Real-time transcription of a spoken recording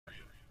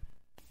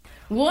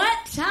What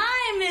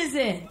time is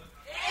it? It's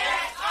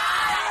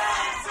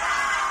island time!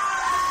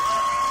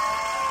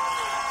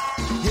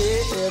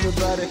 Yeah,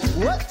 everybody,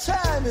 what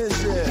time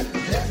is it?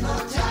 There's no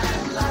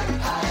time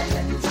like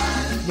island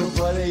time.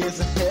 Nobody is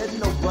ahead,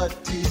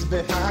 nobody's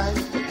behind.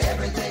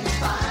 Everything's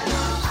fine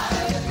on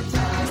island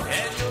time.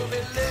 And you'll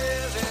be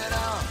living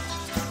on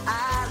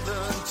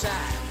island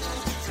time.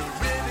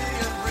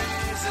 Caribbean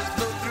breezes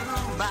blow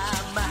through my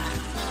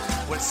mind.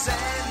 When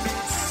sand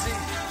meets sea,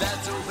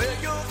 that's where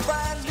you'll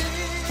find me.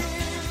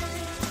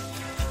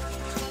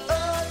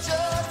 Oh,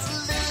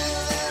 just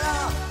living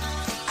on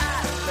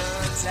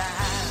island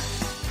time.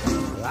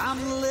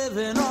 I'm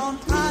living on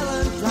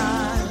island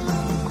time.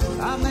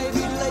 I may be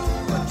late,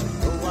 but you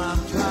know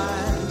I'm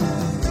trying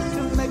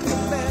to make the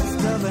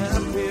best of an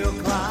uphill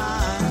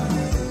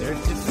climb.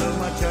 There's just so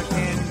much I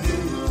can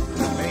do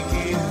to make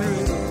it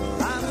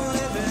through. I'm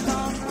living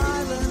on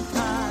island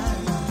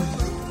time.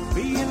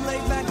 Being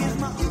laid back is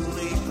my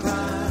only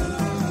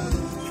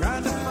crime.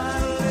 Trying to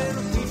find a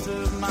little peace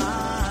of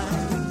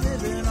mind.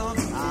 Living on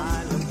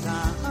island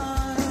time.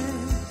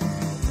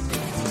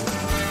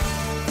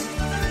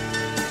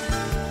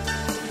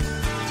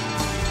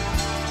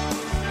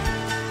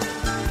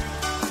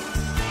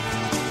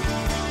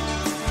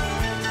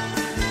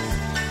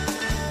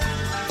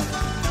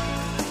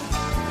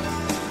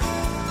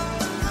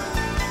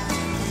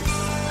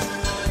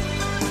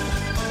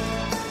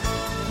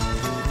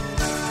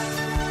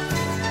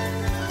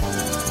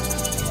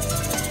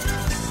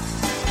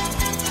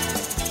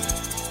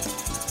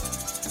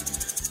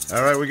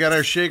 All right, we got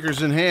our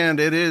shakers in hand.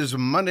 It is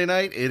Monday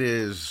night. It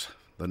is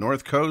the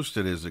North Coast.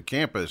 It is the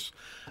campus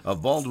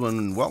of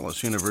Baldwin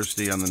Wallace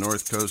University on the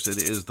North Coast. It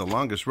is the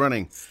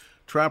longest-running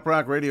Trop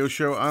Rock radio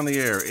show on the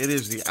air. It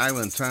is the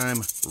Island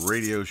Time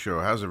radio show.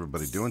 How's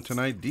everybody doing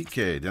tonight?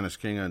 DK, Dennis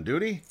King on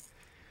duty.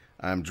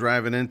 I'm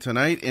driving in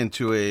tonight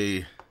into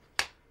a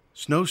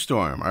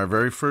snowstorm, our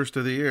very first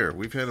of the year.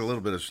 We've had a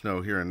little bit of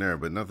snow here and there,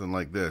 but nothing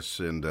like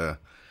this. And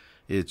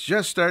it's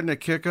just starting to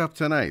kick up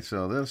tonight,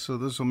 so this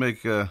will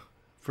make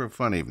for a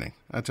fun evening.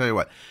 I tell you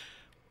what.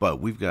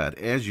 But we've got,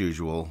 as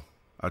usual,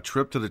 a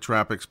trip to the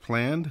tropics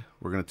planned.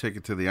 We're going to take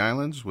it to the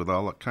islands with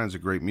all kinds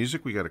of great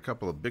music. We got a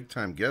couple of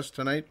big-time guests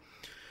tonight.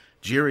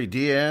 Jerry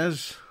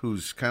Diaz,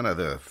 who's kind of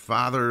the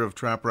father of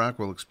Trop Rock,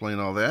 will explain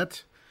all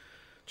that.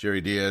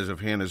 Jerry Diaz of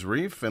Hannah's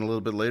Reef. And a little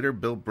bit later,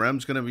 Bill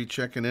Brem's going to be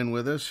checking in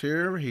with us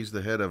here. He's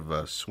the head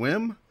of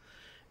Swim.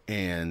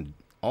 And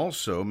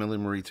also, Millie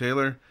Marie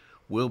Taylor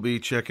will be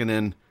checking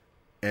in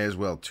as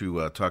well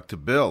to talk to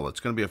Bill. It's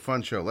going to be a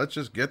fun show. Let's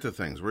just get to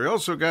things. We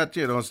also got,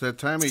 it's that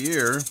time of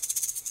year,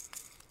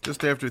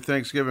 just after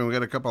Thanksgiving. We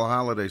got a couple of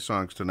holiday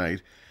songs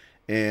tonight.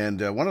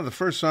 And one of the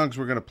first songs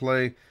we're going to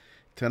play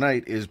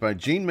tonight is by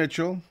Gene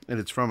Mitchell, and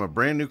it's from a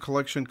brand new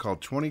collection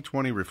called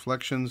 2020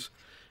 Reflections.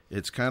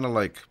 It's kind of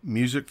like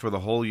music for the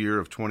whole year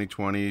of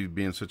 2020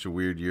 being such a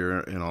weird year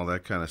and all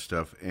that kind of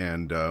stuff.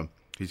 And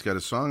he's got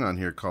a song on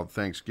here called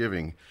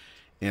Thanksgiving.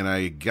 And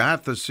I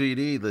got the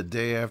CD the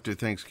day after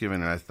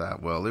Thanksgiving, and I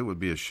thought, well, it would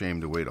be a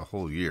shame to wait a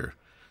whole year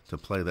to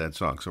play that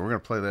song. So we're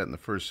going to play that in the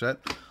first set.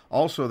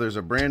 Also, there's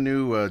a brand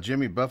new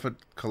Jimmy Buffett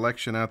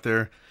collection out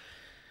there.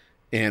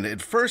 And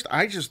at first,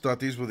 I just thought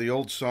these were the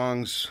old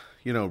songs,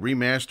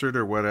 remastered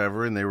or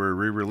whatever, and they were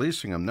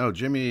re-releasing them. No,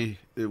 Jimmy,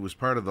 it was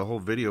part of the whole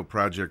video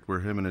project where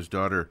him and his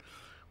daughter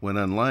went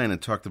online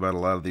and talked about a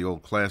lot of the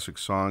old classic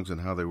songs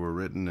and how they were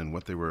written and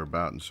what they were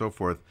about and so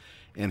forth.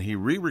 And he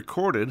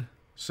re-recorded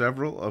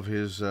several of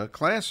his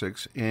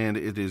classics, and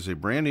it is a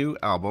brand new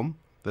album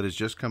that has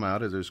just come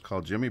out. It is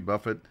called Jimmy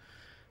Buffett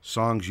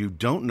Songs You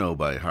Don't Know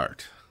by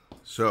Heart.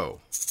 So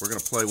we're going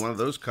to play one of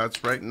those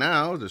cuts right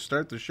now to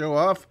start the show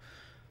off.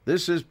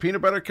 This is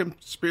Peanut Butter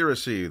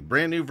Conspiracy,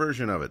 brand new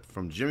version of it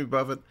from Jimmy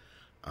Buffett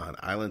on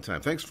Island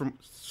Time. Thanks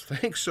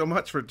so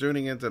much for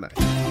tuning in tonight.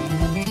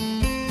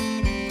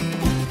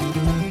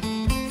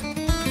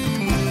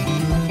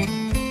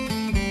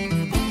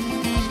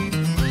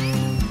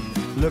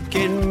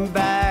 Looking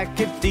back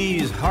at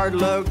these hard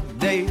luck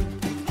days,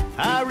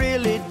 I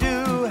really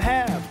do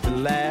have to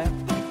laugh.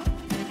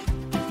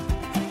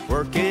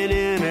 Working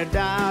in a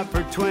dime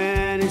for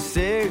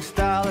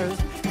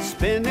 $26,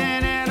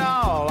 spending it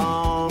all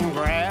on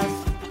grass.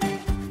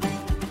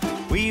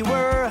 We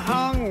were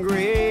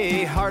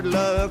hungry, hard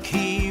luck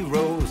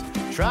heroes,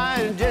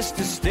 trying just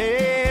to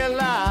stay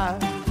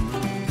alive.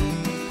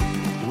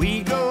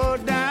 We go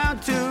down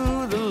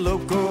to the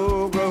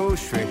local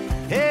grocery.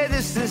 Hey,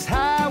 this is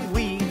how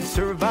we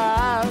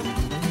survive.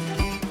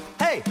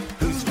 Hey,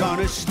 who's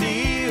gonna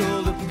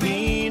steal the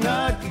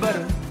peanut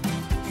butter?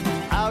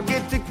 I'll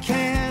get the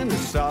can of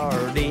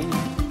sardines.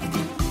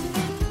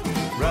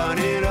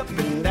 Running up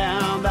and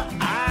down the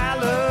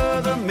aisle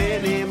of the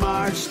mini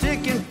mart,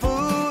 sticking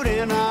food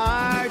in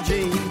our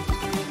jeans.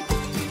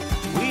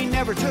 We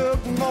never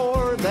took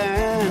more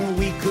than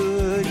we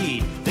could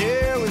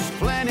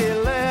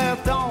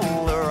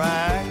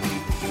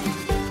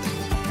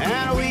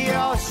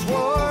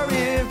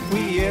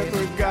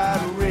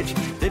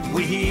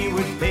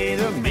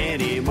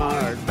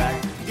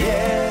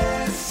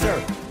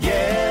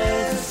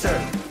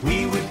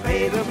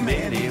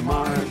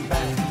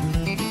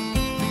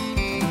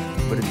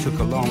took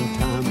a long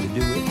time to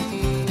do it.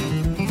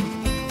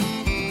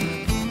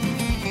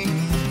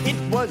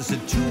 It was a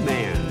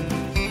two-man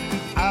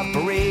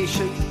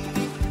operation.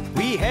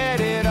 We had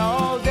it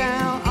all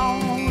down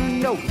on the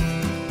note.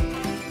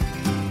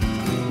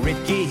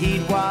 Ricky,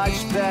 he'd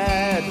watch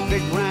that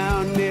big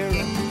round mirror.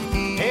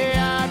 Hey,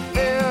 I'd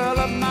fill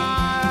up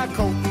my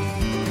coat.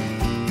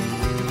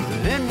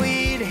 Then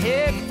we'd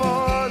head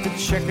for the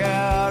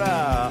checkout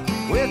aisle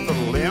with a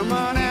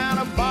lemon and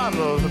a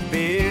bottle of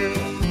beer.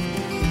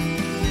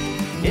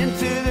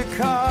 Into the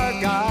car,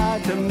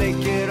 got to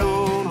make it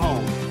on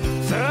home.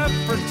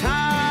 Supper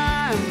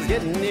time's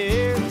getting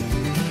near.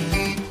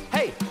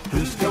 Hey,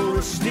 who's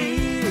gonna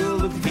steal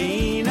the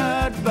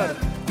peanut butter?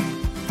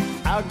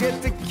 I'll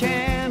get the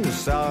can of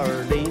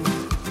sardines.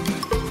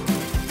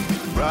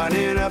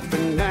 Running up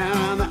and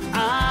down the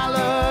aisle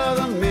of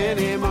the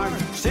mini mart,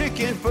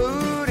 sticking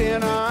food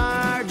in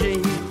our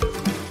jeans.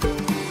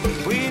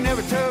 We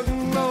never took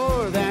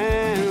more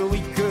than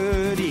we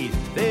could eat.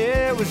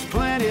 There was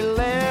plenty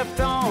left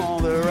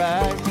on the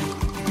rack.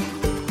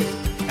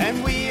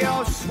 And we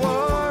all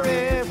swore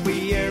if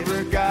we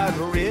ever got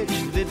rich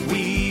that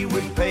we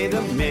would pay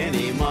the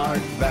mini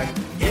mart back.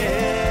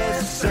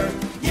 Yes, sir.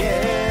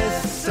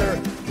 Yes,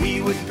 sir.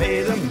 We would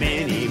pay the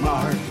mini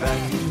mart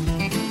back.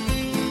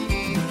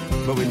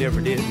 But we never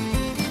did,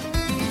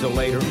 till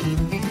later.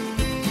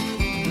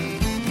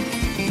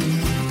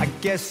 I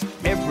guess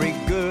every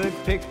good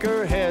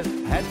picker has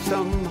had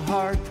some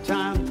hard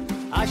time.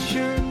 I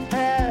sure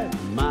had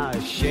my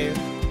share.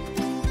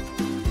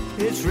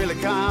 It's really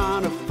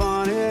kind of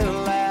funny to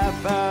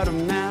laugh at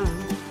 'em now,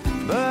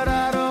 but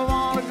I don't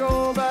want to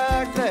go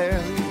back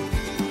there.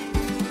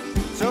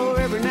 So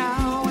every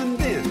now and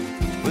then,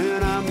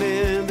 when I'm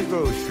in the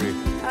grocery,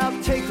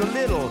 I'll take a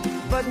little,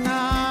 but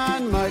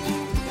not much.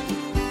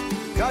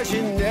 'Cause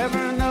you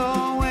never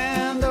know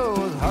when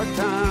those hard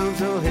times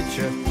will hit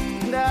you.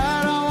 And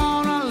I don't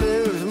want to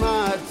lose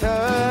my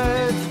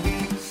touch.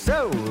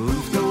 So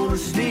who's gonna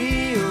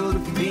steal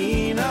the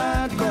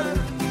peanut butter?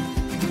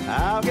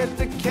 I'll get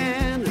the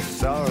can of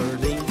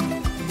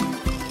sardines.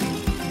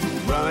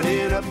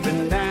 Running up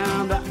and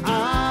down the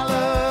aisle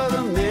of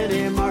the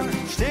mini mart,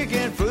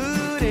 sticking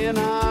food in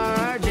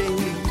our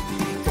jeans.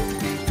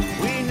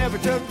 We never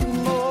took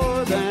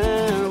more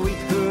than we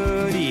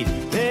could eat.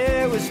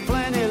 There was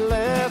plenty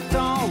left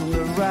on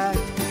the rack.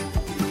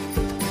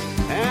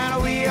 And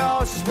we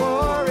all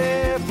swore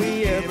if we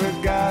ever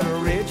got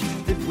rich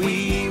that we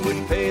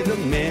would pay the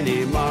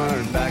mini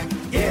mart back.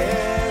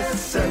 Yes,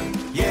 sir.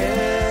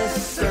 Yes,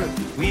 sir.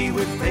 We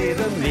would pay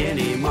the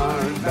mini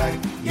mart back.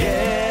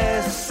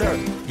 Yes, sir.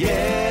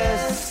 Yes,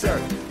 sir.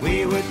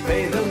 We would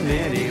pay the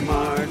mini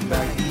mart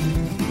back.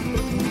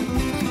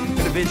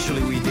 And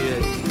eventually we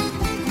did.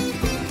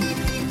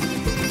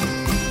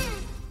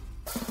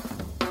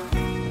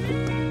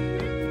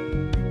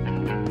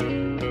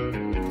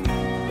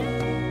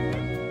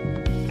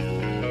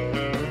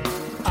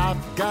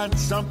 Got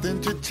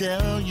something to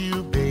tell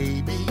you,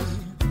 baby,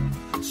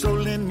 so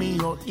lend me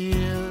your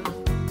ear.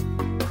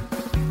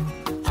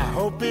 I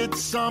hope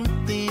it's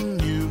something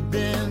you've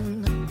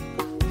been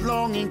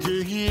longing to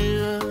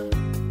hear.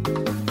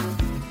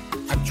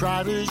 I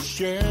try to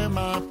share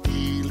my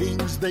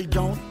feelings, they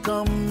don't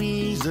come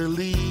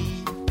easily.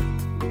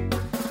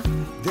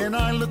 Then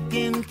I look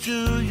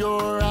into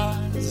your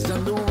eyes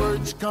and the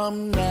words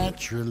come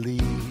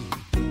naturally.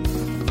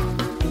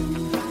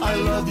 I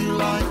love you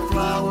like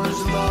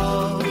flowers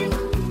love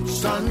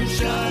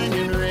sunshine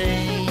and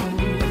rain.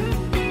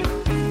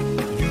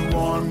 You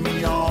warm me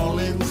all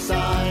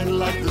inside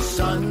like the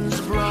sun's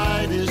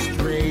brightest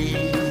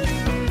rays.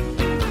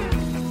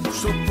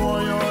 So pour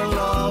your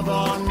love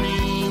on me,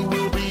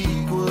 we'll be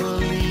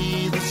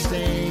equally the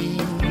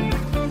same.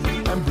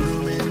 And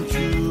bloom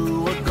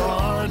into a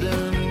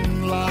garden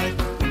like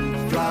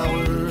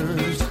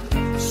flowers,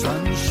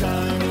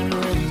 sunshine and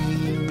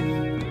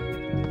rain.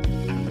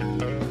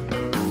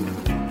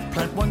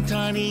 Plant one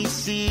tiny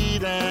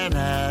seed and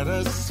add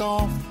a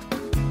soft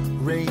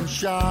rain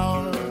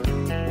shower.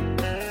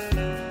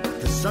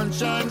 The sun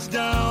shines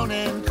down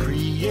and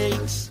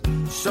creates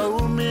so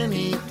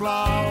many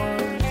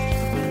flowers.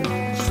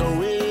 So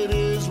it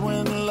is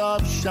when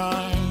love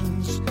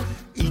shines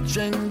each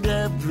and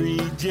every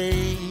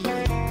day.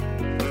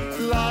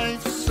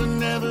 Life's a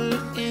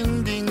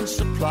never-ending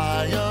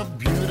supply of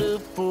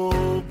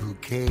beautiful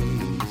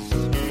bouquets.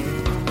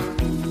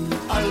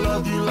 I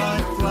love you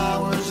like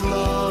flowers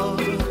love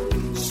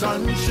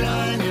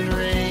sunshine and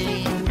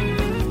rain.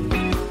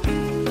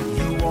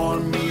 You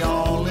warm me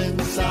all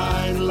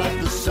inside like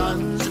the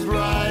sun's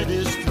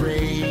brightest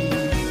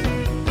rays.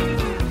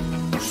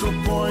 So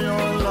pour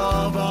your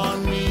love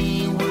on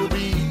me, we'll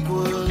be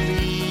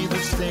equally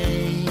the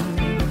same.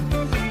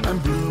 And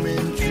bloom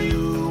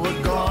into a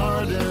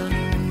garden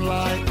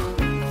like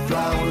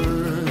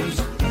flowers,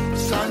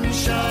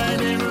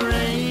 sunshine and rain.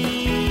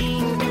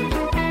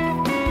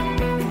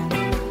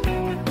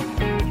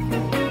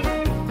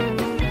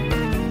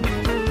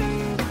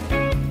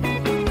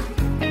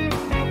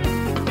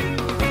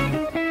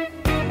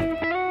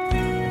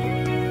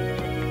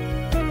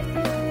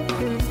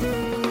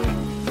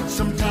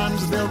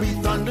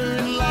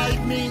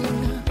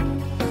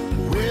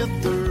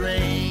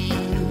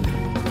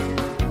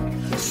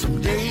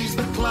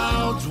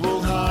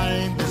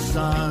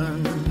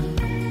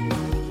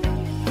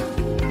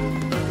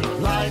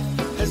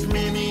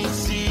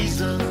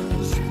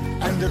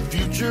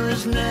 future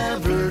is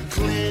never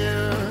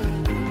clear.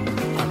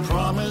 I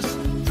promise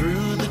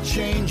through the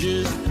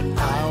changes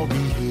I'll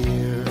be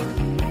here.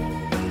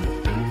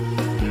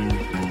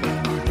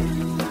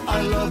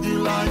 I love you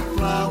like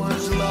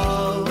flowers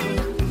love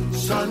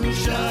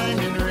sunshine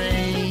and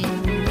rain.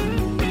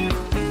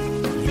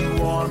 You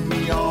warm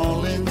me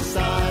all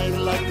inside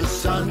like the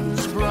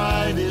sun's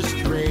brightest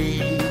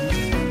rays.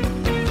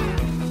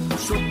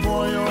 So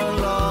pour your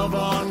love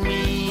on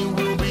me,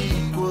 we'll be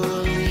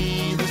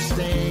equally the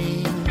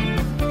same,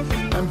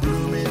 and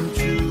bloom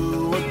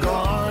into a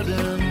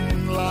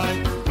garden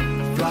like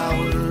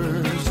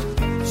flowers,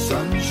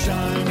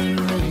 sunshine and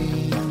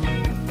rain.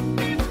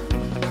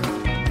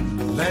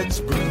 Let's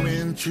bloom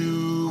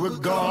into a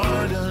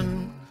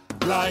garden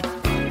like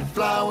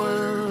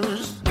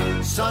flowers,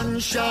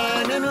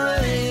 sunshine and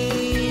rain.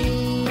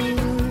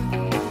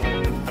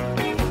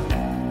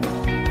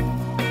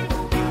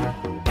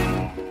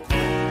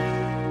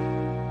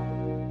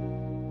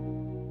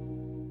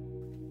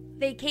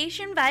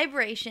 Vacation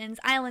Vibrations,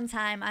 Island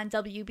Time on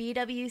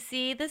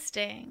WBWC The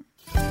Sting.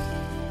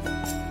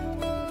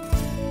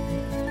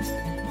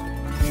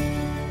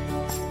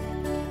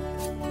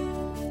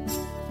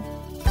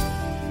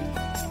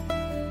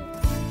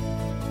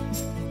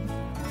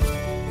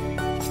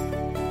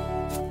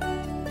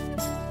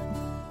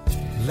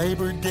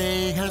 Labor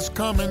Day has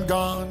come and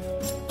gone,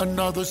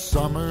 another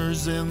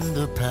summer's in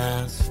the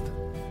past.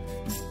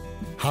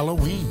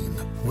 Halloween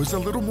was a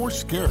little more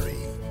scary.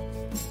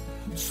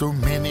 So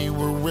many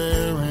were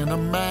wearing a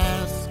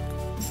mask.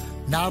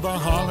 Now the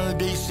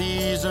holiday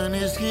season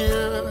is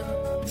here.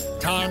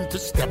 Time to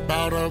step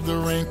out of the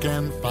rank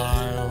and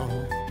file.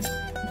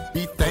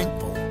 Be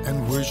thankful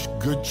and wish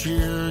good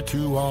cheer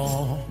to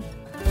all.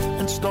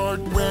 And start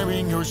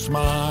wearing your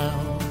smile.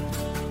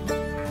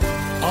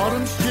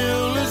 Autumn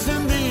still is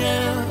in the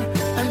air.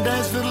 And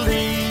as the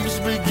leaves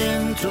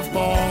begin to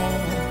fall,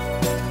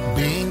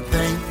 being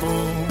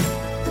thankful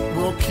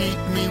will keep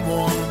me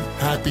warm.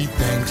 Happy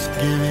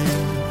Thanksgiving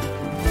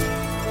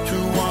to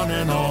one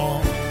and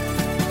all.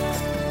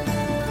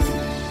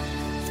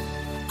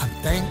 I'm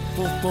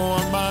thankful for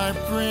my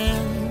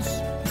friends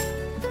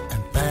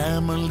and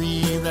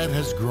family that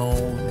has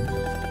grown.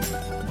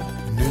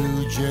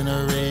 New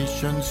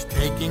generations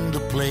taking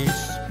the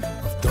place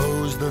of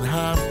those that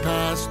have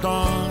passed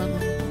on.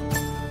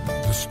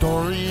 The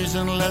stories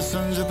and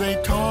lessons that they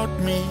taught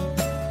me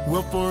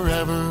will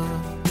forever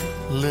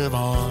live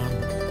on,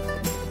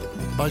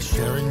 by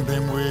sharing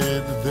them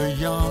with the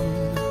young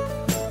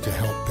to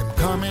help them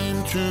come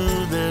into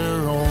their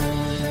own.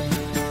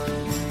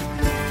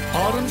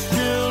 Autumn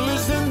still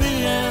is in the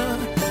air,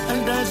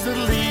 and as the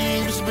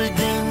leaves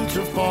begin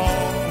to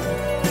fall,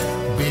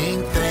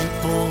 being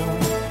thankful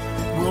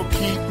will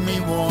keep me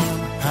warm.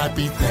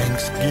 Happy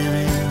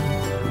Thanksgiving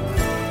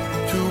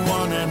to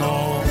one and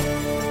all.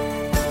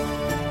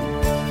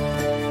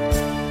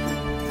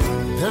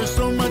 There's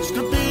so much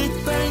to be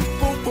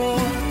thankful for.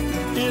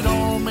 It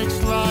all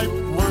makes life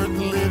worth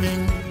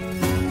living.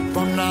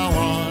 From now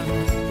on,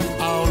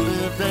 I'll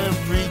live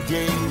every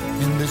day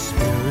in the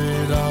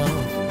spirit of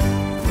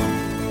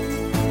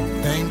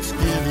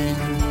Thanksgiving.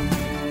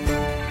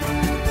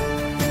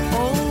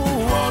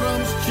 Oh,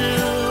 autumn's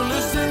chill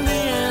is in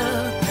the air,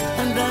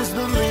 and as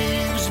the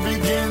leaves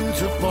begin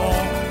to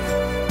fall,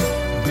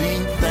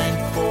 being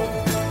thankful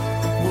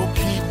will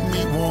keep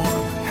me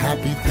warm.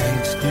 Happy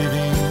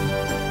Thanksgiving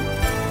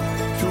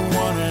to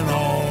one and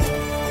all.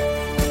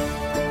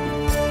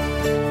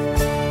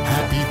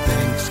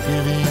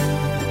 Thanksgiving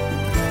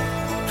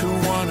to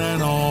one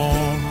and all.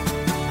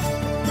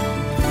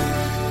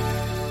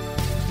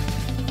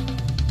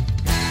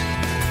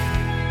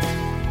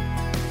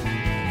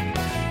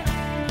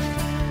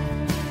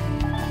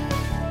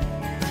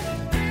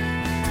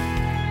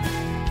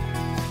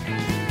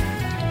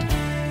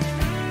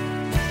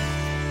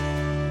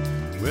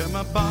 Well,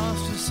 my boss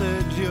just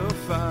said you're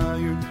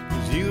fired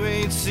 'cause you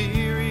ain't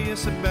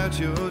serious about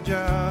your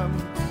job.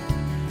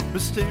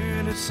 But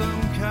staring at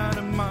some kind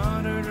of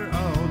monitor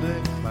all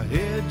day, my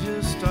head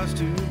just starts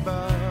to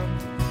bob.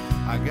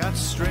 I got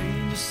the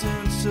strangest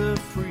sense of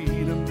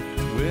freedom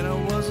when I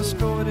was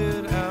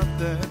escorted out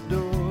that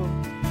door.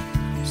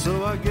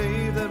 So I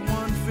gave that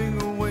one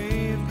finger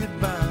wave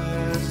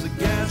goodbye as the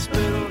gas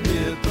pedal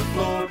hit the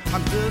floor.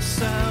 I'm just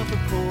south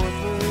of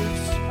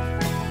Corpus.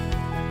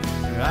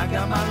 I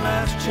got my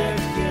last check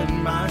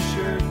in my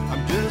shirt.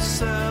 I'm just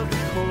south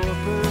of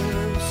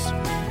Corpus.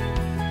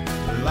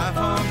 Life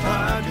on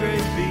Padre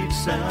Beach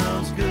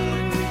sounds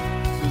good,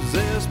 'cause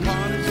there's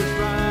parties that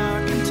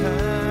rock and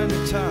tiny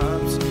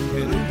tops,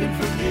 and who can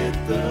forget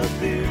the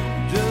beer?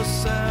 Just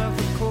south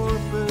of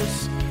Corpus,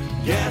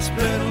 gas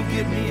pedal,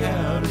 get me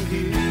out of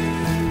here.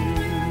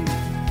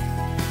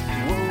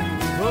 Whoa,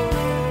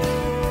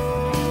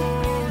 whoa,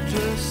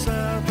 just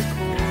south of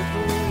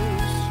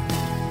Corpus.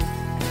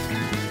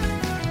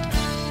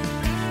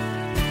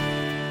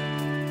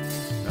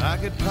 I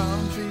got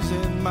palm trees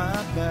in my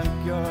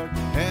backyard,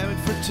 hammock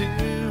for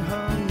two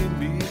hung in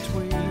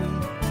between.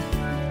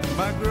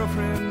 My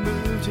girlfriend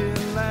moved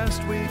here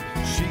last week.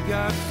 She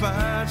got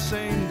fired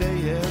same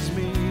day as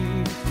me.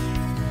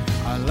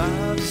 Our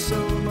lives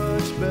so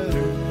much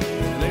better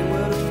than they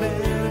would have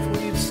been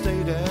if we'd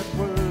stayed at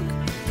work.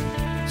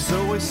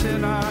 So we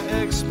sent our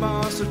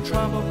ex-boss a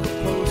tropical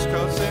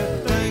postcard,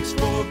 said thanks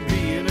for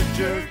being a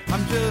jerk.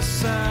 I'm just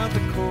south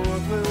of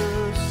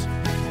Corpus,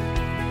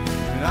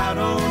 and I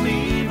don't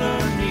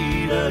even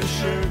need a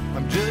shirt.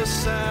 I'm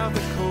just south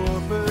of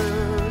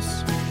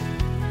Corpus.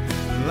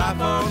 Life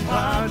on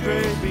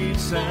Padre Beach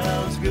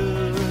sounds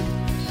good,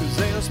 'cause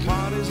there's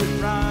parties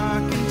at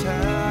rockin'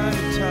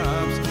 tiny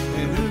tops,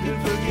 and who can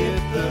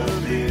forget the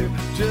beer?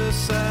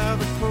 Just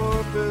south of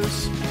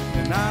Corpus,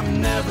 and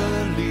I'm never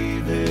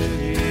leaving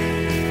here.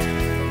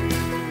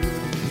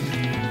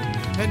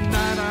 At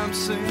night I'm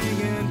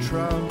singing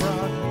trop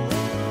rock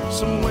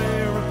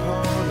somewhere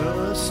upon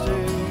a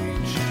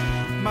stage.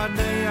 My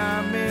day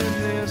I'm in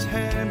this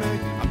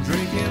hammock, I'm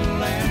drinking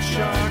land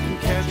shark and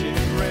catching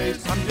rays.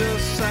 I'm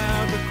just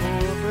south of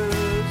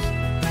Corpus,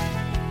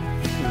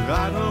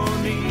 I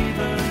don't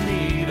even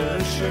need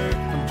a shirt.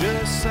 I'm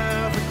just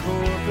south of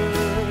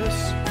Corpus.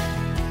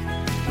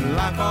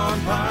 Life on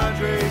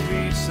Padre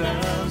Beach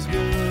sounds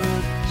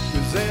good,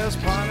 'cause there's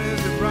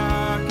parties at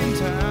rockin'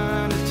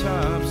 tiny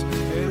tops,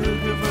 and who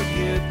can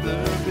forget the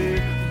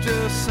beer?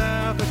 Just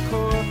south of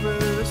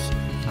Corpus,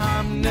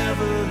 I'm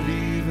never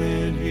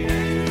leaving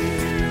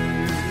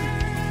here.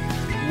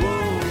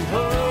 Whoa,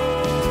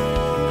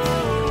 whoa,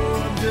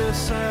 I'm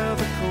just south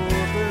of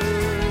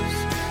Corpus.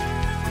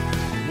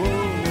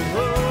 Whoa,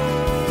 whoa,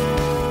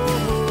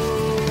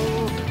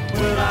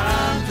 well,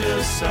 I'm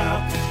just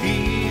south,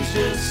 he's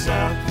just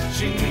south,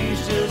 she's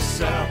just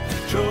south,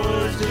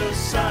 Troy's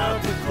just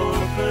south of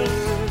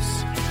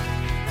Corpus.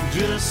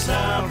 Just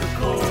south of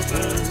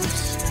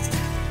Corpus.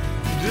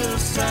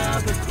 Just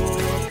south of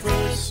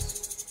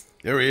Corpus.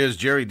 There he is,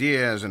 Jerry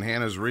Diaz and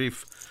Hannah's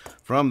Reef,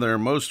 from their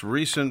most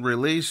recent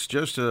release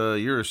just a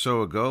year or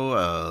so ago.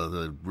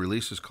 The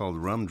release is called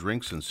Rum,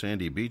 Drinks, and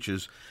Sandy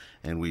Beaches,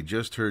 and we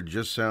just heard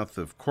Just South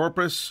of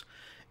Corpus.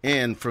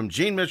 And from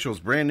Gene Mitchell's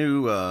brand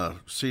new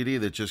CD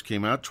that just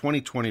came out,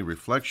 2020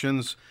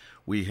 Reflections,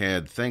 we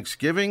had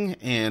Thanksgiving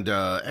and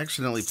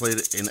accidentally played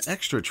an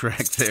extra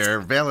track there,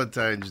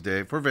 Valentine's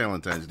Day,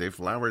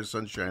 Flowers,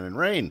 Sunshine, and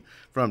Rain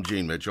from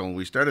Gene Mitchell. And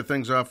we started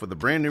things off with a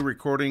brand new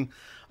recording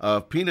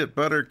of Peanut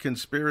Butter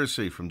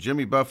Conspiracy from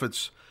Jimmy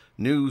Buffett's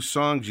new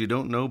Songs You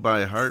Don't Know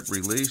by Heart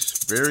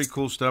release. Very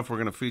cool stuff. We're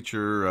going to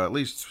feature at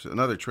least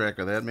another track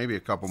of that, maybe a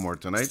couple more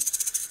tonight,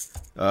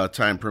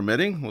 time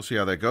permitting. We'll see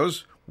how that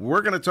goes.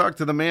 We're going to talk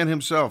to the man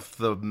himself,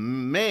 the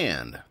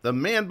man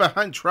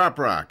behind Trop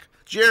Rock,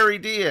 Jerry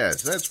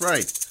Diaz, that's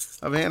right,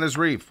 of Hannah's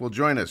Reef, will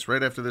join us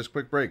right after this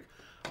quick break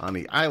on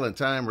the Island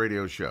Time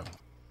Radio Show.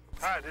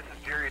 Hi, this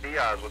is Jerry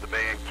Diaz with the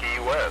band Key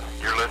West.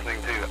 You're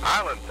listening to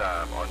Island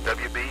Time on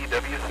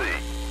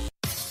WBWC.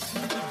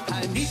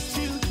 I need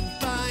to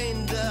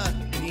find a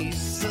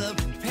piece of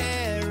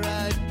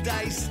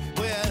paradise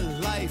where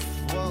life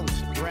won't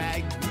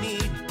drag me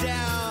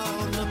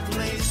down, a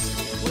place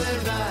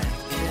where I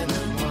can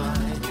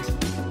unwind.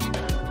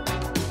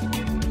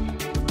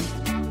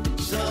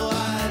 So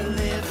I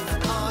live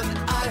on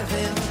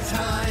Island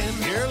Time.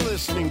 You're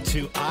listening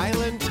to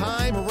Island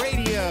Time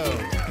Radio.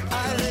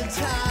 Island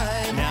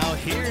Time. Now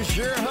here's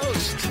your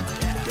host,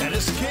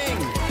 Dennis King.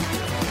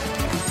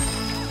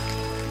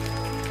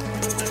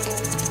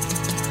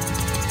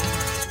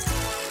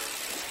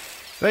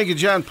 Thank you,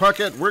 John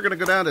Puckett. We're going to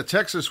go down to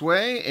Texas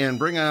Way and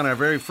bring on our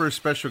very first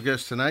special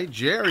guest tonight,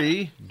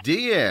 Jerry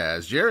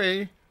Diaz.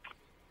 Jerry.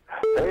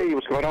 Hey,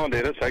 what's going on,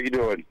 Dennis? How you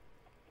doing?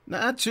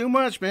 Not too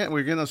much, man.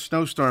 We're getting a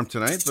snowstorm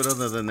tonight, but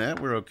other than that,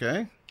 we're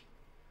okay.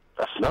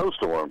 A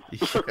snowstorm?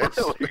 Yes,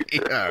 we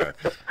are.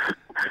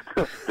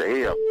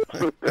 Damn.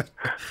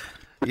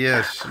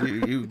 Yes,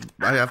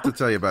 I have to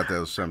tell you about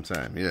those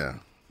sometime, yeah.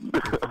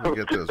 I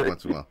get those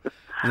once in a while.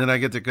 And then I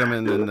get to come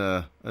in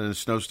a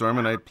snowstorm,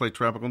 and I play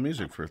tropical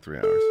music for 3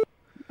 hours.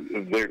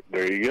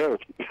 There you go.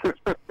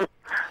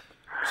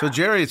 So,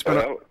 Jerry, it's been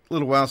a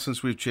little while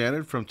since we've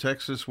chatted from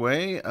Texas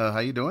Way. How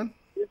you doing?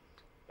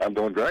 I'm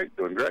doing great,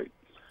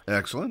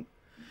 Excellent.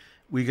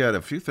 We got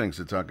a few things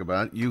to talk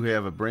about. You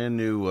have a brand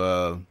new,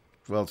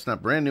 well, it's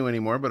not brand new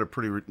anymore, but a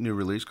pretty new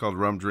release called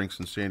Rum, Drinks,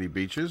 and Sandy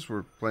Beaches.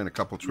 We're playing a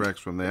couple tracks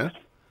from that.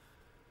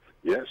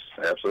 Yes,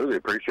 absolutely.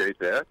 Appreciate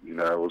that.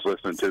 I was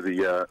listening to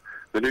the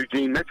new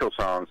Gene Mitchell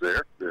songs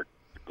there that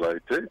you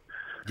played too.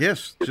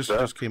 Yes,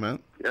 just came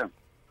out. Yeah.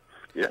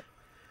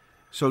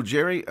 So,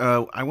 Jerry,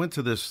 I went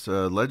to this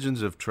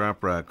Legends of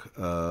Trop Rock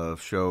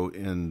show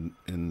in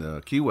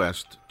Key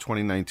West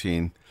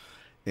 2019,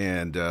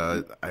 and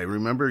I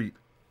remember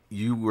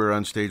you were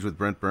on stage with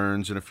Brent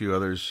Burns and a few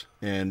others,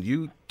 and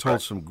you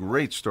told some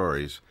great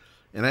stories.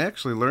 And I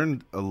actually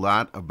learned a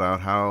lot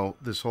about how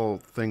this whole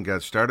thing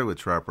got started with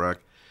Trop Rock.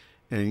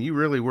 And you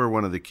really were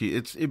one of the key.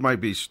 It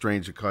might be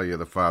strange to call you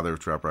the father of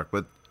Trop Rock,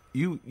 but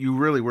you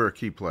really were a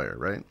key player,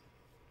 right?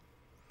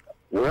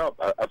 Well,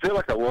 I feel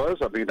like I was.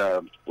 I mean, I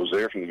was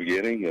there from the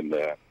beginning, and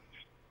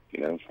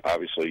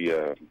obviously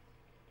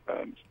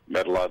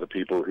met a lot of the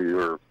people who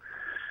are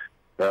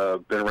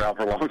been around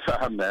for a long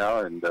time now,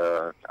 and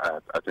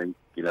I think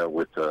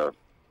with the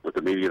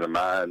meeting of the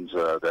minds,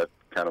 that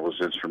kind of was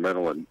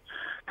instrumental in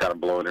kind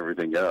of blowing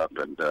everything up,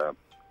 and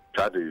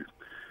tried to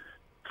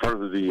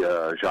further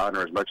the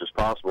genre as much as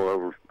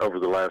possible over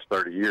the last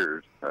 30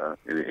 years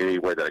in any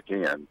way that I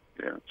can.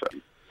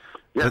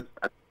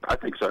 I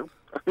think so.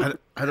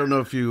 I don't know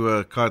if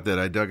you caught that.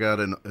 I dug out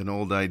an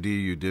old ID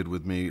you did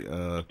with me.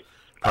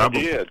 I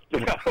did.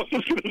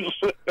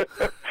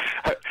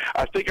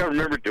 I think I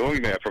remember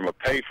doing that from a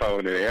payphone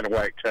in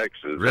Anahuac,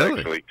 Texas. Really?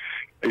 Actually,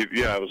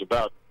 yeah, it was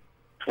about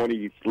a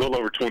little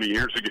over 20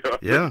 years ago.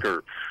 Yeah.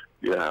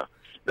 Yeah,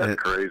 that's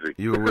crazy.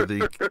 You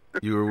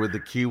were with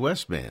the Key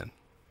West band.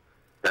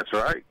 That's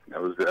right.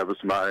 That was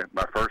my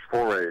first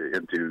foray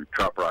into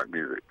trop rock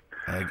music.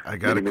 I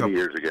got many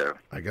years ago.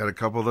 I got a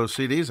couple of those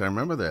CDs. I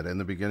remember that in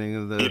the beginning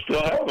of the. You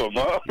still have them,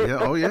 huh? Yeah.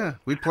 Oh, yeah.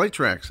 We play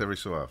tracks every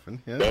so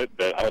often. Yeah.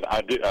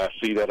 I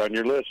see that on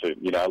your list.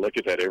 I look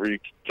at that every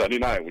Sunday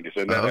night when you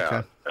send that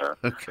out.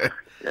 Okay.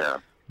 Yeah.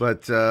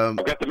 But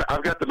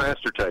I've got the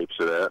master tapes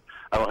of that.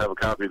 I don't have a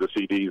copy of the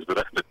CDs,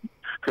 but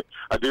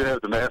I do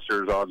have the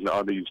masters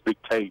on these big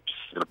tapes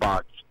in a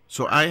box.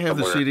 So I have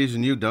somewhere. the CDs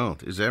and you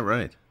don't. Is that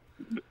right?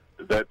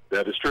 That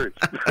is true.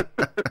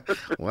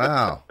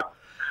 Wow.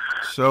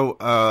 So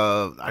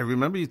I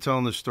remember you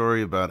telling the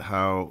story about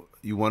how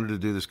you wanted to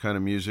do this kind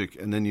of music,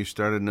 and then you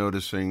started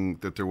noticing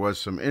that there was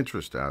some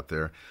interest out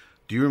there.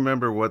 Do you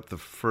remember what the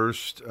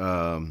first,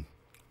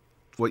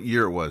 what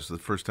year it was, the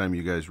first time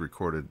you guys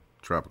recorded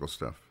tropical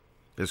stuff?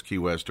 As Key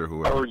West or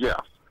whoever? Oh, yeah.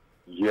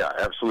 Yeah,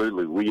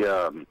 absolutely. We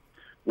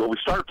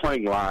started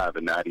playing live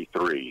in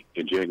 '93,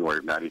 in January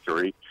of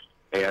 '93,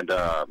 and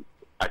I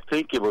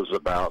think it was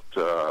about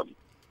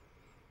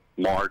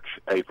March,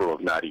 April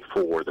of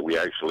 '94 that we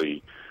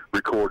actually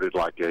recorded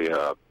like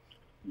a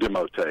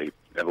demo tape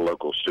at a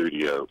local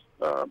studio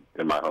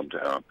in my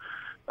hometown.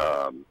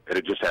 And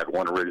it just had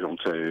one original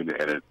tune,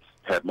 and it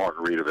had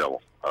Margaritaville.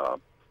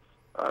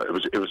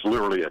 It was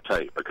literally a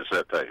tape, a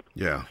cassette tape.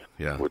 Yeah,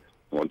 yeah. With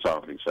one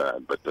song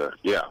inside. But,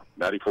 yeah,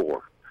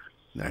 '94.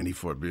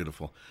 94,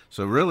 beautiful.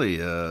 So really,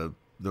 the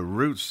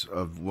roots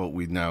of what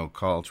we now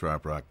call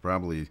trop rock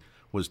probably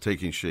was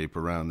taking shape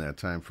around that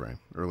time frame,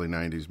 early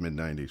 '90s, mid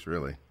 '90s,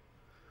 really.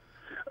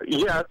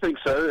 Yeah, I think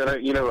so.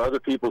 And other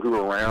people who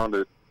were around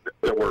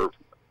that were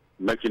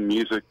making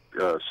music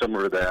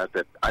similar to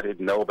that I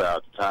didn't know about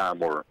at the time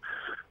were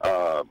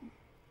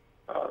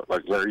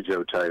like Larry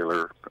Joe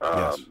Taylor,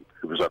 Yes.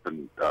 who was up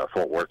in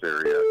Fort Worth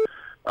area.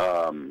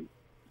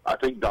 I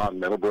think Don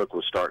Middlebrook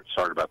was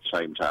started about the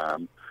same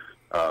time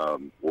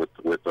with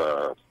it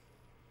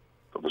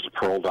was the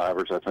Pearl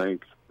Divers, I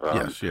think.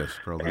 Yes,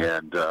 Pearl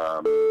Divers.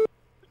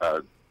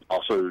 And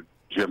also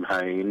Jim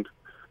Hain.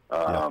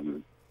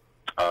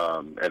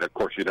 And of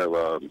course,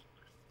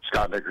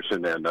 Scott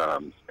Nickerson and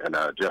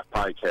Jeff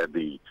Pike had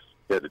the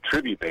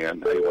tribute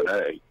band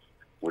A1A,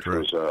 which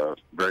Correct. was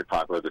very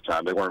popular at the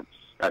time. They weren't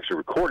actually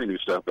recording new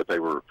stuff, but they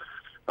were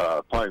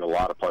playing a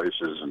lot of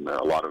places, and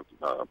a lot of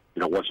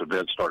once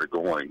events started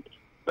going,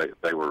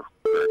 they were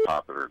very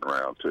popular and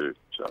around too.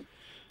 So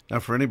now,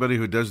 for anybody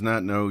who does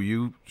not know,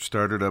 you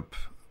started up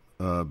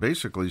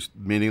basically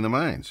Meeting of the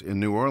Minds in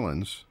New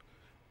Orleans.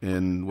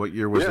 In what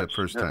year was that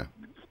first time?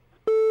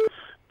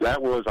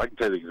 That was, I can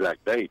tell you the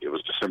exact date. It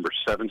was December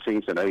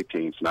 17th and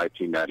 18th,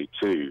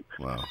 1992.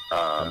 Wow.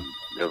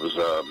 It was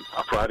a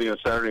Friday and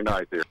Saturday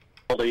night there.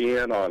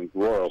 Holiday Inn on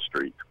Royal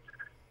Street,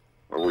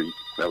 where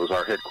that was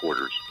our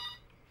headquarters.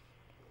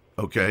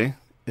 Okay.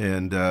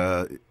 And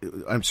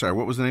I'm sorry,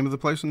 what was the name of the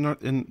place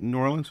in New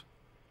Orleans?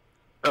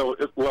 Oh,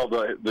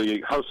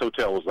 the host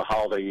hotel was the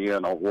Holiday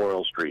Inn on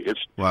Royal Street.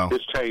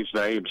 It's changed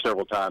names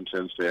several times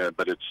since then,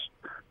 but it's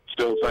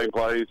still the same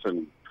place,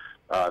 and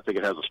I think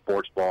it has a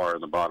sports bar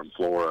on the bottom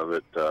floor of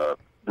it.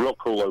 Real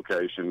cool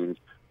location.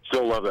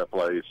 Still love that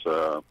place.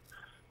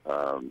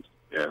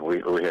 And we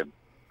had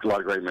a lot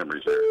of great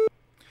memories there.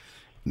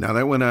 Now,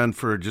 that went on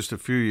for just a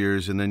few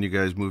years, and then you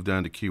guys moved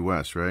on to Key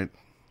West, right?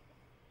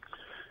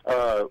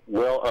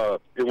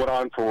 It went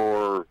on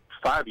for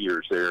 5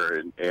 years there,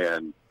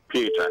 and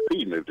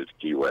PHIP moved it to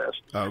Key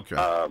West. Okay.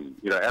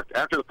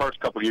 After the first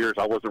couple of years,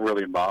 I wasn't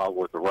really involved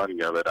with the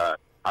running of it.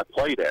 I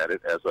played at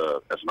it as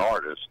an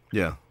artist.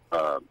 Yeah.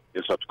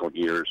 In subsequent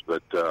years,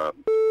 but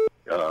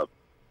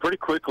pretty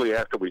quickly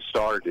after we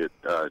started it,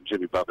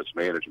 Jimmy Buffett's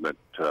management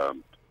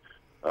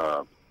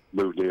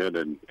moved in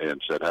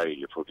and said, "Hey,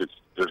 if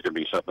there's going to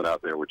be something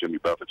out there with Jimmy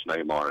Buffett's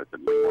name on it,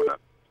 then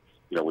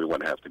we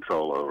want to have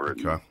control over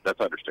it." Okay. That's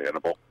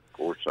understandable, of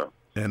course. So.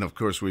 And of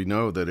course, we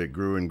know that it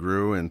grew and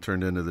grew and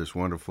turned into this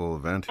wonderful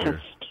event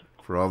here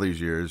for all these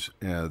years.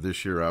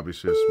 This year,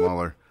 obviously, a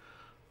smaller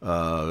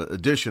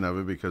edition of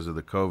it because of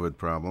the COVID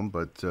problem,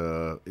 but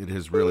it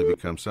has really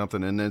become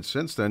something. And then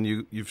since then,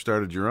 you've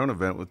started your own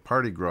event with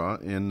Party Gras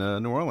in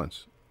New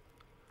Orleans.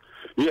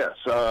 Yes,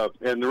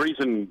 and the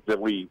reason that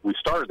we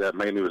started that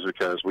mainly was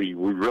because we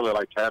really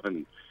liked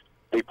having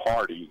a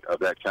party of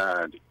that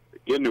kind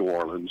in New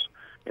Orleans,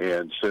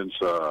 and since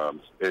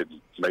it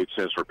made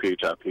sense for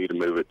PHIP to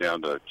move it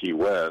down to Key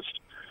West,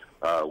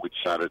 we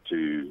decided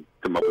to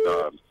come up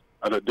with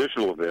an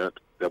additional event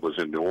that was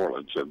in New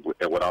Orleans and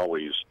would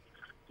always,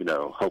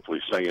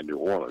 hopefully stay in New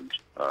Orleans.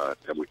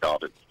 And we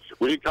called it.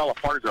 We didn't call it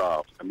Party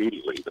Gras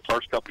immediately. The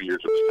first couple of years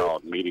it was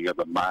called Meeting of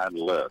the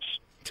Mindless,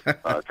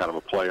 kind of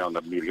a play on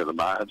the Meeting of the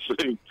Minds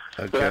thing.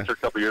 Okay. But after a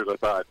couple of years, I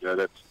thought,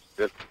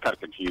 that's kind of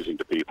confusing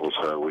to people,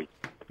 so we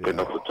came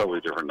up with a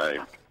totally different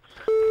name.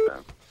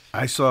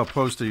 I saw a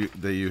post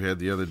that you had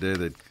the other day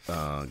that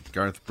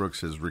Garth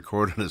Brooks has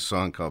recorded a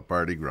song called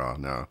Party Gras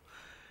now.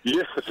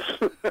 Yes.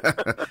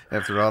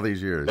 After all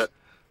these years.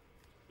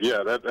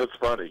 That's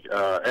funny.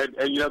 And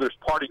there's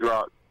Party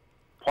Gras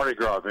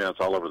events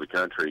all over the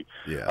country.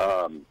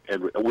 Yeah.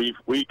 And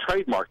we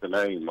trademarked the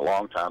name a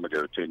long time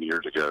ago, 10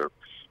 years ago,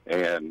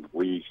 and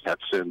we have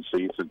to send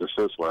cease and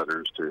desist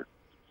letters to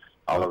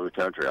all over the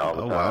country all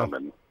the time. Wow.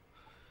 And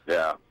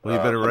yeah. Well,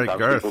 you better write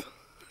Garth.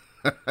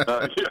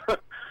 Yeah.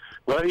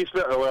 Well,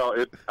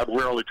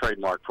 we're only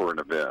trademarked for an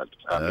event.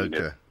 I mean,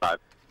 Okay.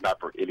 it's not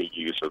for any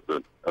use of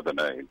the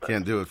name. But,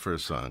 Can't do it for a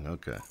song.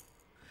 Okay.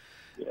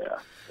 yeah.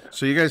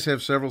 So you guys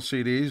have several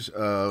CDs.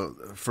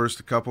 First,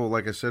 a couple,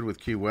 like I said, with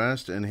Key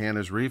West and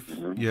Hannah's Reef.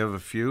 Mm-hmm. You have a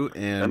few,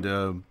 and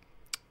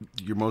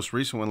your most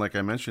recent one, like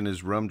I mentioned,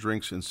 is Rum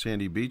Drinks and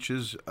Sandy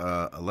Beaches.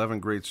 11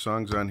 great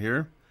songs on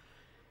here.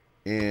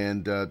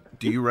 And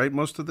do you write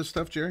most of this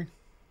stuff, Jerry?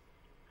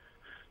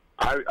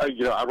 I've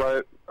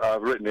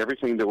written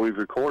everything that we've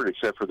recorded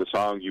except for the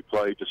song you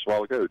played just a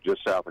while ago,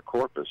 Just South of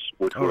Corpus,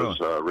 which was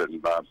written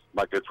by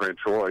my good friend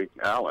Troy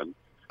Allen.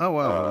 Oh,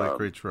 wow. I like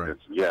great Troy.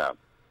 Yeah.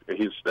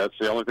 That's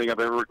the only thing I've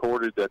ever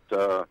recorded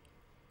that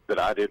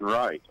I didn't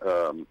write.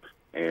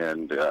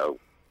 And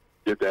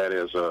did that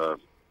as a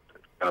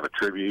kind of a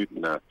tribute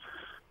and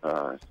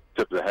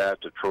tip of the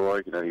hat to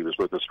Troy. He was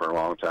with us for a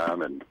long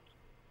time and,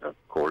 of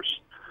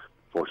course,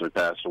 fortunately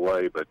passed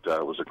away, but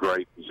was a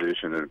great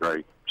musician and a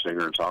great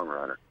singer and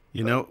songwriter.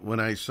 When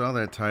I saw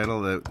that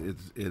title, that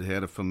it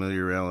had a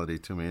familiarity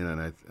to me,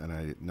 and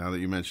I now that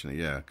you mention it,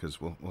 yeah,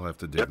 because we'll have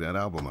to dig that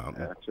album out.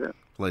 And That's it.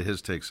 play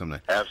his take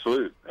someday.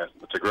 Absolutely,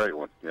 that's a great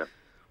one. Yeah.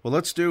 Well,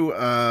 let's do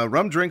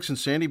Rum Drinks and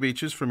Sandy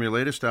Beaches from your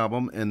latest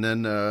album, and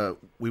then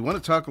we want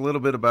to talk a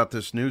little bit about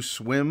this new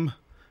Swim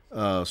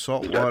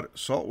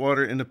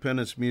Saltwater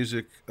Independence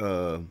Music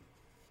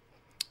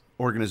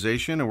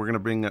organization, and we're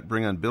going to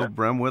bring on Bill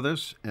Brem with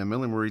us, and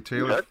Millie Marie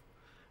Taylor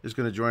is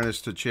going to join us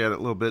to chat a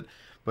little bit.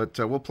 But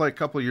we'll play a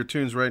couple of your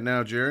tunes right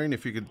now, Jerry, and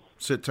if you could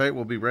sit tight,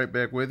 we'll be right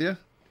back with you.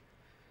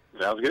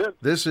 Sounds good.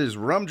 This is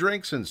Rum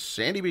Drinks and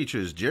Sandy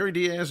Beaches. Jerry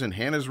Diaz and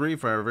Hannah's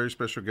Reef are our very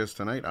special guests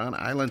tonight on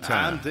Island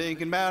Time. I'm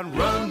thinking about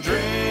rum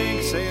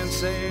drinks and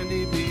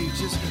sandy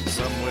beaches,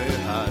 somewhere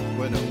hot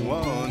when no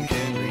one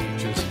can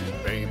reach us.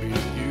 Baby,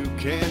 you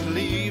can't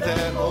leave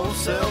that old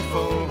cell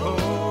phone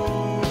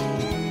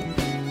home.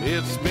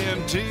 It's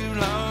been too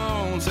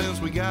long since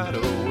we got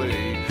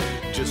away,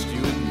 just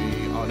you and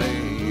me on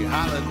a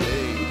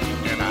holiday.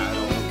 And I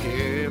don't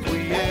care if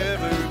we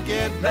ever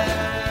get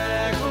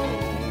back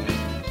home.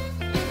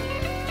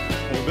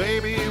 Well,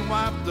 baby,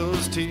 wipe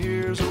those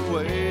tears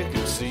away.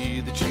 Can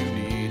see that you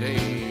need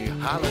a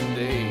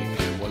holiday.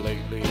 Well,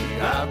 lately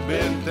I've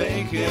been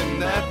thinking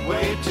that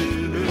way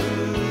too.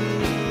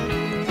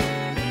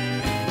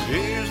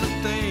 Here's the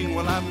thing,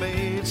 well, I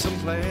made some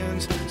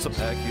plans, so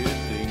pack your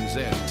things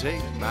and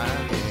take my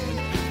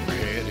hand. We're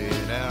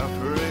headed out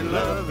for a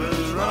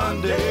lover's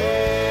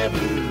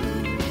rendezvous.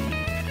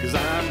 'Cause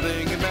I'm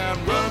thinking about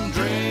rum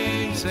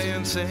drinks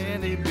and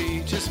sandy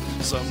beaches,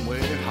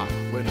 somewhere hot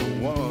where no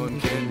one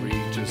can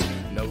reach us.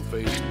 No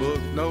Facebook,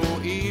 no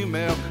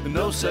email,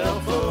 no cell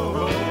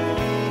phone.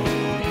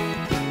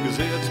 'Cause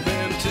it's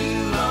been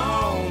too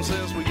long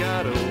since we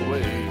got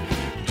away,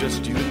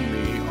 just you and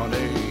me on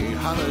a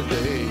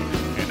holiday.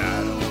 And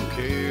I don't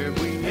care if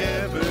we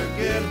ever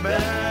get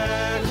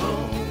back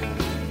home.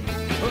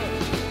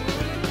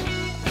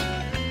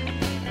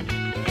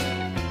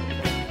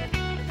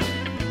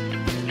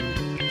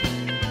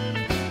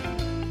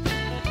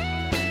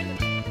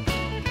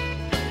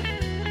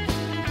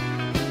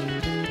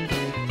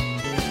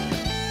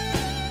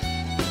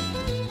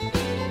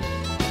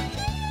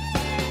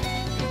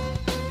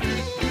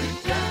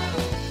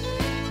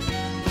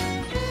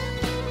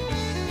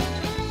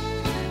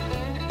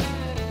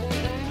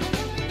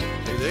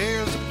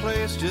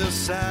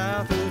 Just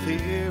south of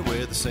here,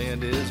 where the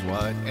sand is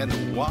white and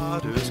the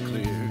water's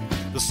clear,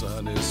 the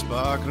sun is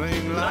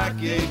sparkling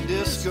like a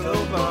disco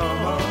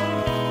ball.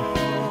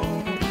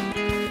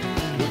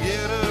 We'll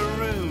get a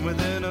room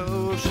with an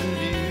ocean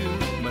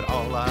view, but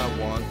all I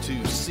want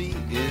to see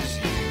is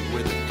you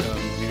with a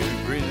come here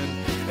grin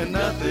and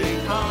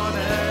nothing on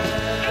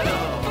at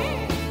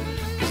all.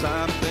 'Cause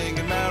I'm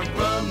thinking about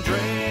rum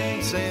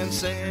drinks and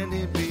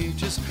sandy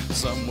beaches,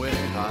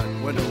 somewhere hot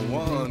where no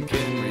one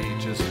can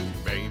reach us.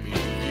 Baby,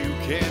 you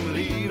can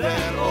leave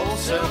that old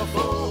cell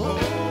phone.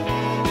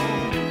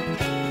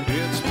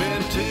 It's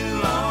been too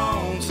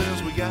long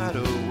since we got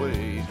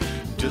away,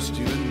 just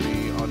you and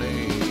me on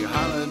a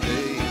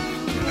holiday.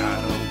 And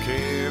I don't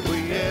care if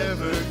we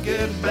ever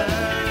get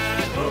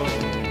back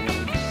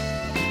home.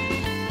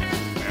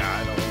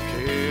 I don't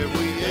care if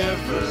we ever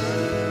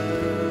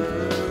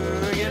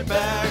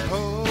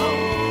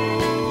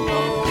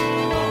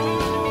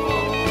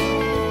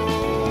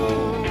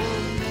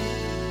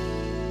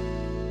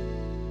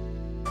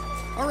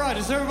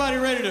everybody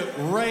ready to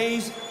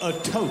raise a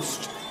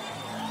toast?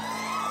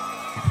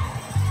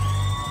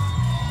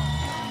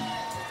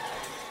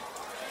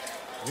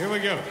 Here we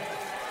go.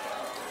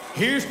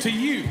 Here's to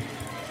you.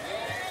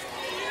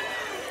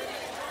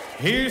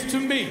 Here's to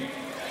me.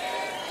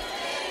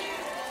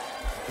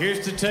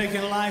 Here's to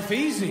taking life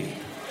easy.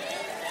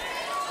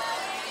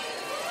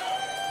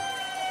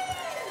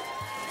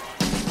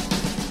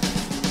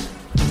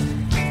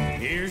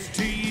 Here's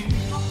to you.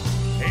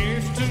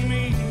 Here's to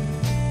me.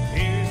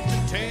 Here's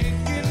to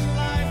taking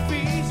life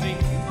easy.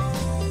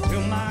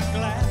 Fill my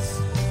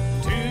glass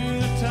to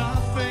the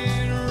top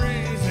and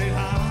raise it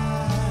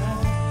high.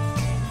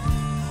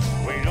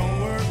 We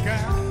don't work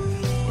out,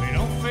 we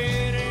don't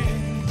fit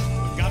in.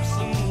 We got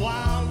some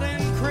wild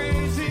and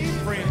crazy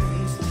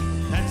friends.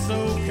 That's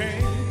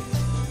okay.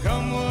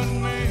 Come what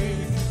may,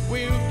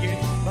 we'll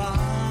get by.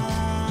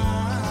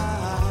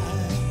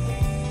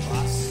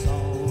 I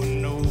saw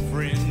an old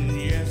friend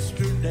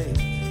yesterday.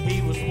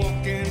 He was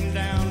walking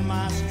down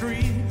my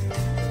street.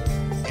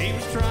 He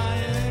was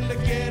trying to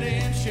get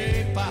in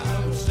shape, I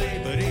would say,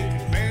 but he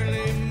could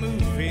barely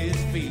move his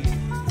feet.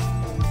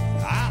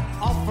 I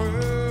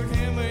offered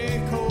him a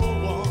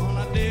cold one.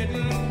 I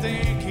didn't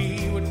think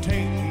he would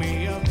take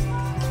me up.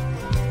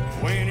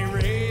 When he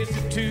raised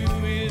it to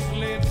his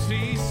lips,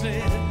 he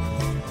said,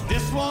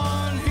 "This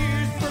one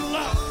here's for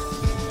luck.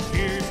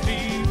 Here's to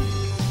you.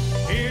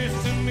 Here's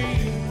to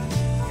me.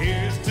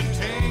 Here's to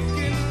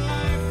taking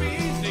life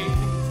easy.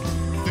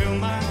 Fill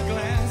my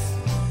glass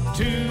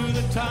to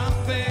the top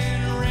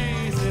and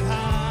raise it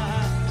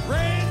high.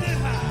 Raise it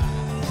high.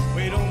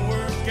 We don't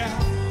work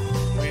out.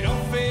 We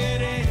don't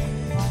fit in.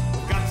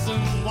 Got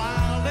some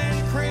wild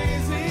and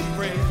crazy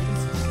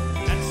friends.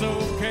 That's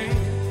okay.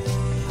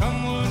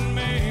 Come what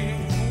may,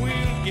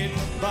 we'll get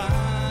by."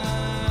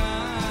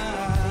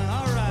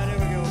 All right, here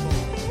we go.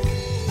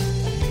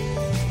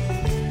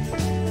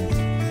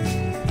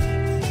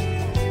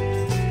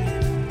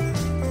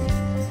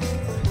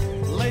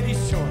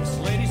 Ladies' choice,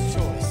 ladies'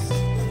 choice.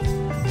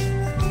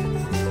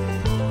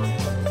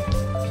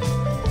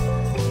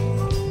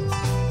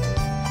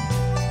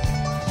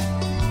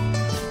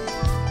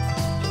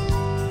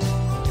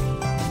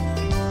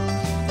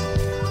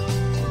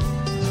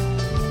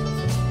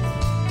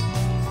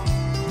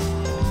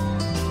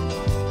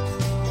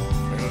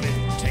 Well,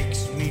 it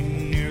takes me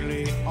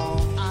nearly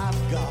all I've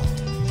got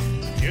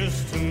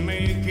just to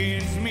make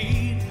ends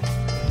meet.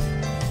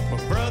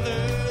 But brother,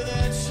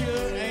 that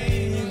sure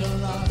ain't a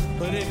lot,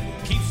 but it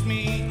keeps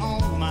me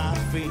on my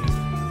feet.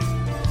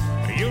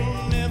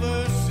 You'll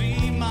never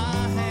see my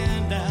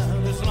hand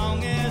out as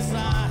long as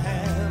I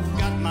have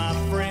got my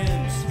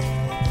friends.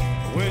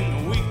 When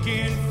the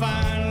weekend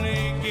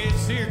finally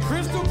gets here,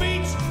 Crystal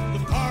Beach, the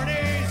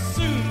party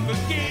soon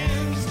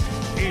begins.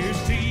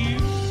 Here's to you,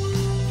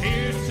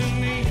 here's to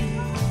me,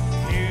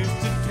 here's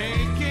to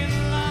taking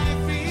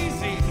life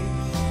easy.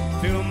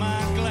 Fill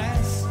my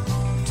glass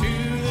to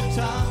the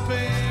top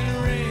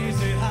and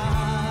raise it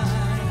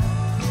high.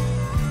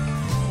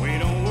 We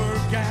don't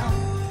work out,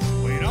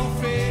 we don't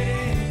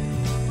fit in.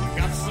 We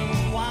got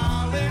some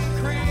wild and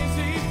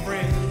crazy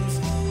friends.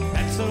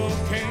 That's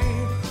okay.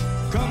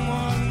 Come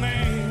what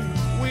may,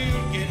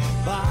 we'll get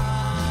by.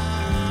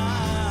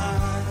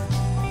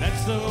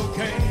 That's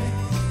okay.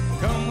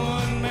 Come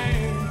what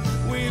may,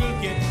 we'll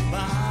get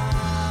by.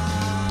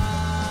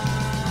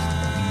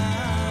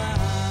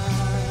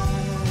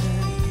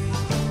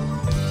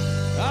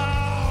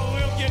 Oh,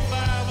 we'll get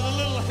by with a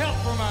little help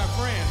from our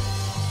friends.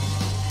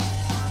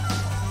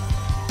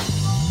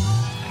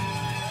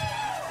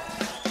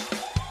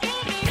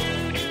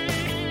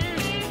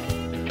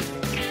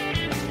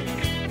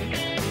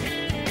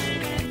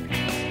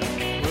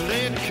 Well,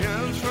 it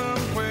comes from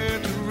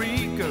Puerto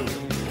Rico,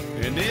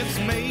 and it's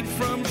made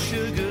from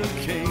sugar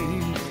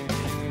cane.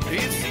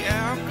 It's the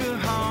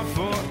alcohol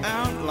for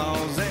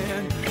outlaws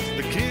and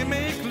the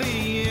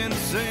chemically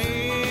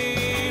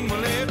insane.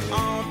 Well, it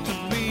ought to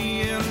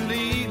be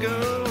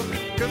illegal,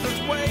 'cause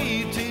it's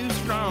way too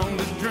strong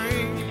to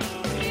drink.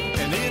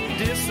 And it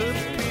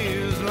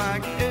disappears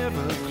like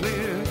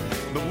Everclear.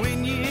 But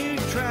when you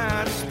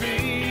try to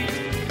speak,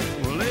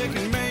 well, it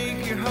can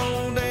make your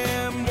whole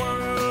damn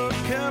world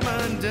come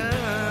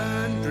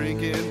undone.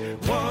 Drinking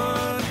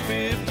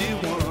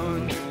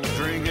 151,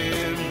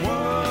 drinking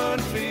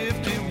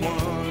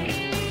 151.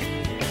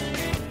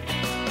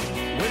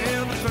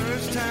 Well, the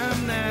first time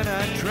that I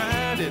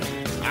tried it,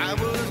 I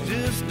was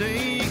just a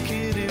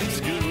kid in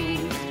school.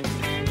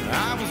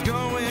 I was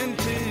going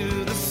to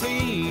the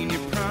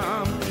senior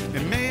prom,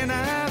 and man,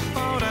 I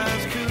thought I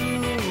was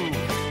cool.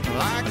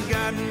 Well, I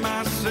got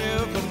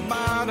myself a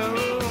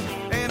bottle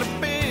and a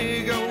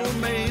big old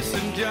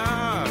mason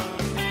jar.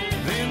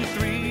 Then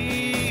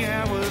 3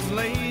 hours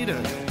later,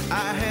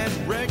 I had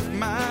wrecked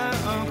my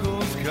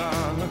uncle's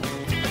car.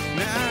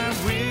 Now I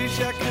wish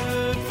I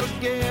could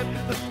forget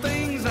the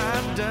things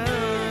I've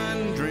done.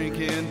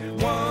 Drinking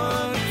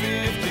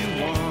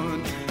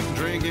 151,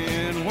 drinking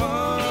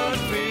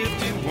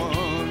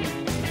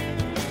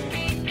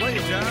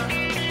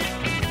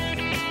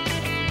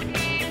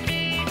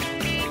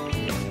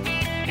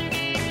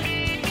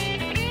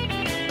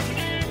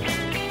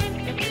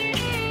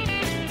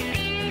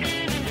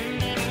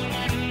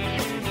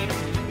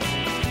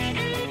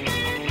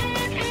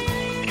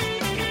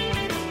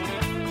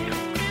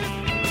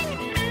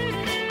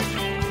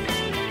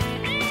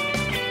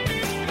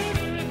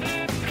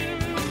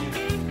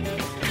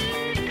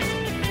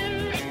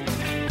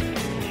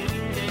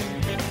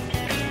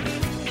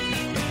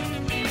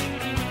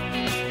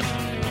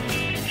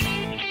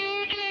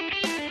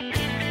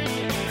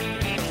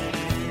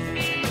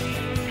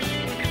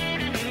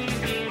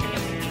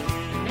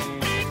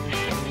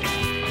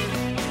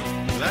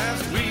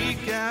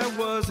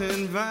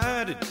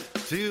invited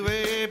to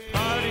a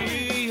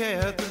party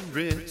at the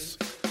Ritz.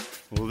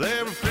 Well,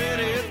 there were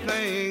pretty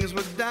things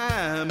with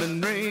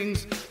diamond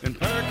rings and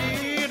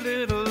perky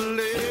little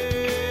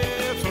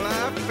lips. Well,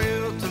 I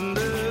felt a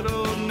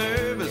little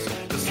nervous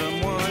as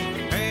someone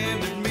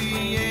handed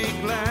me a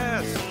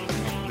glass.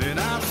 Then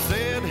I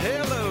said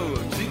hello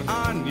to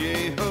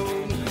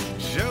Añejo,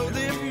 showed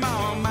them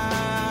all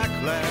my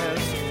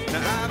class.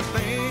 Now I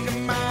think I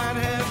might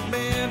have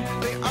been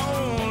the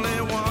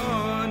only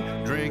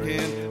one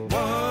drinking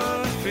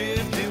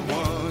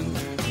 151,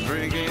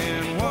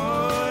 drinking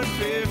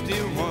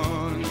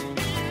 151.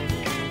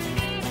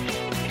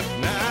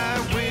 Now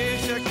I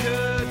wish I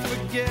could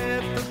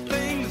forget the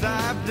things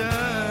I've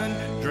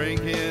done,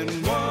 drinking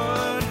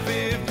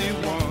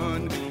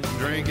 151,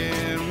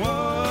 drinking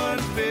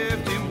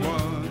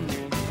 151.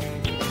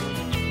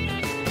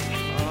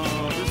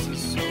 Oh, this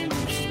is so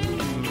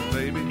smooth,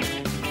 baby.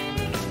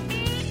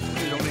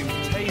 You don't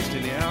even taste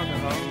any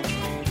alcohol.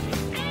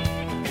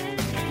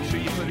 You sure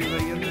you put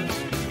anything in this?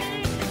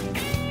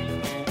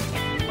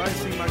 Anybody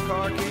see my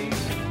car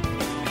keys?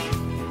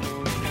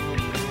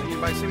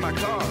 Anybody see my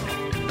car?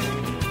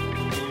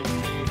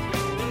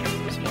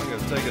 Someone got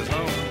to take us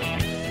home.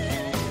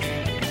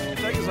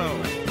 Take us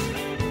home.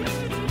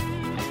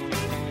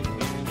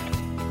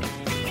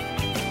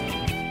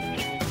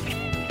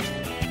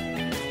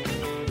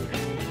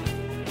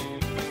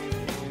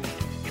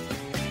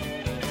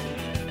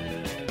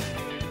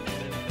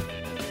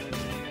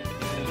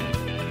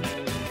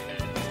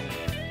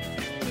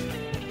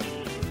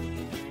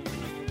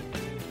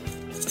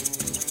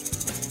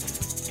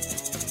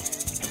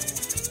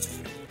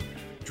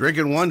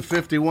 Drinking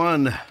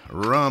 151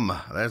 rum.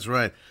 That's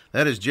right.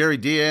 That is Jerry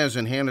Diaz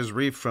and Hannah's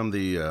Reef from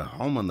the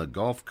Home on the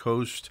Gulf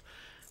Coast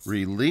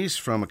release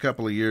from a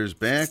couple of years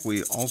back.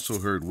 We also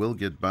heard We'll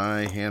Get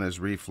By, Hannah's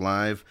Reef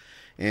live.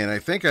 And I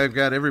think I've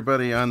got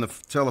everybody on the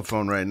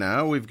telephone right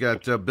now. We've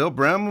got Bill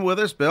Brem with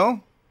us. Bill?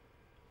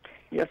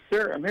 Yes,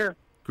 sir. I'm here.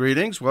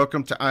 Greetings.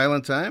 Welcome to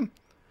Island Time.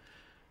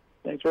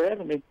 Thanks for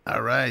having me.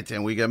 All right.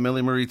 And we got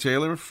Millie Marie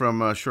Taylor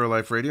from Shore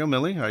Life Radio.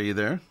 Millie, are you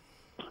there?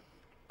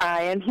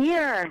 I am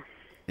here.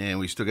 And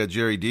we still got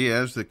Jerry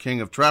Diaz, the king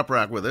of Trop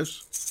Rock, with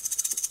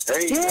us.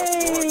 Hey.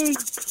 Yay!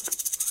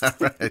 All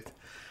right.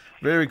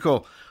 Very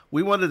cool.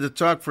 We wanted to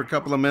talk for a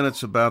couple of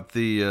minutes about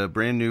the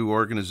brand new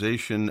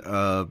organization.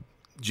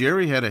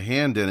 Jerry had a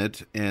hand in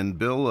it, and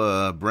Bill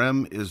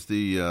Brem is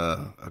the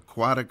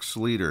aquatics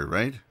leader,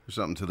 right? Or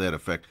something to that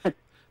effect.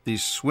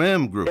 These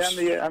swim groups.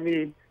 Yeah, I'm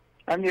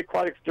the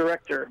aquatics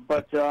director.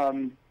 But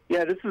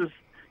this is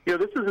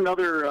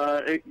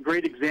another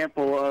great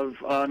example of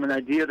an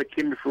idea that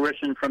came to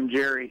fruition from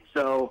Jerry.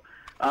 So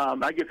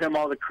I give him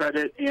all the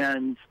credit,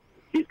 and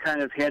he's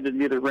kind of handed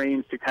me the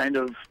reins to kind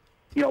of,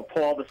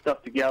 pull all the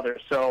stuff together.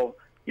 So,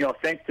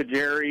 thanks to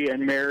Jerry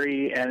and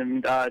Mary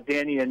and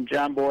Danny and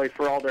John Boy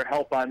for all their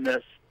help on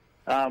this.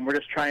 We're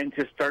just trying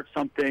to start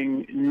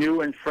something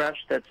new and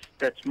fresh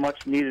that's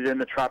much needed in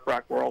the trop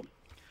rock world.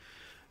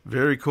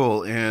 Very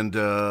cool. And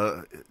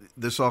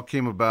this all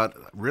came about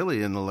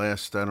really in the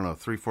last,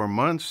 3-4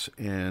 months.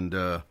 And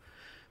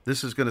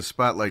this is going to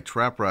spotlight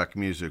trop rock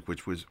music,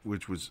 which was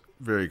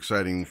very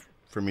exciting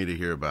for me to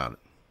hear about it.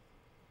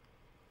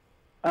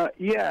 It's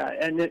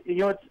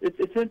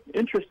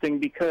interesting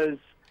because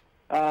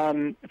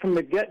from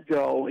the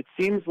get-go, it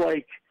seems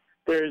like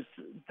the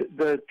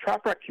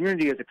trop rock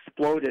community has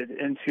exploded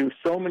into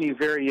so many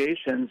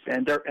variations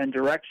and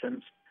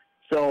directions.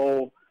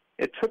 So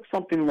it took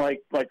something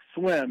like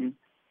swim,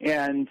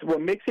 and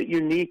what makes it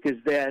unique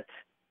is that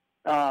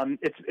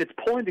it's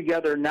pulling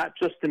together not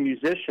just the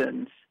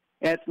musicians,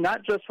 and it's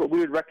not just what we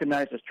would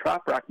recognize as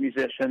trop rock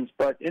musicians,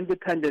 but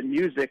independent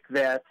music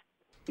that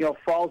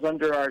falls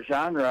under our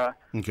genre.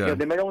 Okay.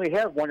 They might only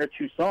have 1 or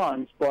 2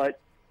 songs,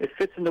 but it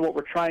fits into what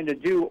we're trying to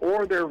do,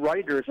 or they're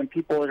writers and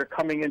people that are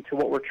coming into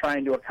what we're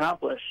trying to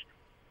accomplish.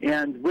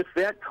 And with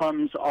that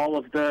comes all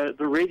of the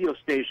radio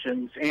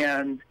stations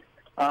and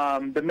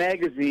the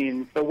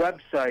magazines, the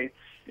websites,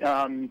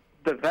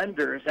 the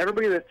vendors,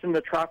 everybody that's in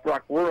the trop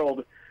rock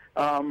world.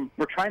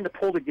 We're trying to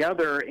pull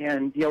together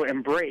and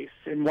embrace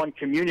in one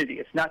community.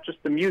 It's not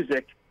just the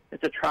music;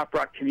 it's a trop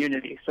rock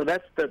community. So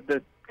that's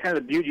the kind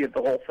of the beauty of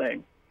the whole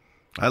thing.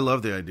 I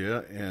love the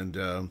idea, and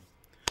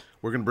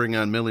we're going to bring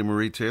on Millie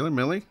Marie Taylor.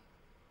 Millie?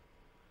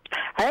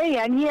 Hey,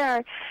 I'm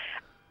here.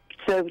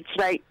 So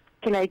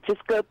can I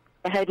just go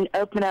ahead and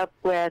open up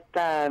with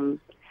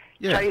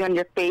starting on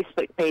your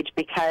Facebook page,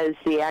 because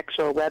the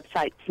actual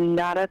website's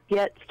not up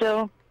yet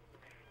still?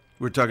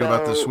 We're talking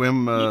about the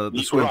swim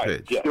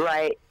page. Yeah.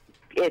 Right.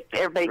 If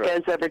everybody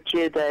goes over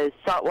to the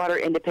Saltwater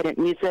Independent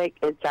Music,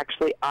 it's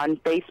actually on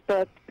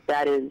Facebook.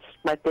 That is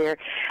right there.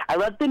 I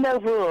love the no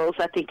rules.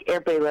 I think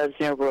everybody loves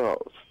no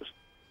rules.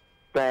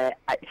 But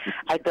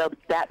I felt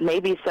that may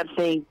be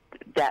something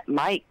that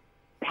might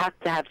have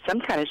to have some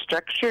kind of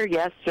structure,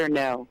 yes or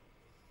no?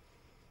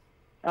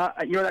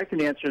 I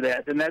can answer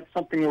that, and that's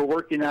something we're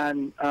working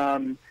on.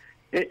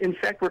 In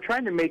fact, we're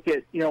trying to make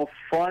it,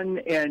 fun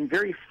and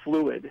very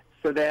fluid,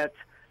 so that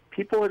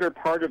people that are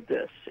part of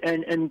this.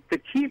 And the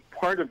key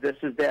part of this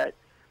is that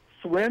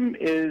swim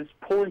is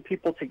pulling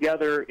people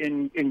together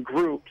in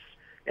groups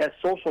as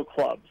social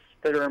clubs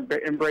that are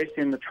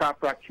embracing the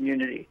trop rock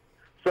community.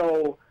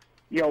 So,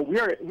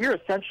 we're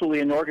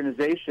essentially an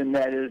organization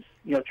that is,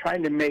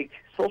 trying to make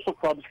social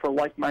clubs for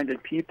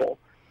like-minded people.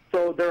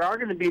 So there are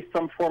going to be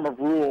some form of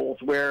rules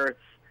where it's,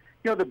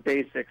 the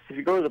basics. If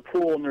you go to the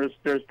pool and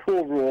there's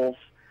pool rules,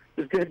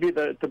 there's going to be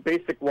the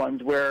basic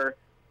ones where,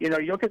 you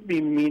don't get to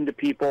be mean to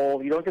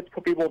people, you don't get to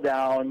put people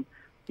down,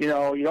 you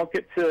don't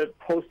get to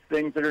post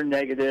things that are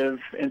negative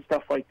and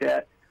stuff like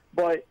that.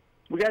 But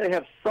we got to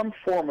have some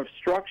form of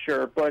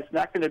structure, but it's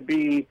not going to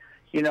be,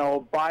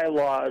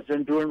 bylaws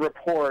and doing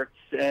reports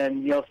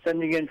and,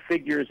 sending in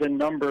figures and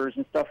numbers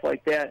and stuff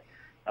like that.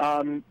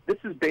 This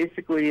is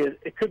basically,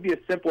 it could be as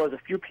simple as a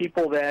few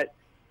people that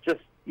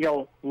just,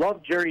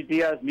 love Jerry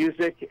Diaz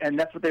music, and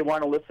that's what they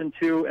want to listen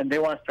to, and they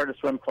want to start a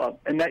swim club.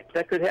 And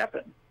that could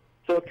happen.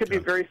 So it could be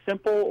very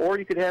simple, or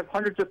you could have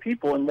hundreds of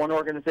people in one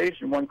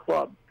organization, one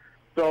club.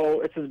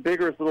 So it's as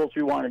big or as little as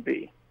we want to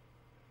be.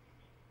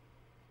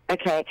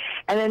 Okay.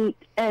 And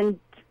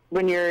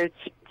when you're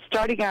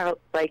starting out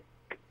like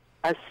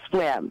a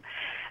swim,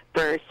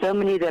 there are so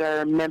many that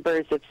are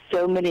members of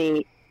so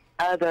many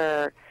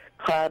other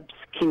clubs,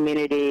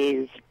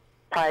 communities,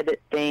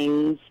 private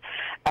things.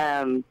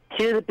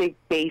 Two of the big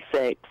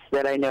basics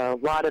that I know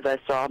a lot of us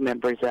are all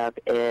members of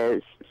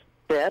is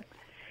SIP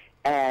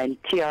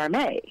and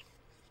TRMA.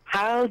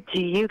 How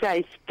do you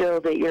guys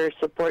feel that your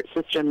support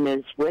system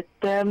is with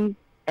them,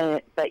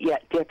 but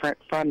yet different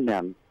from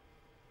them?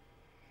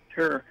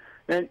 Sure.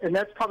 And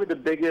that's probably the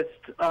biggest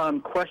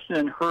question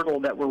and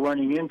hurdle that we're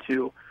running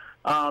into.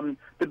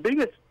 The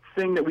biggest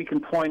thing that we can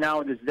point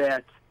out is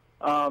that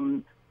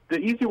the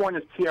easy one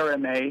is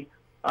TRMA,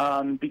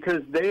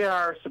 because they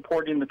are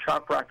supporting the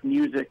trop rock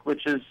music,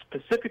 which is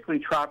specifically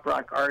trop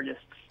rock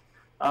artists.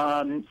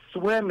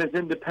 Swim is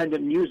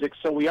independent music,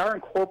 so we are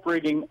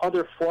incorporating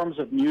other forms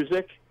of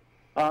music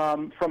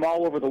from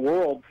all over the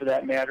world, for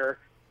that matter.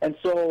 And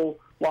so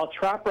while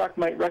trop rock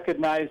might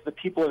recognize the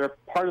people that are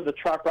part of the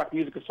Trop Rock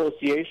Music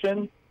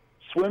Association,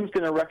 Swim's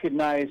going to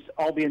recognize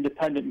all the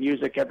independent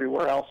music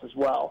everywhere else as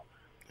well.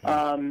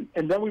 And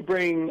then we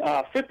bring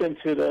FIP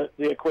into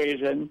the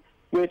equation,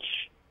 which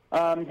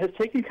has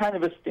taken kind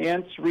of a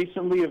stance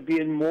recently of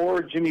being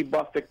more Jimmy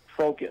Buffett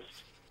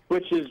focused,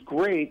 which is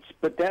great,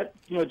 but that,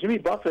 Jimmy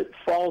Buffett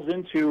falls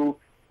into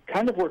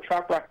kind of where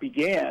trop rock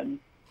began,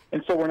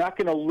 and so we're not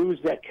going to lose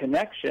that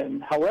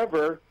connection.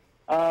 However,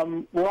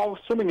 we're all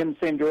swimming in the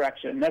same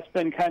direction. That's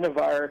been kind of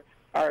our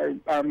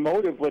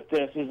motive with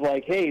this is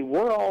like, hey,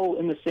 we're all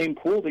in the same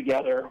pool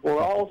together.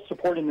 We're all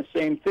supporting the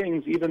same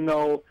things, even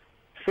though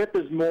FIP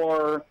is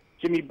more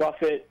Jimmy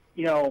Buffett,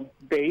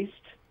 based.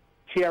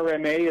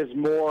 TRMA is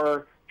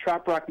more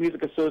Trop Rock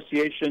Music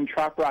Association,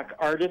 Trop Rock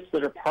artists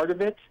that are part of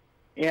it.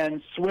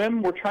 And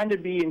Swim, we're trying to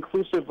be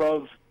inclusive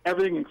of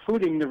everything,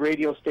 including the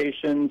radio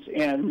stations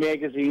and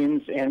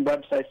magazines and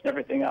websites and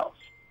everything else.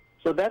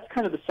 So that's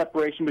kind of the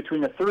separation between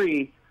the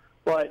three,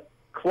 but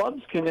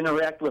clubs can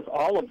interact with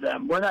all of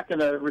them. We're not going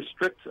to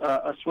restrict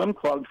a swim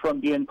club from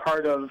being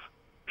part of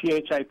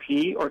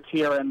PHIP or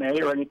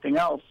TRMA or anything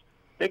else.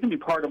 They can be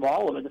part of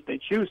all of it if they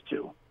choose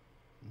to.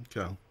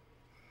 Okay.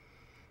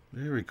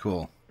 Very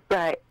cool.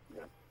 Right.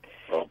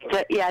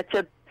 So,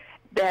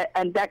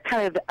 that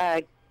kind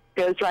of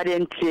goes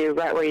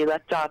right where you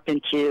left off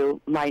into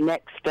my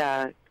next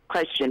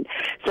question.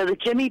 So the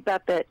Jimmy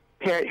Buffett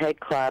Parrot Head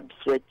clubs,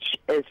 which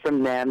is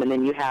from them, and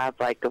then you have,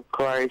 of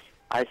course,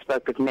 I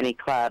spoke with many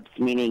clubs,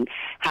 meaning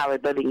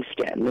Howard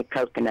Livingston, the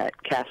Coconut,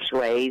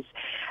 Castaways.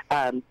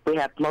 We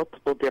have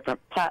multiple different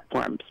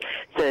platforms.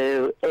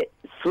 So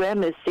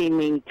Swim is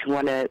seeming to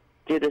want to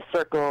do the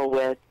circle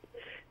with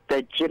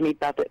the Jimmy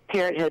Buffett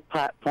Parrot Head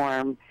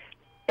platform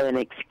and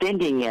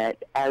extending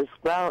it, as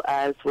well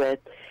as with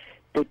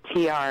the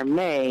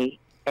TRMA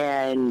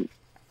and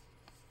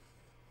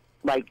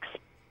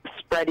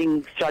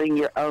starting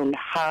your own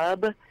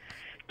hub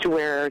to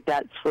where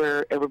that's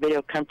where everybody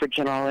will come for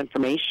general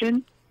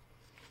information?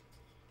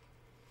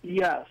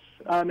 Yes.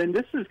 And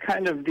this is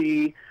kind of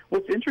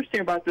what's interesting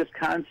about this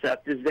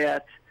concept is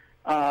that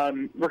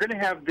we're going to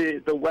have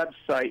the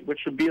website,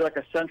 which will be like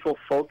a central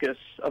focus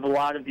of a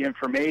lot of the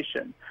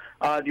information.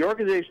 The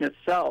organization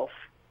itself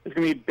is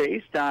going to be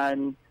based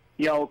on,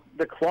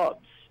 the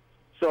clubs.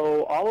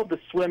 So all of the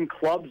swim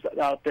clubs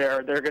out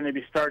there that are going to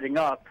be starting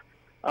up,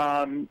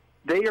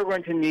 they are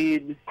going to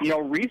need,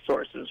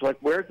 resources. Like,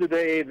 where do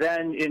they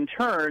then, in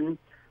turn,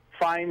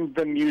 find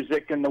the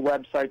music and the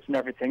websites and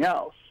everything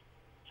else?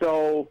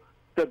 So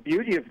the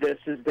beauty of this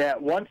is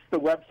that once the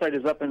website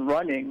is up and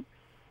running,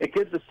 it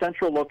gives a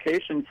central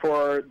location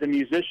for the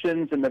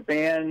musicians and the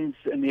bands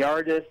and the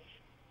artists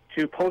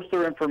to post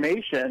their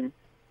information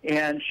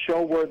and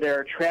show where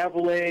they're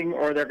traveling,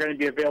 or they're going to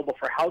be available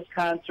for house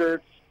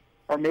concerts,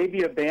 or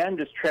maybe a band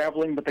is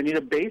traveling but they need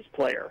a bass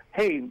player.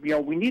 Hey,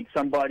 we need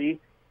somebody.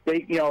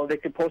 They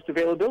could post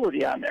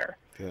availability on there.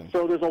 Okay.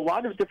 So there's a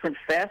lot of different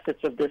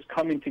facets of this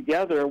coming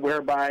together,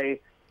 whereby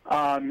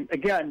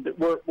again,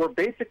 we're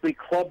basically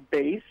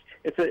club-based.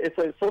 It's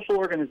a social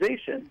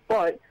organization,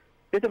 but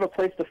they have a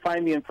place to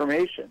find the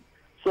information.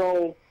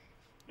 So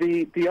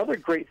the other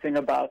great thing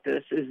about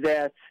this is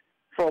that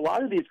for a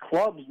lot of these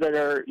clubs that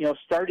are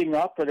starting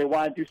up or they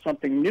want to do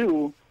something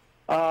new,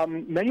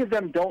 many of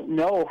them don't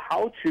know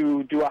how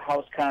to do a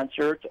house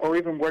concert or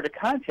even where to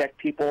contact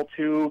people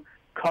to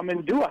come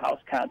and do a house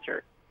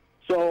concert.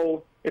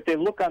 So if they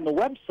look on the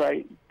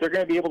website, they're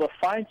going to be able to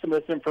find some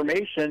of this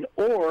information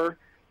or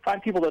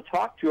find people to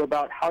talk to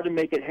about how to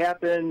make it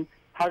happen,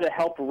 how to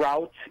help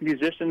route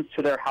musicians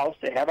to their house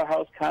to have a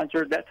house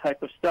concert, that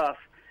type of stuff.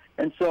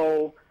 And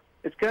so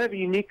it's kind of a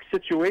unique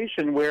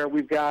situation where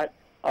we've got,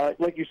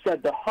 like you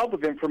said, the hub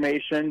of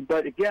information,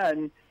 but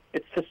again,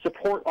 it's to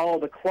support all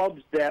of the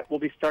clubs that will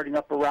be starting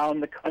up around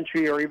the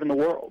country or even the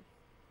world.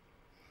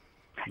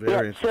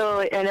 Yeah,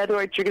 so in other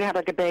words, you're going to have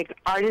like a big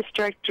artist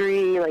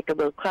directory, like a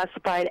little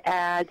classified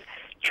ads,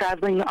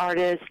 traveling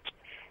artists,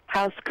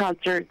 house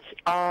concerts,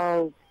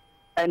 all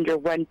under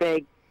one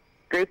big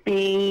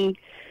grouping,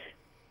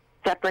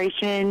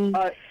 separation.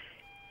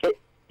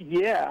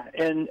 Yeah,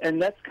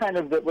 and that's kind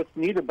of what's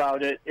neat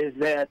about it is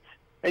that,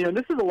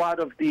 this is a lot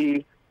of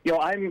the,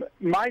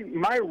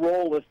 my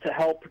role is to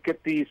help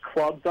get these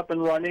clubs up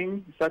and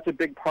running, so that's a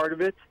big part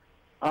of it.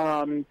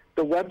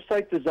 The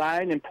website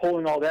design and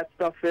pulling all that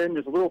stuff in,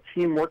 there's a little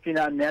team working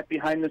on that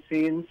behind the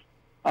scenes.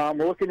 We're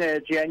looking at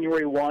a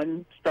January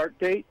 1 start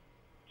date.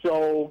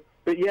 So,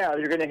 but yeah,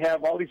 you're going to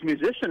have all these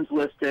musicians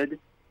listed,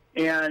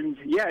 and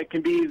yeah, it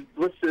can be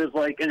listed as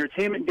like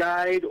entertainment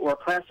guide or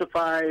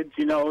classifieds.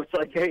 It's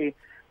like, hey,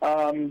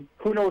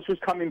 who knows who's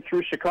coming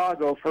through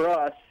Chicago for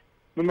us?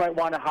 We might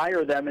want to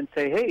hire them and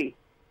say, hey,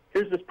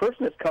 here's this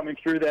person that's coming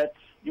through that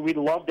we'd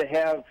love to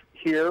have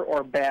here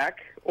or back,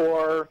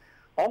 or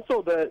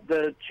also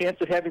the chance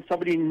of having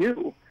somebody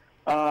new.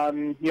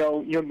 Millie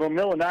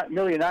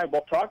and I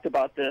both talked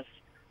about this.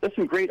 There's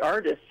some great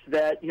artists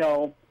that,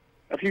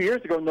 a few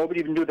years ago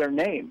nobody even knew their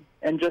name.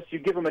 And just you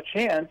give them a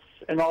chance,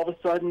 and all of a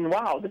sudden,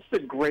 wow, this is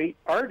a great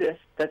artist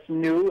that's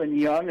new and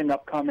young and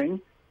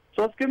upcoming.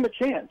 So let's give them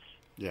a chance.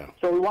 Yeah.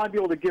 So we want to be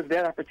able to give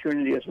that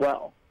opportunity as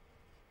well.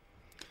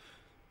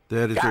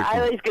 That is I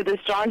always give the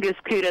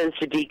strongest kudos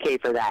to DK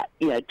for that.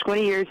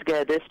 20 years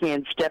ago, this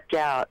man stepped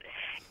out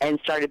and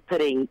started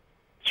putting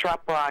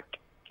trop rock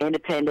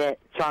independent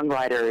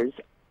songwriters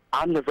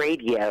on the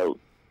radio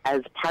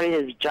as part of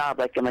his job.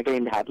 Like, am I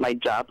going to have my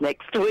job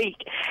next week?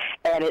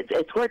 And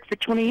it's worked for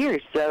 20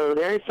 years, so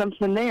there is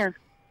something there.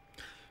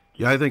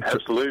 Yeah, I think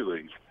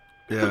absolutely.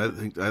 Yeah,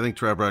 I think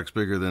trop rock's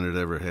bigger than it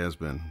ever has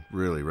been,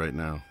 really, right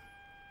now.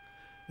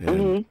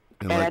 And,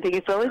 and I think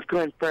it's always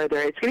going further.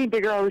 It's getting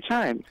bigger all the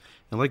time.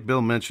 And like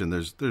Bill mentioned,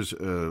 there's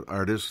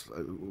artists.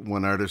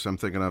 One artist I'm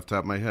thinking off the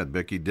top of my head,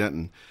 Becky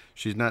Denton.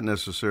 She's not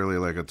necessarily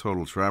like a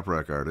total trop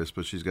rock artist,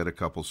 but she's got a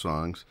couple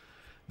songs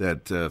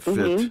that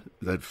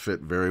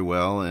fit very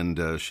well,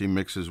 and she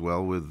mixes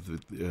well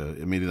with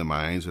Meeting the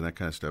Minds and that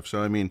kind of stuff.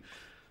 So I mean,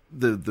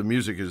 the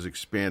music is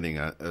expanding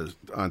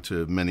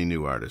onto many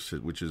new artists,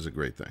 which is a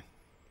great thing.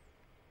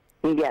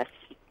 Yes.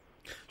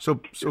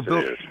 So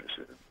Bill.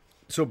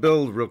 So,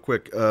 Bill, real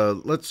quick,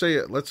 let's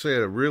say now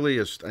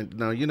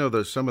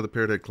some of the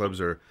Parrot Head clubs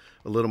are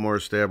a little more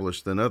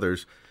established than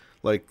others.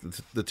 Like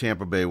the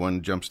Tampa Bay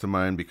one jumps to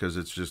mind because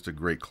it's just a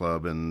great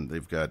club and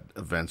they've got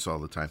events all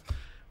the time.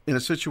 In a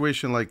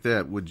situation like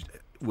that, would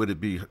it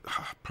be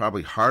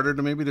probably harder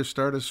to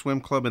start a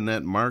swim club in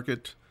that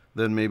market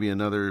than maybe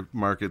another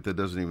market that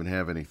doesn't even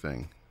have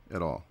anything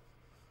at all?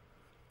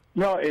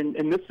 No,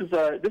 and this is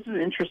an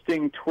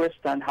interesting twist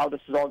on how this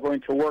is all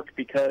going to work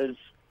because.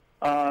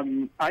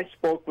 I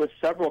spoke with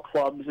several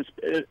clubs,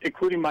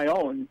 including my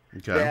own,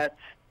 that,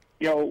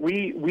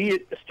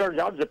 we started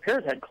out as a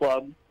Parrot Head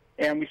club,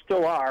 and we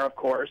still are, of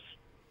course,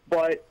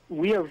 but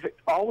we have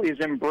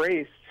always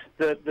embraced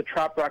the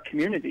trop rock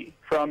community,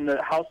 from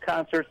the house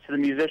concerts to the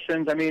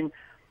musicians. I mean,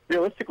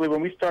 realistically,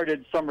 when we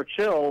started Summer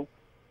Chill,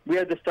 we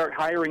had to start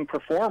hiring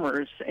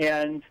performers,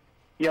 and,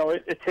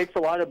 it takes a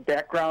lot of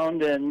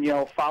background and,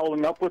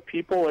 following up with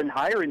people and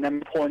hiring them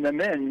and pulling them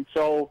in.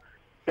 So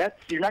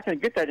you're not going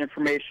to get that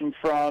information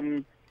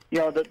from,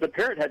 the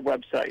Parrot Head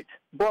website.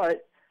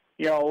 But,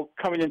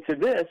 coming into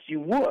this,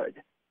 you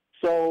would.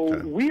 So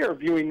we are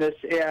viewing this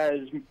as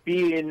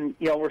being,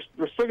 we're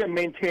still going to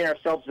maintain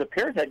ourselves as a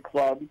Parrot Head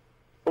club,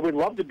 but we'd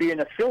love to be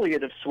an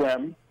affiliate of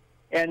Swim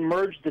and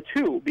merge the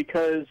two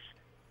because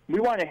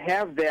we want to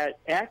have that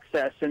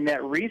access and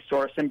that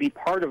resource and be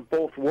part of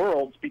both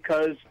worlds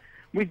because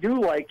we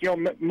do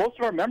most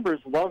of our members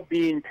love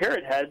being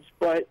Parrot Heads,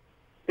 but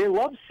they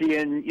love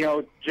seeing,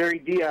 Jerry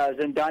Diaz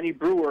and Donnie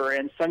Brewer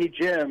and Sonny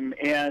Jim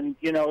and,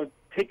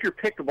 take your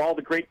pick of all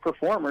the great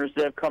performers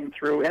that have come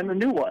through and the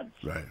new ones.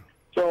 Right.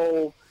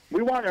 So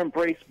we want to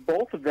embrace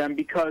both of them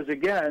because,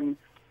 again,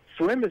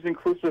 Swim is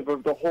inclusive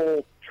of the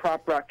whole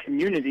trop rock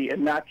community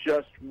and not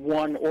just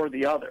one or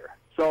the other.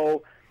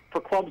 So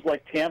for clubs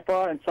like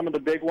Tampa and some of the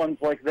big ones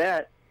like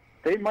that,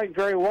 they might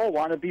very well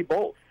want to be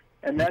both,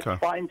 and that's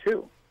fine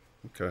too.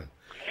 Okay.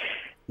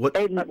 We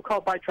call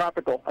it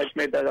bitropical. I just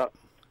made that up.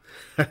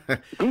 Could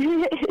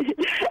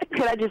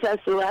I just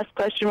ask the last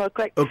question real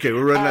quick? Okay,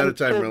 we're running out of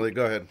time, really.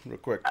 Go ahead, real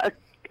quick.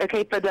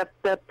 Okay, for the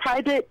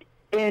private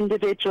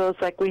individuals,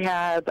 like we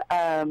have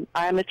I'm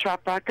a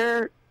Trop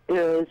Rocker,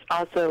 is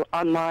also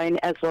online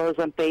as well as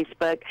on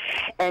Facebook,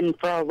 and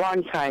for a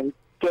long time,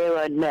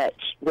 Gayla and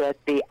Mitch with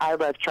the I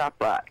Love Trop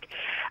Rock.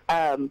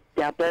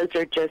 Now, those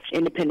are just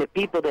independent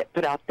people that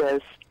put out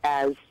this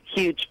as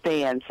huge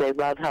fans. They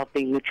love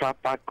helping the Trop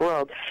Rock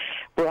world.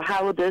 Well,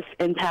 how will this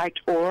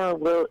impact, or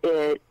will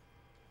it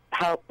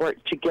help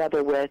work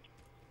together with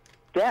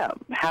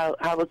them? How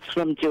will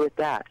Swim do with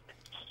that?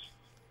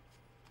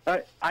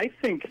 I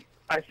think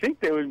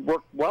they would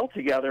work well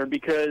together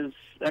because,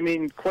 I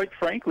mean, quite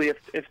frankly,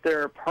 if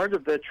they're part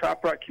of the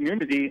Trop Rock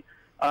community,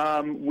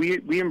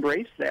 we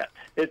embrace that.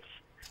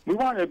 We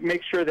want to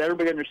make sure that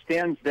everybody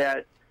understands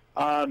that,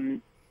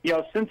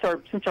 since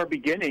our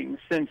beginning,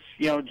 since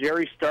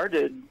Jerry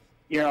started,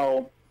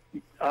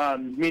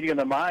 Meeting of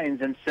the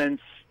Minds, and since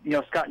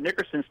Scott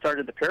Nickerson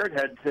started the Parrot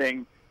Head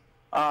thing,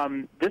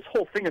 this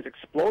whole thing has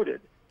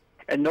exploded,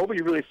 and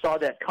nobody really saw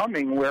that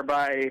coming.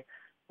 Whereby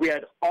we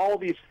had all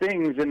these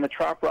things in the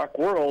Trop Rock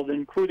world,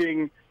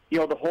 including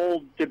the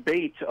whole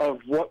debate of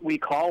what we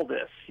call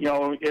this.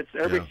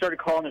 Everybody started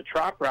calling it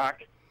Trop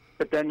Rock.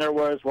 But then there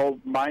was,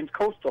 mine's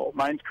coastal,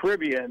 mine's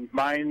Caribbean,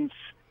 mine's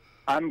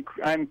I'm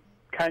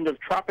kind of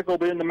tropical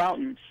but in the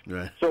mountains.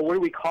 Right. So what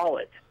do we call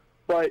it?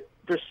 But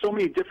there's so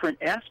many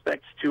different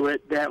aspects to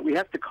it that we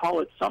have to call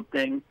it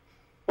something,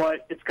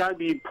 but it's got to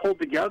be pulled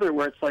together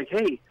where it's like,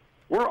 hey,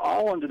 we're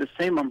all under the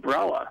same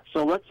umbrella,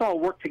 so let's all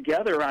work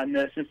together on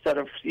this instead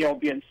of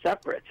being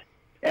separate.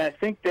 And I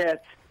think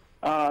that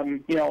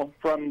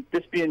from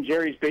this being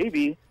Jerry's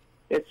baby,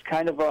 it's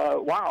kind of a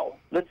wow.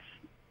 Let's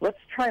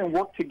try and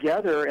work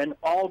together and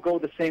all go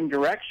the same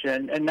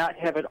direction and not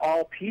have it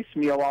all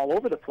piecemeal all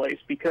over the place,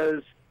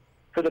 because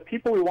for the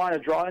people we want to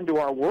draw into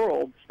our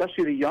world,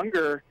 especially the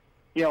younger,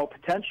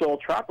 potential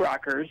Trop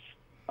Rockers,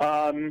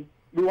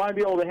 we want to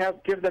be able to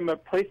give them a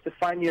place to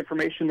find the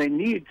information they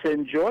need to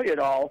enjoy it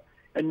all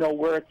and know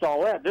where it's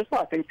all at. There's a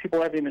lot of things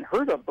people haven't even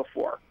heard of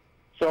before.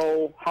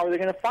 So how are they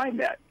going to find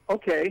that?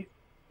 Okay,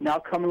 now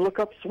come and look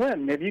up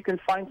Swim. Maybe you can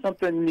find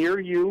something near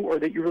you or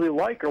that you really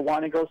like or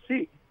want to go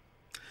see.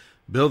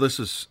 Bill, this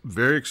is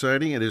very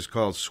exciting. It is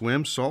called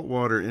Swim,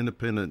 Saltwater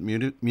Independent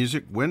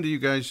Music. When do you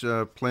guys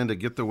plan to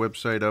get the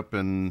website up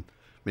and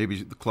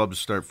maybe the clubs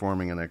start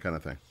forming and that kind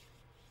of thing?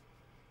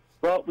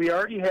 Well, we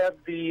already have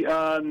the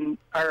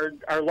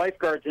our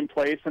lifeguards in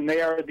place, and they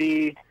are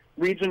the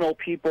regional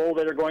people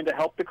that are going to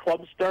help the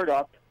club start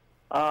up.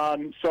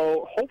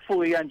 So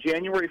hopefully on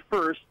January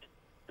 1st,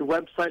 the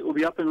website will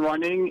be up and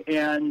running,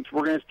 and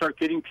we're going to start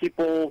getting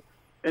people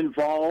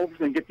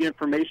involved and get the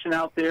information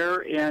out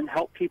there and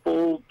help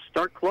people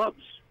start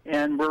clubs.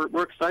 And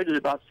we're excited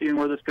about seeing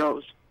where this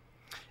goes.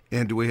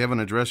 And do we have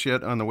an address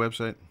yet on the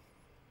website?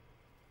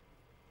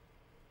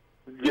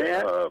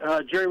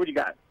 Jerry, what do you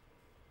got?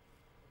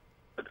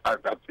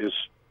 It's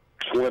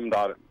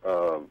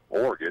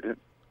swim.org, isn't it?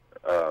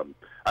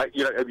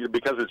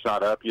 Because it's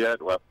not up yet,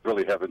 I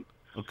really haven't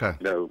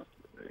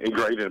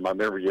ingrained it in my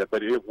memory yet,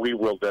 but we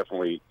will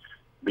definitely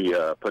be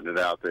putting it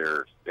out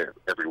there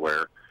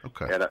everywhere.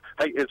 Okay. And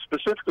hey, it's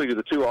specifically to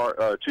the two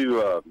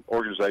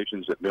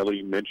organizations that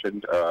Millie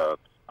mentioned, I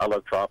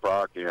Love Trop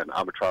Rock and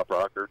I'm a Trop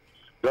Rocker.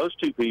 Those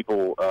two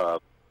people,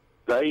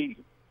 they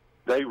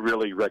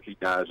really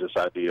recognize this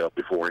idea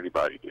before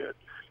anybody did.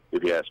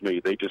 If you ask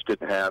me, they just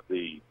didn't have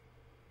the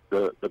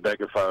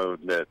megaphone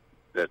that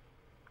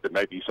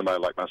maybe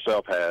somebody like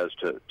myself has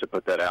to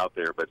put that out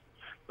there. But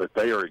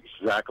they are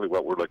exactly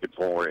what we're looking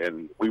for,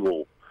 and we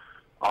will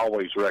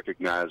always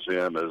recognize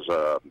them as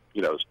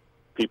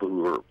people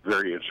who are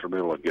very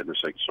instrumental in getting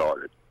this thing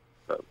started.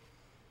 So.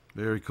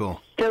 Very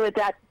cool. So with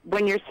that,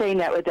 when you're saying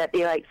that, would that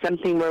be like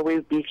something where we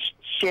would be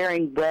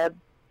sharing web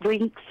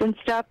links and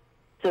stuff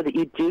so that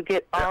you do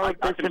get all of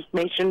this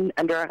information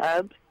under a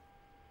hub?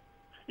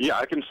 Yeah,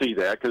 I can see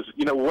that because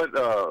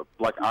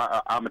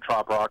I'm a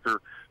Trop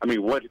Rocker. I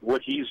mean,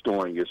 what he's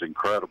doing is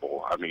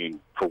incredible. I mean,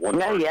 for one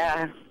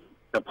person,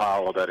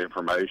 compile all that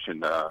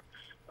information,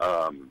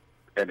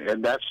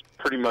 and that's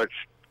pretty much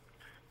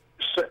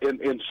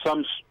in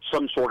some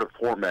sort of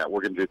format.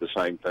 We're going to do the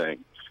same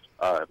thing.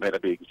 It may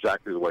not be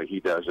exactly the way he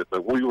does it,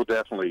 but we will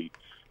definitely.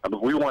 I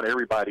mean, we want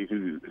everybody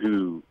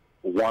who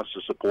wants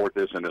to support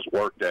this and has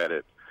worked at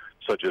it,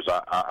 such as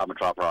I'm a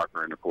Trop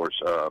Rocker, and of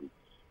course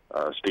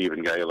Steve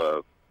and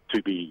Gayla,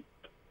 to be.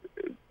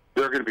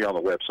 They're going to be on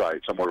the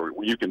website somewhere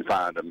where you can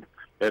find them,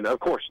 and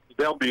of course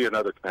they'll be in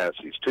other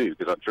capacities too,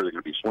 because I'm sure they're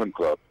going to be swim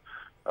club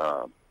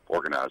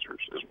organizers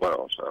as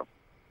well. So.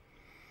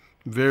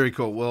 Very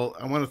cool. Well,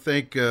 I want to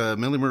thank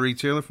Millie Marie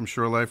Taylor from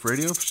Shore Life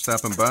Radio for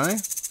stopping by.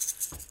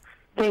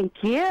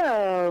 Thank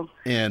you.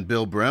 And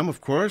Bill Brem,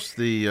 of course,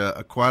 the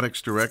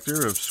aquatics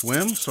director of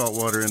Swim,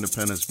 Saltwater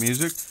Independence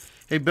Music.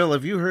 Hey, Bill,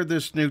 have you heard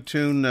this new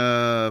tune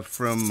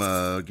from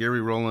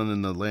Gary Rowland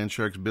and the Land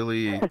Sharks,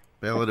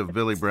 Ballad of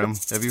Billy Brem?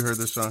 Have you heard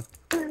this song?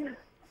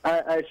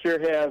 I sure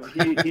have.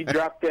 He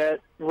dropped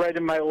that right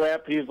in my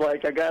lap. He's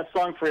like, I got a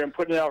song for you. I'm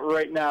putting it out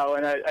right now,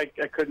 and I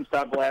couldn't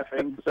stop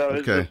laughing. So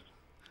Okay.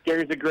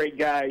 Gary's a great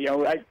guy. You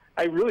know,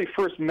 I really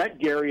first met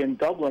Gary in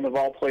Dublin, of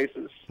all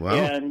places. Wow.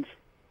 And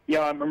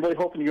I'm really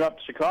hoping to go up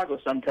to Chicago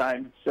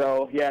sometime.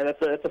 So yeah,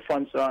 that's a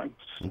fun song.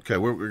 Okay,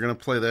 we're going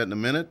to play that in a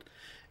minute.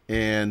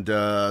 And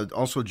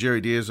also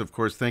Jerry Diaz, of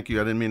course, thank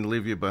you. I didn't mean to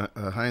leave you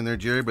behind there,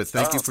 Jerry, but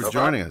thank you for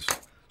joining us.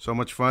 So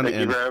much fun. Thank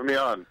you for having me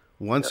on.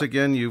 Once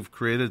again, you've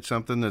created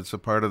something that's a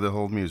part of the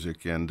whole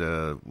music, and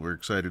we're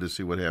excited to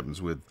see what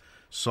happens with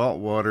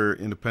Saltwater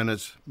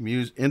Independent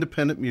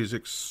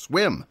Music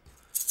Swim.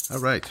 All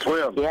right.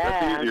 Swim. Yeah.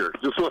 That's easier.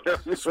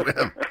 Just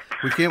Swim.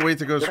 We can't wait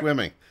to go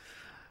swimming.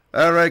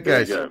 All right,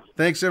 guys. There you go.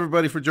 Thanks,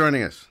 everybody, for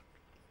joining us.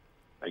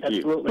 Thank you.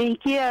 Absolutely.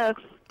 Thank you.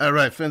 All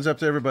right, fins up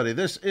to everybody.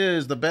 This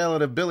is the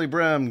Ballad of Billy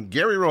Brown,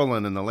 Gary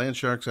Rowland, and the Land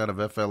Sharks out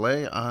of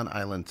FLA on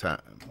Island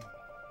Time.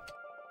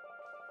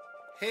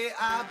 Hey,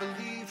 I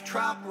believe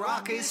trop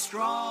rock is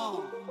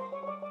strong,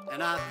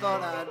 and I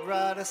thought I'd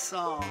write a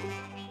song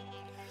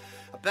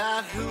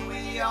about who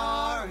we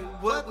are and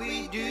what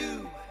we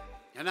do,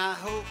 and I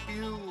hope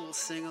you'll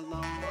sing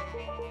along.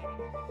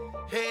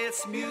 Hey,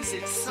 it's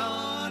music,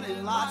 son,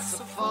 and lots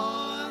of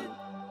fun,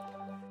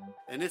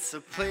 and it's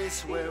a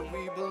place where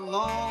we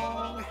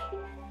belong.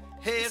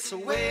 Hey, it's a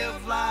way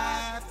of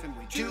life, and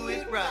we do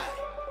it right,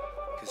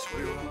 'cause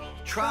we're all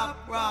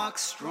trop rock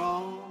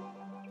strong.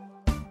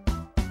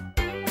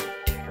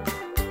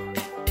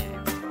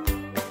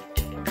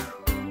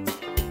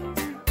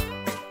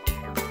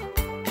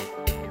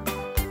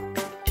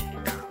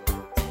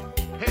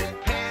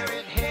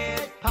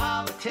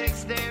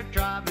 They're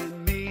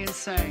driving me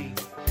insane.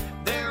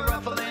 They're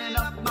ruffling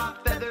up my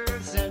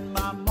feathers and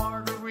my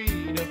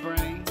margarita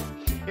brain.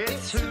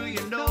 It's who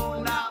you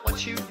know, not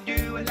what you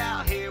do, and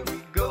now here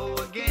we go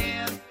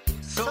again.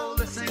 So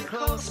listen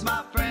close,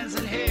 my friends,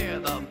 and hear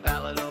the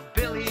ballad of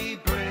Billy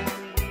Bryn.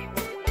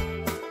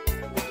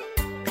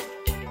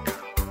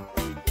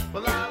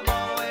 Well, I've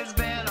always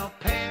been a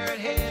parrot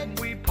head, and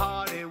we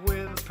party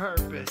with a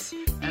purpose.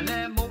 And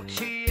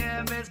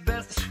MOTM is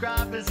best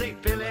described as a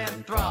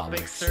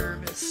philanthropic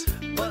service.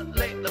 But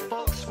lately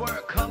folks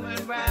weren't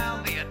coming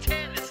round, the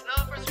attendance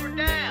numbers were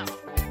down.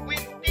 We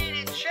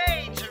needed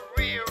change to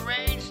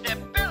rearrange,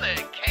 that Billy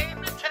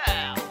came to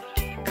town.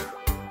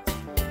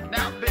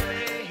 Now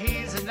Billy,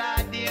 he's an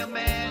idea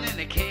man, and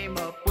he came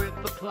up with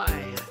a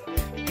plan.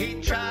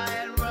 He'd try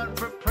and run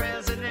for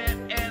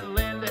president and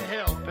lend a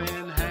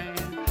helping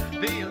hand.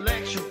 The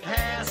election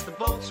passed, the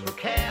votes were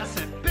cast,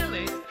 and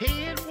Billy,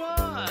 he had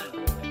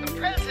won. The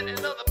president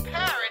of the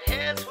Parrot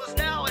Heads was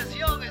now as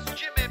young as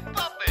Jimmy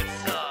Buffett's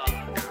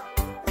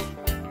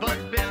son. But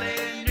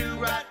Billy knew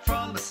right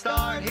from the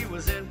start he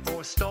was in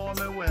for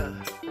stormy weather.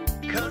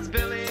 'Cause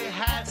Billy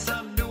had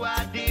some new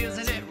ideas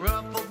and it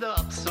ruffled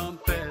up some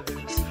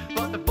feathers.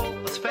 But the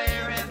vote was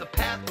fair and the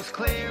path was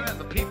clear and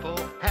the people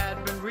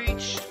had been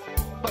reached.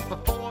 But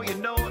before you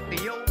know it,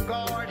 the old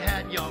guard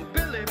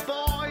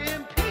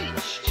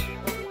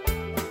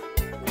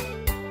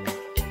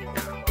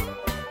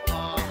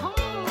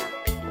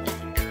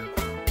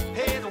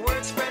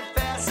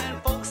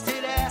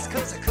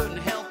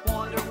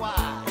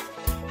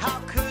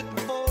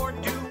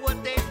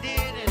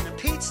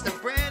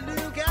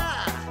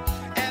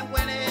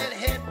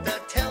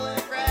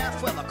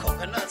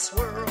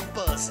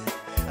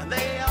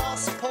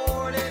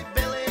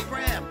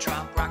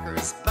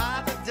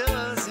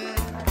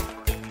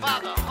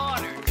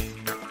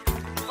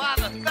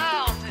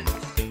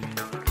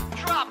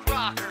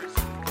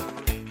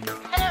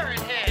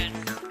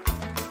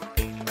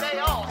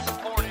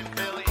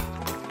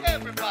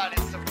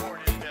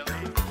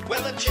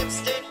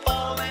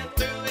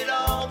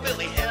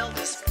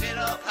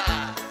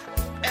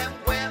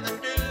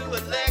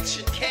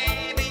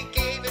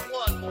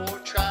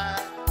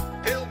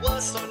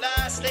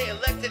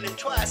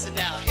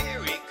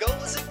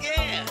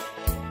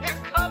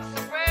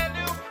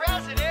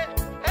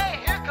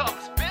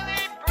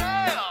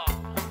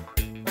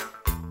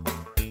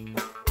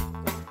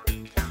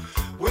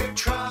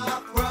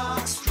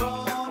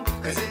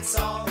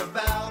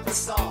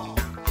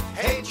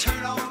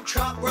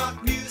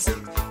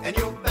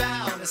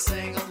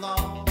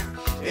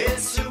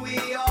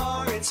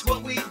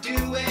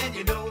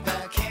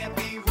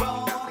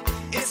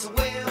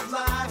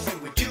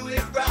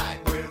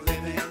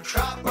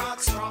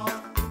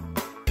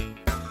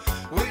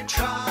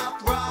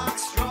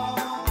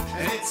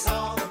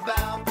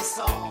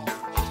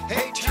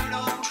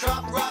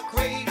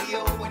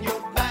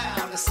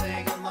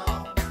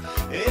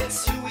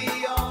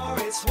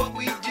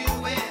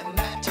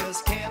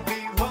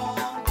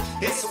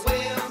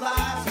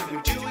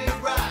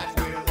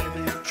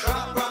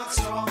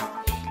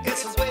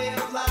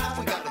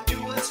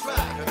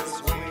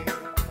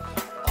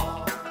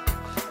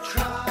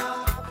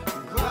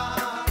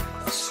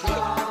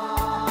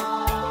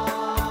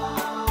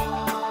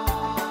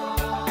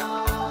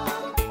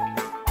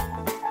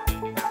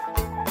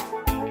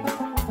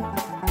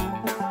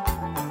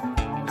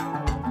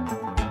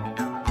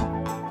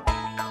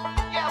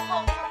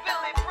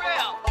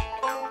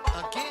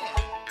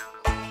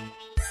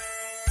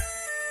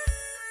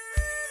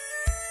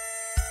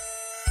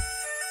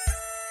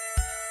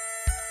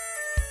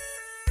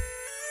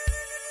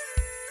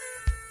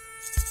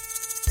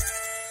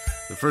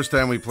The first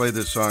time we played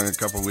this song a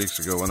couple weeks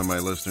ago, one of my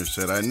listeners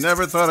said, I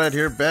never thought I'd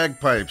hear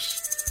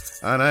bagpipes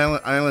on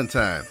Island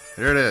Time.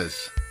 Here it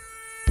is.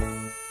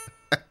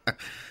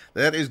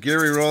 That is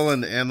Gary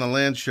Rowland and the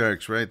Land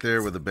Sharks right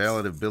there with the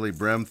Ballad of Billy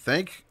Brem.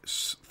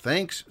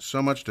 Thanks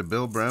so much to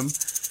Bill Brem,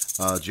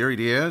 Jerry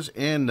Diaz,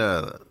 and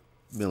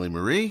Millie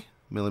Marie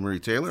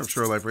Taylor of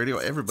Shore Life Radio.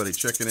 Everybody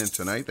checking in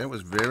tonight. That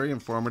was very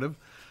informative,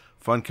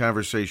 fun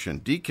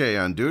conversation. DK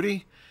on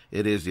duty.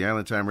 It is the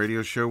Island Time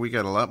Radio Show. We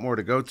got a lot more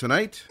to go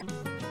tonight.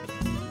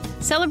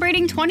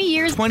 Celebrating 20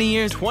 years. 20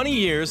 years. 20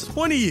 years.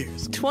 20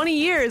 years. 20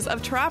 years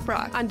of Trop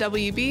Rock on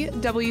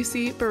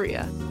WBWC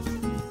Berea.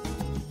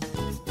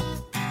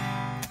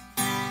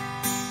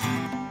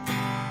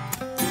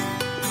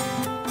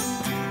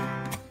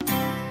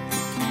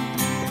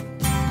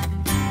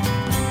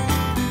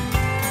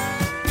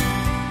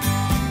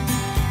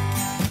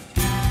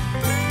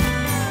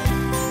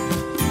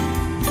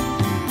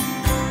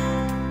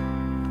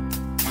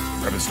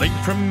 Sleep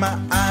from my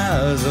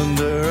eyes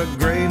under a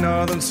gray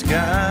northern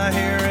sky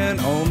here in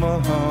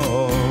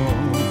Omaha.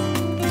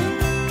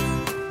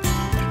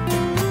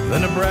 The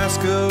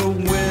Nebraska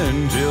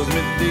wind chills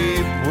me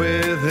deep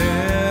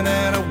within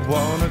and I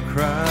wanna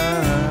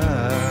cry.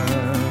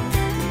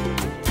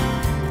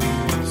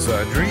 So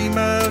I dream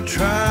of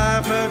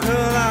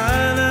tropical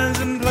islands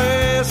and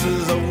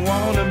places I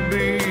wanna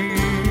be.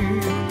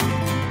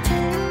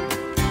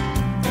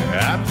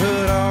 I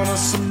put on a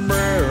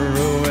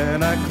sombrero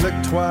and I click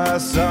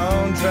twice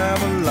on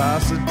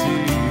Travelocity.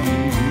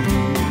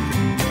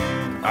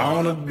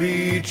 On a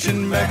beach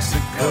in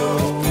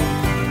Mexico,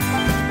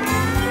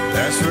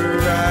 that's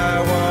where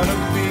I wanna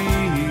be.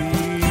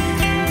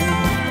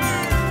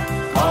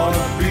 On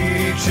a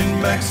beach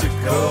in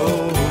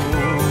Mexico,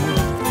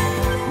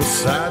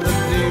 beside the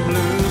deep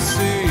blue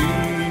sea.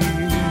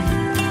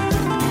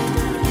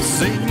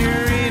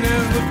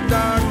 Senoritas with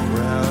dark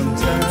brown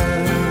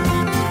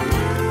ties,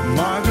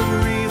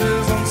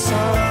 margaritas on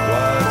soft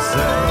white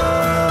sand.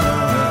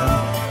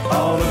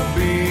 On a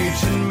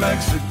beach in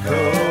Mexico,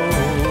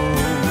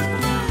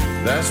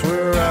 that's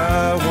where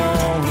I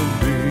wanna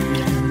be.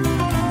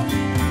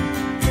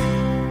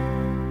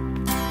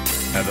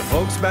 And the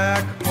folks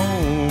back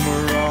home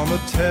are on the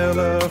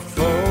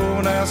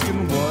telephone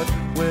asking what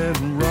went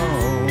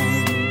wrong,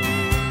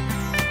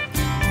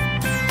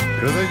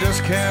 'cause they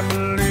just can't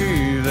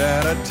believe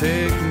that I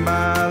take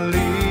my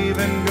leave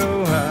and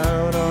go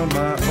out on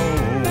my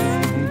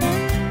own.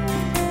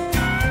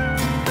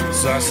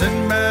 So I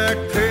send back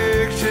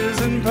pictures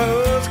and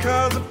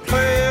postcards of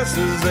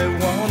places they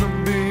want to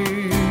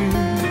be.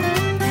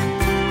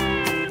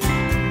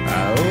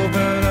 I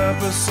open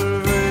up a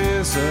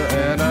cerveza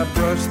and I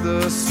brush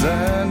the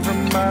sand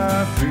from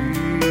my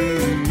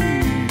feet.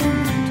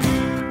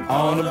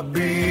 On a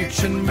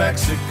beach in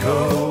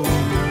Mexico,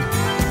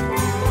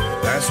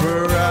 that's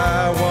where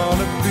I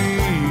wanna be.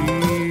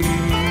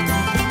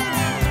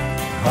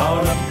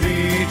 On a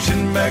beach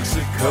in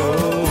Mexico,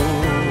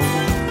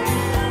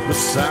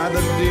 beside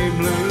the deep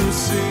blue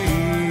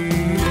sea.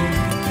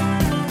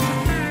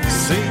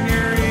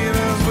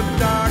 Senoritas with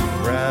dark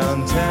brown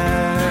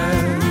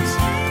tans,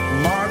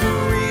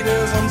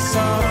 margaritas on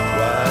soft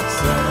white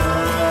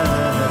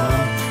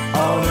sand.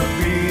 On a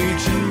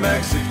beach in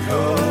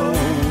Mexico,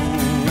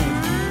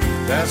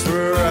 that's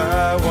where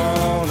I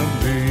wanna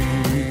be.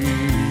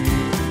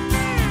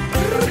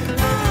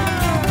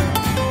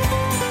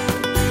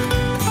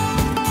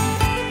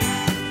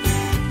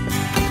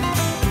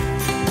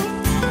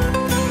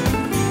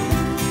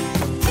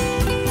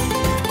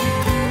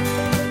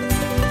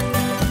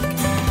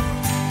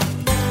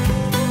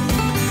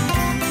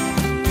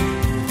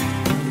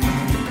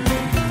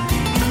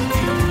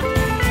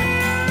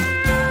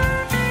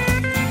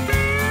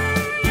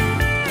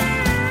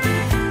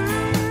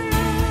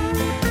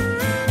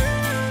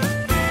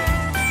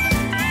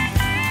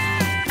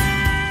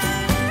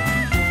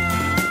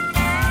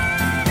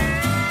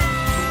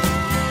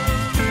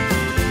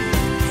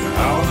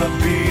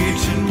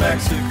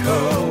 Mexico,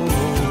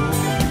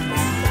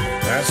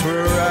 that's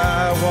where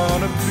I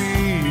wanna be.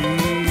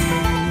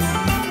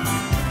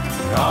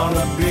 On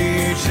a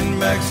beach in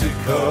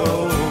Mexico,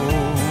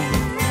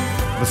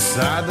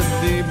 beside the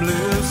deep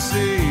blue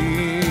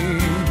sea.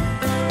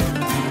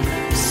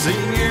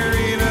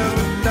 Senoritas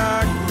with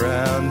dark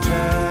brown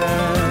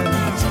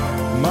tans,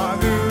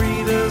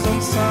 margaritas on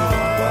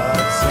soft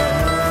white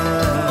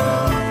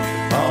sand.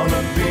 On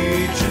a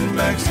beach in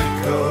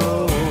Mexico,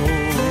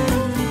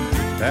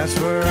 that's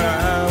where I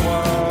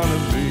wanna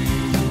be.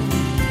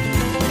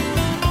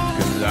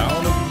 'Cause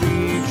on a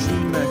beach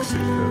in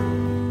Mexico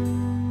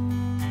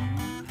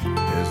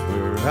is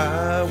where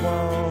I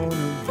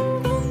wanna be.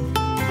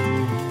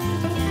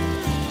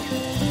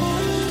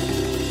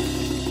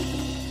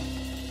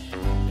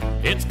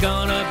 It's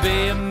gonna be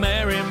a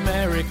merry,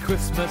 merry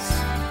Christmas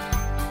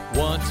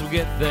once we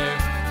get there.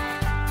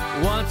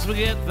 Once we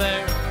get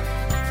there.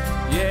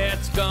 Yeah,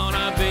 it's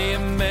gonna be a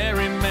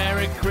merry,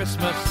 merry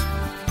Christmas.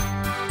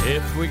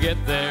 If we get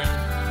there,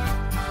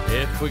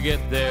 if we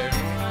get there.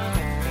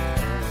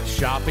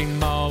 Shopping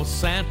mall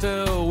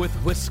Santa with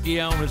whiskey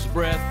on his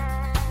breath.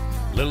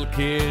 Little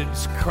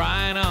kids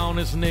crying on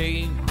his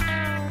knee.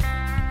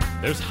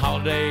 There's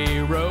holiday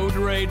road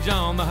rage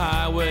on the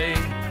highway.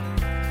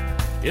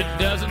 It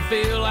doesn't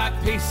feel like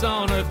peace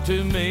on earth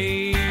to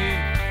me.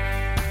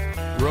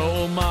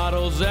 Role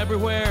models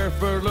everywhere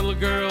for little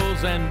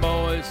girls and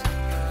boys.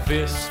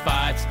 Fist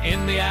fights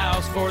in the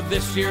aisles for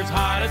this year's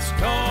hottest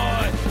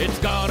toy. It's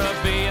gonna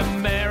be a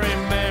merry,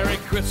 merry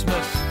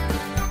Christmas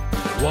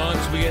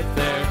once we get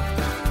there,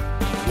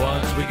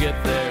 once we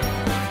get there.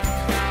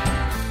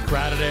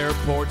 Crowded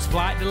airports,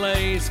 flight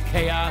delays,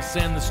 chaos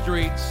in the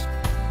streets.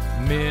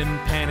 Men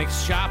panic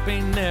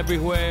shopping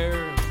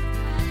everywhere.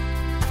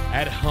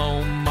 At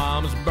home,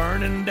 mom's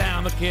burning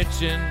down the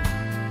kitchen.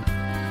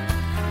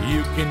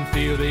 You can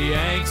feel the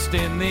angst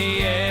in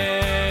the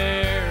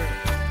air.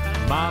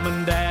 Mom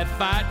and dad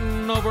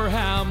fighting over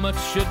how much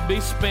should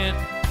be spent.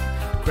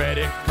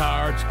 Credit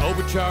cards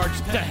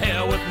overcharged, to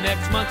hell with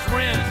next month's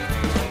rent.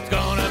 It's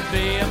gonna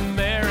be a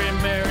merry,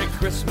 merry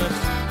Christmas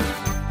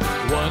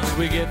once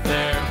we get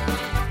there,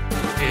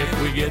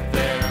 if we get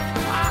there.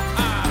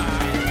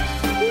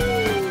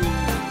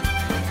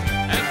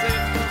 That's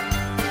it.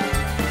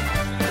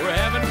 We're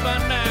having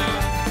fun now.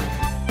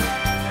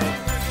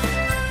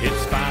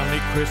 It's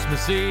finally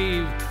Christmas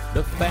Eve.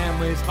 The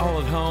family's all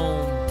at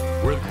home.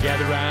 We're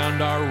gathered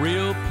around our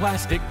real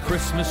plastic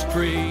Christmas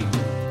tree.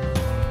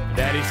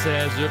 Daddy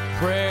says a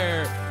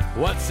prayer.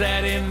 What's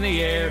that in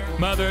the air?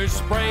 Mother's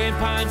spraying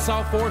pine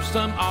saw for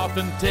some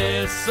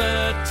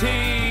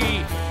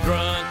authenticity.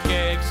 Drunk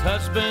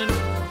ex-husband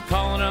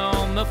calling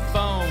on the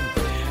phone.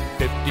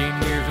 15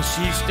 years and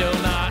she's still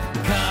not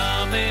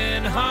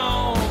coming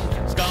home.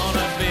 It's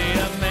gonna be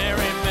a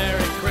merry,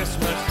 merry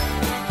Christmas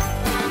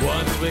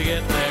once we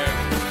get there.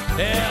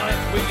 Hell,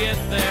 if we get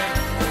there.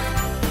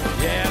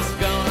 Yeah, it's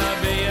gonna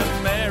be a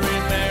merry,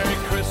 merry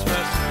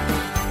Christmas.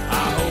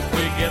 I hope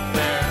we get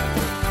there.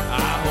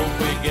 I hope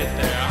we get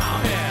there.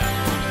 Oh, yeah.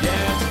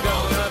 Yeah, it's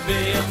gonna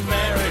be a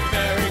merry,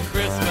 merry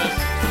Christmas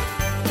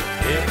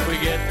if we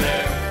get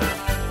there.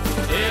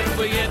 If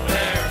we get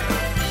there.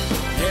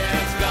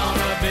 Yeah, it's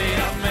gonna be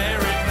a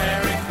merry,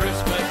 merry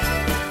Christmas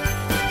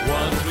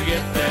once we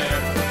get there.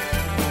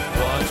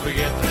 Once we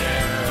get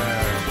there.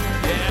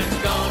 Yeah, it's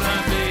gonna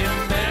be a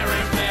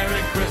merry,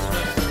 merry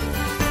Christmas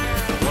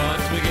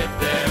once we get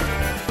there.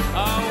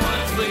 Oh,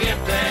 once we get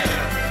there.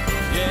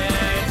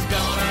 Yeah, it's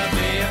gonna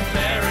be a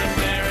merry,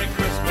 merry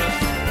Christmas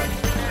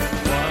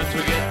once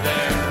we get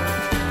there.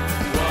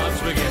 Once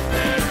we get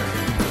there.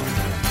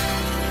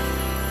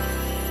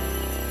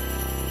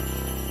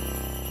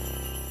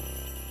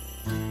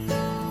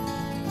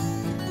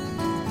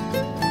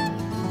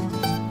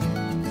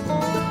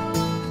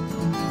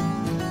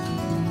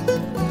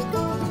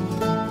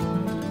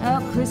 Oh,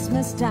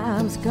 Christmas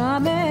time's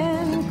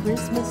coming,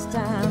 Christmas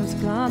time's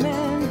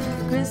coming,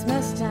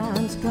 Christmas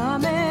time's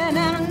coming, and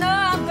I know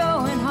I'm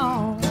going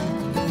home.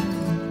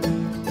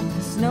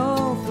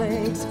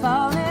 Snowflakes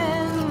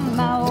falling,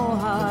 my old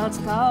heart's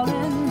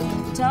calling,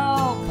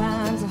 tall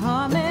pines are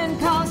humming,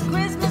 'cause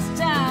Christmas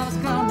time's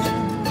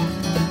coming.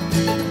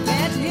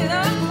 Can't you hear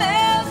the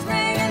bells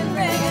ringing,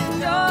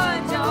 ringing,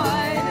 joy,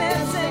 joy, and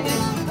they're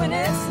singing. When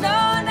it's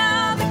snowing,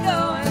 I'll be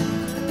going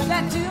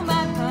back to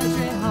my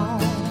country home.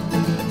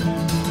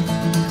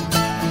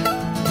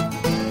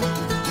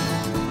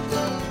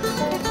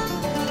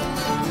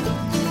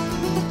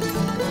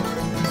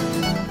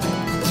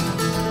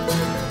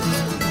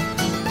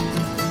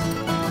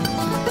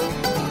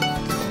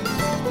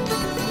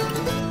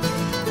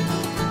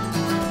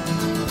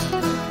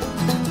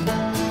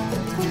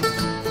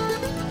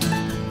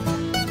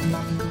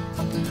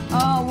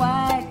 All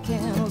white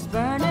candles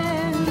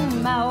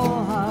burning, my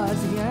old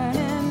heart's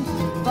yearning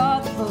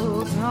for the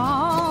folks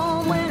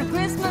home when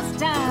Christmas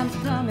time's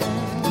coming.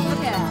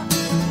 Look out!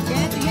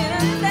 Can't you hear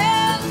the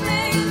bells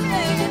ringing,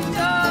 ringing,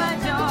 joy,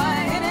 joy,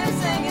 and they're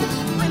singing.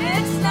 When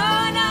it's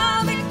snowing,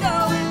 I'll be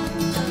going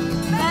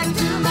back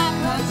to my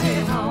country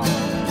home.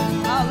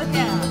 Oh, look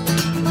out!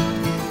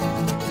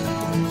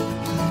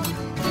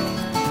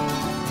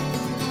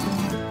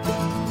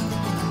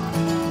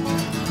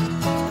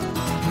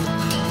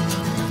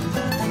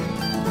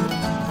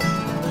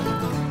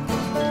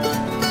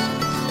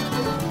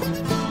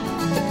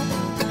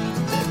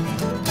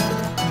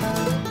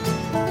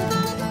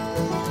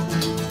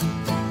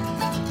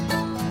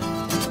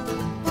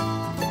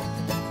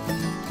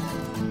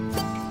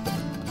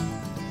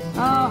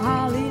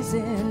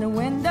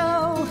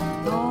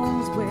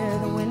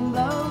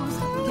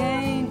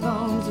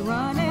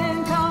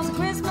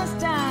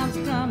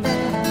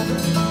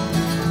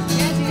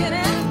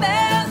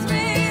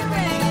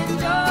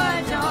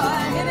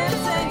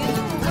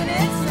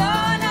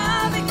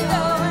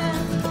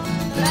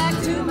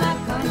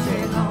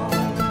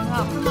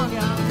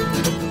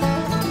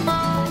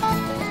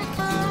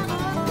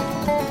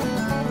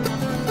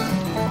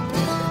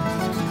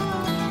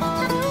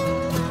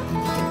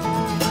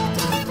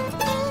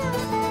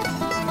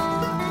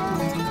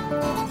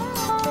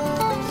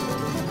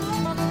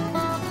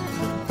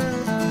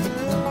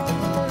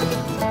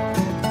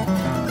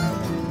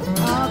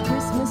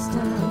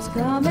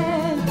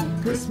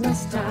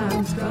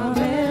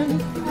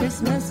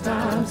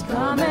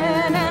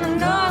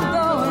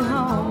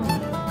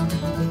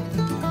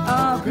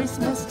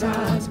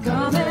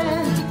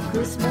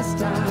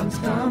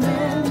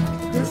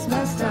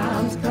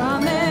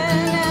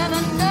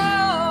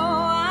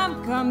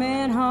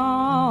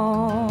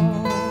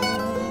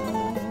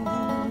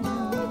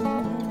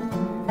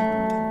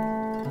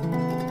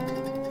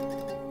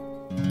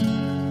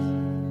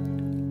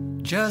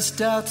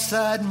 Just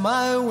outside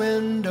my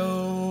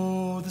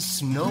window, the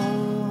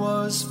snow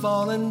was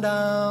falling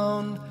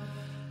down.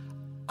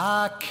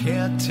 I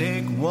can't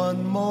take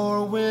one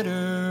more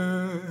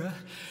winter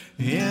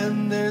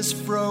in this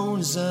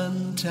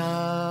frozen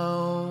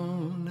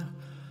town.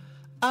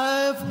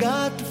 I've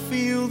got to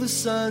feel the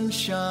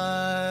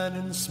sunshine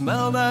and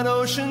smell that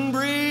ocean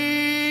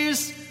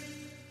breeze.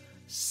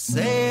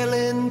 Sail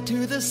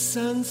into the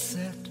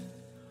sunset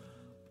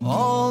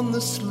on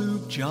the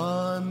sloop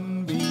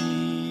John B.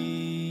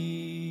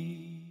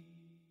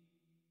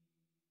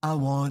 I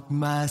want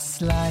my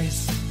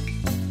slice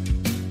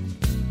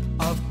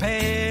of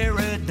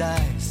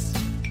paradise.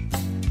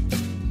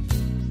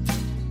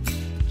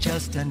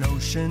 Just an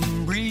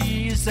ocean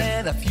breeze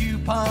and a few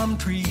palm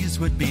trees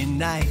would be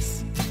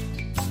nice.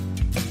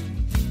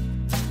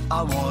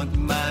 I want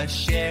my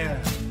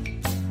share.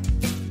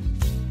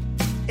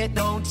 It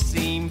don't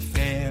seem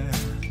fair.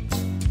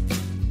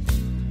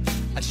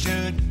 I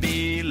should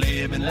be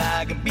living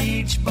like a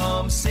beach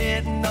bum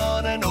sitting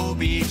on an old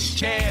beach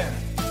chair.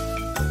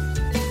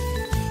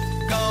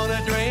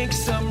 Gonna drink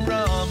some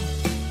rum,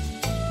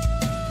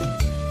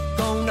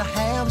 gonna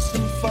have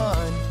some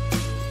fun.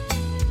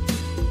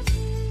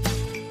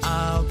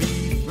 I'll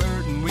be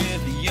flirting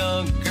with the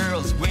young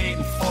girls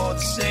waiting for the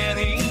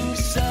setting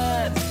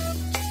sun.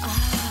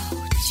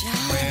 Oh,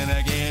 John. When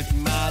I get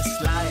my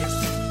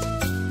slice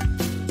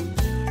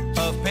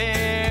of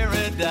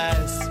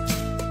paradise,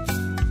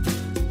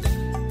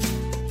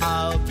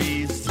 I'll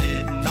be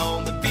sitting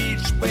on the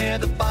beach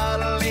with a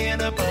bottle in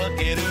a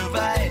bucket of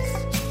ice.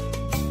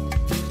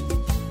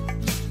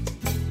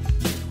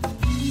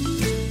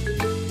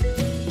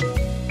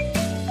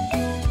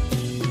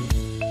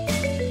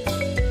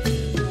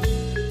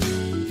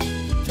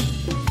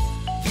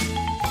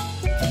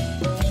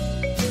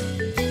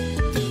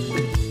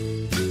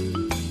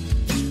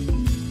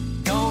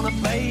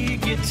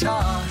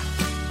 Guitar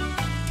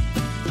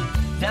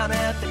down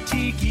at the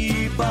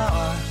tiki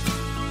bar,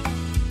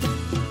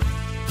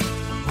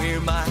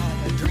 where my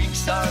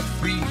drinks are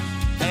free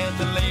and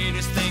the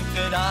ladies think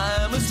that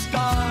I'm a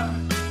star.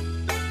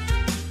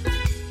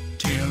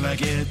 Till I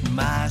get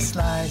my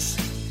slice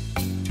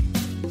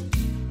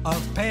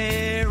of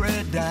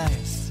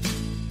paradise.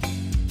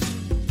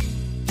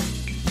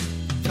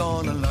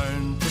 Gonna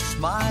learn to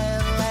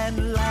smile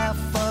and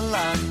laugh a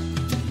lot.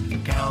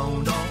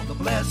 Count all the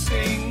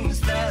blessings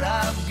that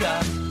I've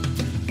got.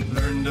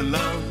 Learn to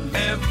love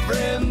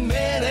every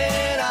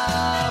minute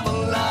I'm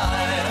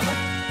alive.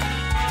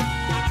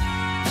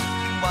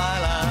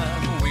 While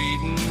I'm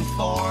waiting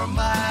for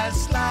my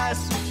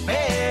slice of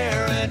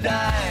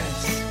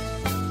paradise.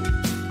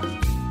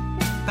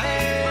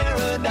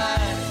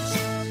 Paradise.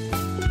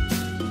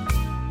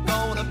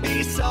 Gonna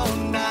be so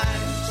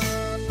nice.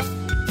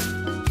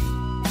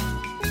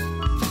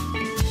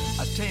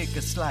 I'll take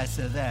a slice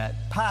of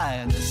that pie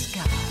in the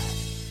sky.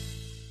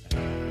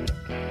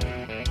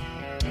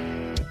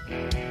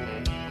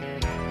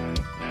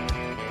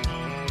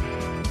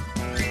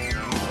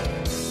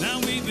 Now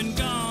we've been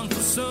gone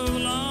for so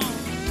long.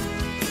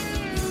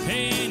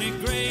 Hey, ain't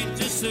it great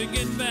just to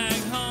get back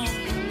home?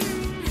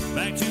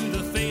 Back to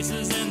the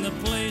faces and the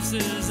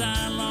places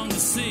I long to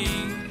see.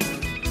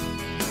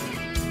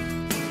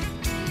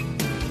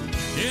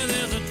 Yeah,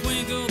 there's a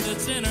twinkle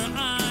that's in her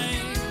eye.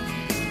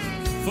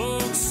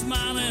 Folks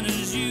smiling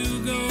as you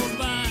go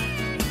by.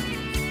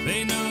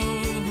 They know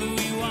who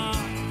you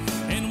are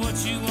and what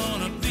you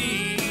wanna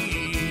be,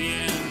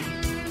 yeah.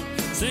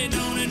 Say,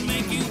 don't it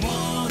make you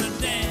wanna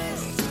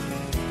dance?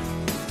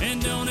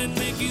 And don't it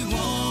make you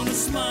wanna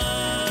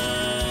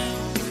smile?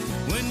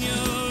 When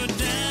you're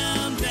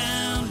down,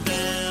 down,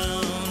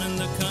 down in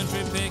the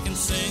country picking,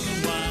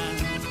 singing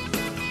wild.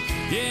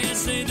 Yeah,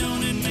 say,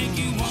 don't it make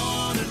you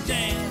wanna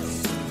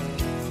dance?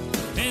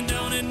 And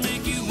don't it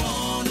make you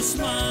wanna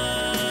smile?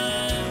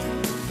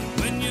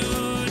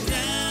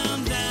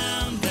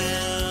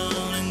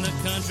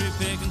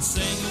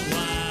 Sing a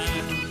while.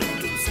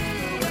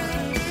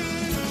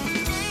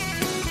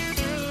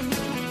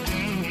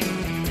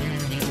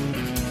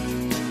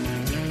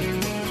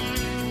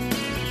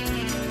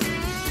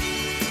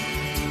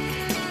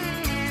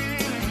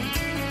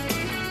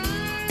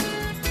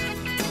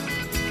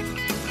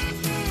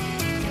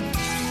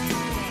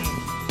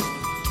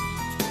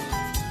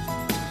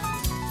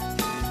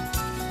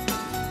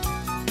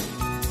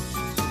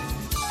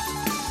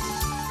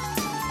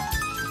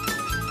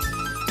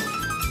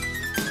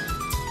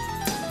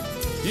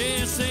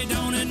 Yeah, say,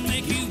 don't it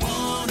make you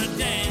wanna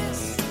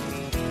dance?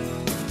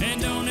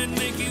 And don't it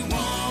make you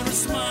wanna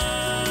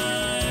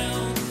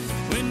smile?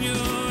 When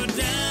you're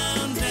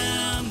down,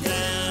 down,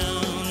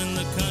 down in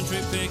the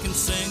country picking,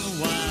 sing a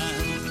while.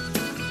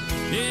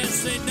 Yeah,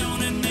 say,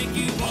 don't it make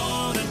you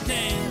wanna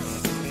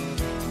dance?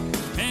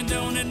 And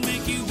don't it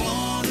make you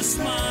wanna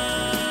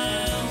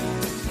smile?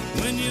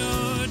 When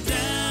you're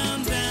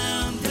down,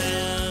 down,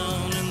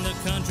 down in the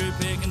country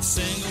picking,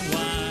 sing a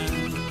while.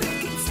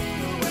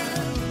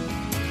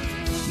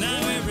 Now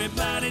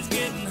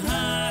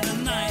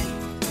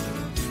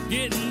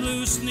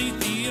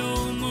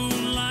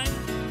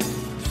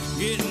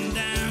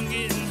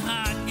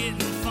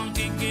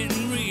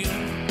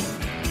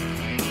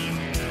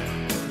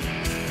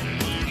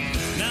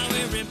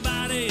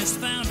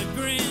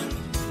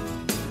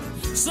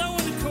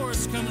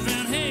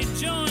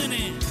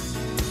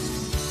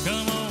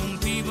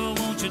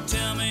you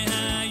tell me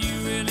how you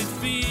really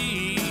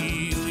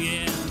feel,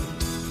 yeah.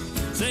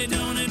 Say,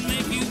 don't it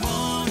make you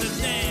want to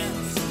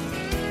dance?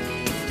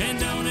 And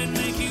don't it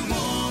make you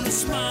want to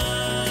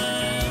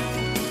smile?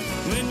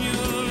 When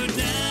you're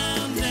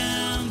down,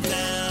 down,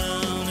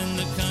 down in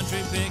the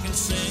country picking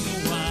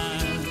single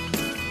wire.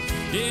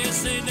 Yeah,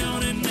 say,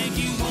 don't it make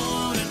you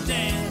want to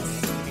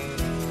dance?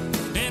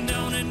 And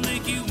don't it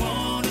make you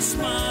want to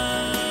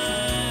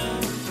smile?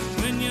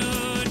 When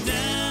you're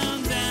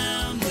down,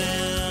 down,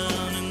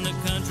 down in the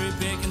country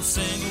picking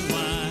single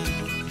wire.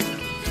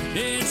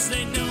 Yeah,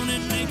 say, don't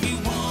it make you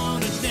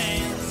want to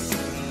dance?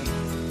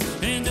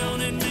 And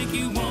don't it make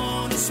you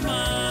want to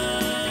smile?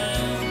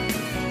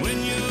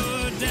 When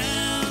you're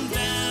down,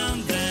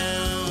 down,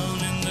 down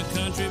in the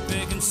country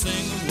picking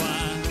single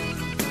wire.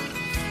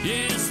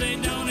 Yeah, say,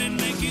 don't it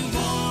make you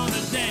want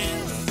to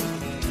dance?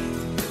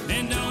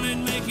 And don't it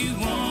make you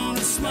want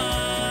to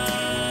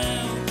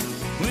smile?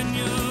 When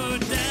you're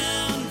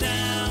down,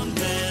 down,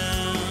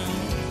 down.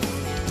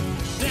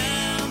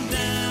 Down,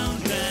 down,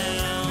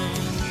 down.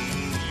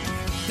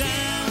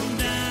 Down,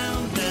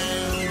 down,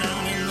 down.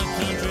 Down in the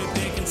country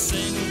picking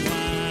single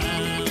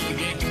wire.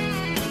 Yeah.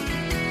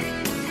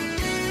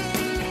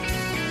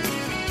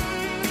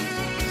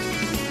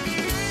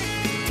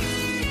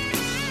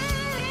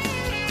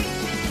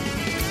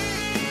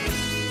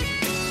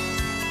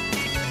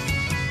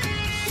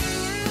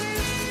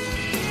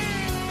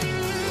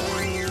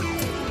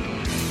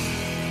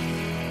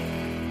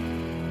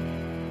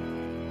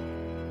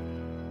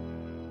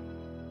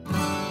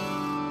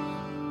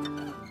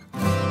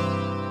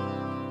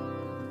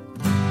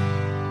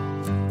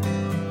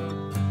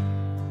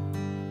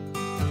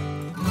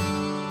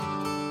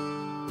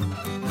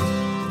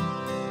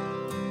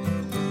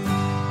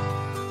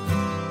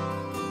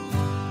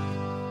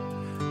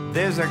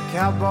 There's a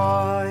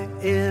cowboy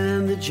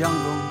in the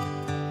jungle,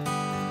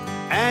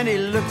 and he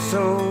looks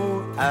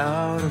so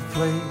out of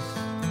place,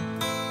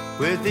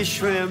 with his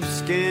shrimp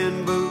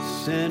skin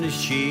boots and his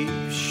sheep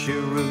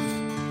cheroot.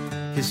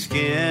 His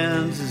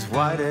skin's as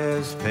white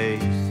as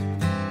paste.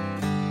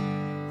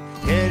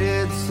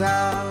 Headed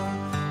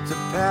south to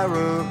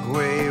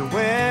Paraguay,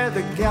 where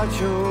the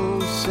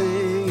gauchos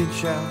sing and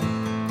shout.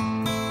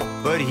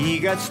 But he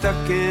got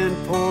stuck in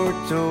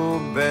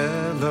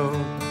Portobello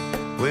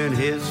when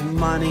his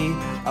money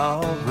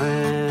all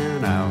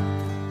ran out.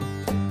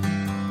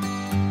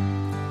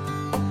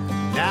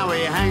 Now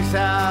he hangs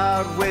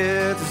out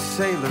with a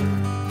sailor,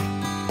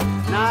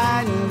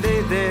 night and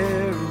day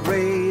they're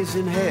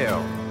raising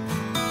hell.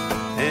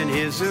 And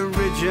his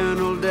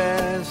original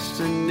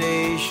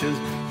destination's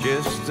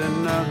just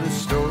another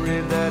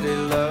story that he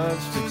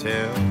loves to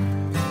tell.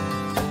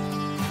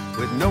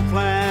 With no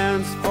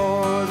plans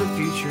for the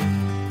future,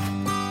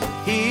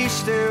 he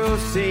still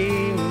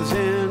seems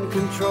in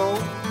control.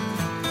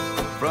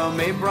 From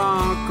a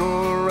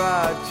Bronco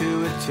ride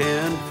to a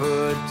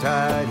 10-foot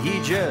tide, he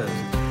just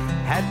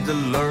had to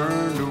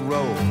learn to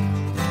roll.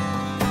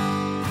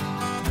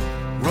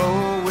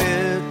 Roll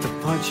with the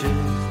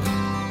punches,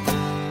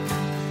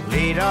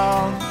 laid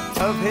off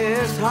of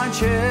his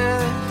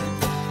hunches,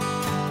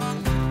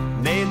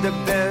 made the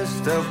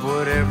best of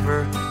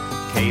whatever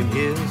came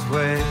his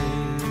way.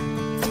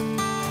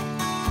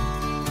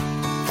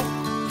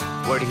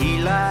 What he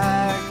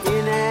lacked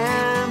in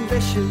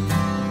ambition,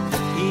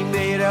 he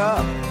made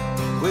up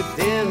with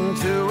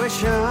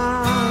intuition,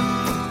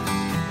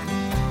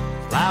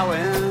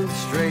 plowing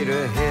straight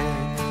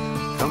ahead,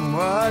 come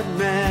what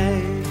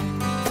may.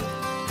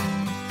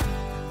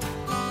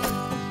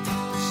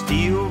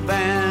 Steel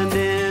band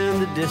in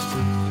the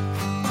distance,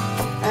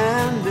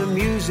 and the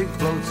music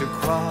floats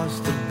across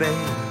the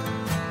bay,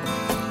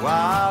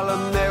 while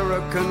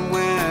American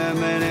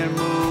women in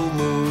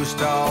moo-moos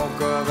talk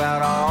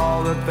about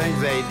all the things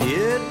they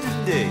did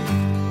today.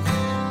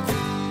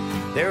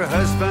 Their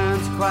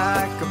husbands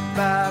quack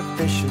about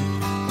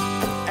fishing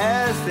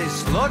as they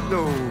slug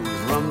those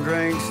rum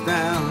drinks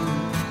down,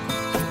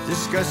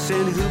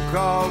 discussing who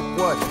caught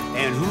what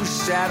and who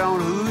sat on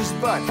whose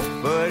butt,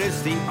 but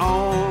it's the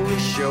only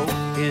show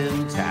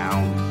in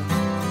town.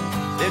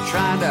 They're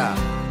trying to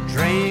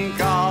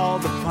drink all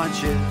the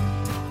punches,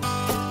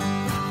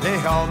 they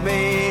all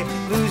may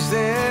lose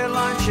their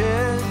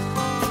lunches,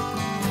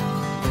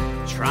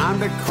 trying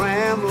to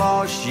cram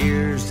lost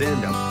years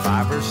into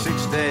 5 or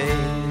 6 days.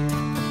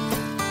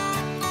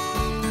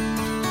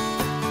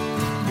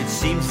 It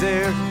seems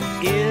their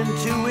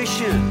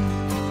intuition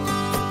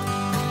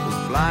was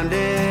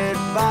blinded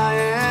by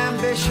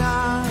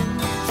ambition,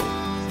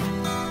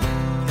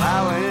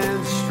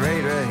 plowing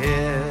straight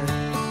ahead,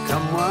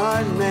 come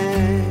what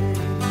may.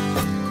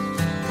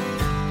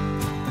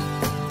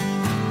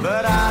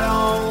 But I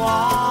don't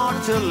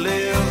want to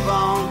live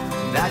on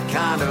that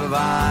kind of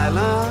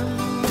island.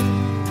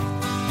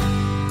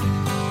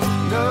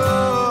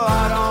 No,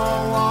 I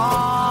don't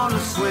want to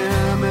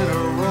swim in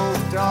a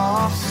roped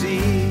off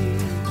sea.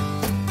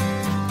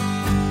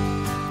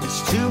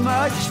 It's too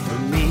much for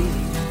me.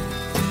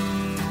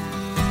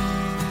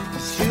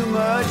 It's too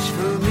much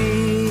for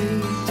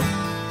me.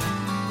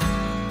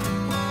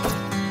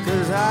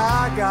 'Cause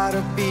I I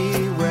gotta be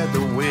where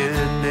the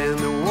wind and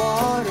the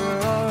water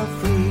are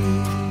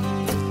free.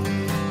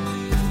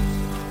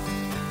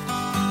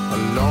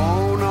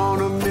 Alone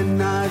on a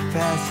midnight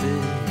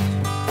passage,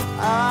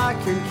 I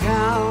can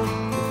count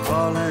the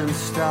falling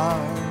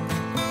stars,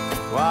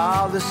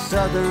 while the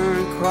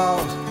Southern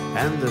Cross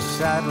and the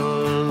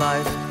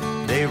satellites,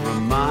 they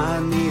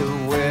remind me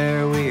of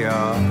where we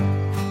are.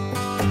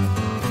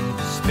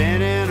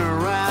 Spinning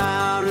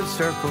around in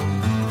circles,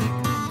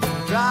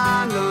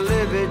 trying to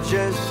live it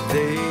just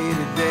day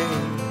to day.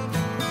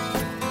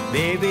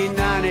 Maybe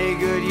 90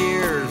 good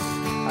years,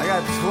 I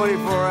got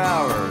 24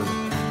 hours.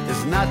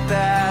 It's not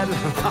that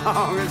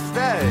long a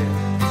stay.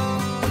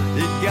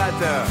 You got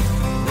to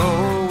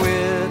roll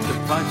with the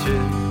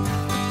punches,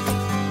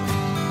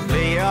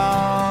 lay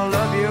all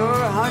of your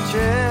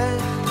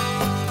hunches,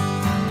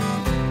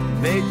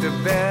 make the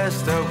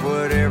best of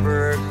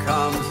whatever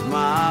comes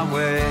my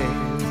way.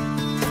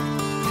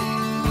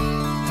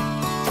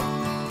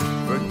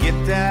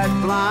 Forget that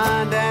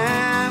blind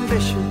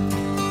ambition,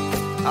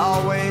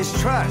 always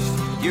trust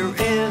your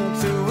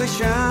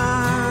intuitions,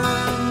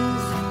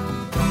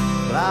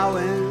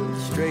 plowing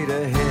straight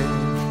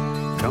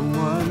ahead, come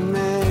what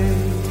may.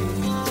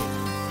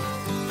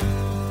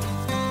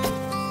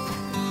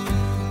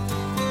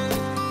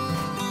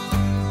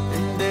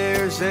 And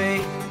there's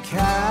a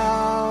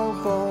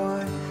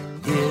cowboy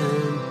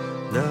in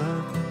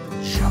the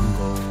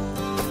jungle,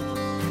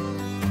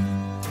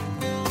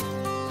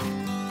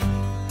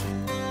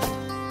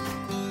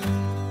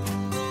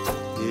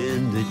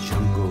 in the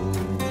jungle.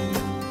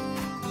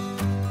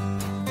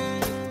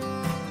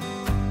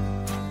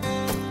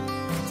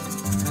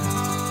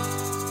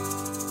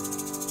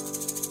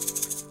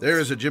 There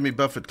is a Jimmy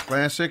Buffett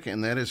classic,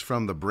 and that is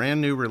from the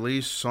brand new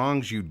release,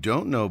 Songs You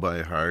Don't Know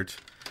by Heart.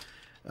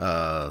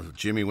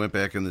 Jimmy went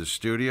back in the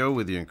studio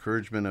with the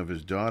encouragement of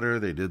his daughter.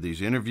 They did these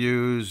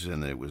interviews,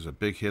 and it was a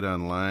big hit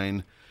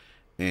online,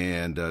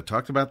 and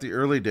talked about the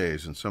early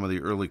days and some of the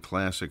early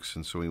classics.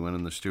 And so he went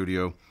in the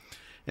studio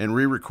and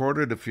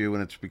re-recorded a few,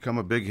 and it's become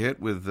a big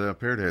hit with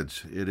Parrot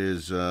Heads. It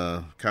is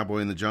Cowboy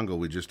in the Jungle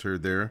we just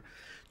heard there.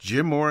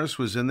 Jim Morris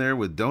was in there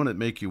with Don't It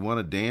Make You Want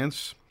to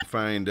Dance.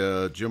 Find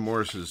Jim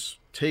Morris's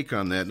take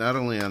on that, not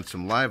only on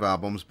some live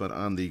albums, but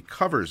on the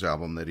covers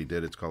album that he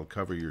did. It's called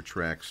Cover Your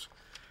Tracks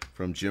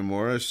from Jim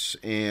Morris.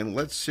 And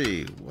let's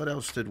see, what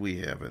else did we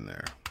have in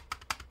there?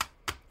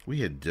 We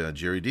had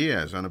Jerry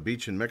Diaz, On a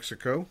Beach in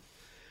Mexico.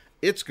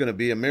 It's Gonna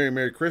Be a Merry,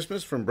 Merry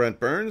Christmas from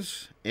Brent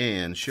Burns.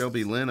 And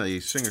Shelby Lynn,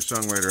 a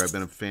singer-songwriter I've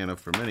been a fan of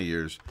for many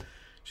years.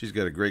 She's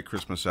got a great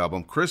Christmas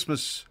album.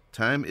 Christmas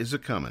Time Is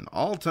A-Comin',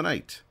 all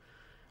tonight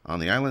on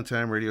the Island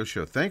Time Radio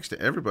Show. Thanks to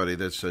everybody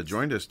that's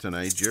joined us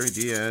tonight. Jerry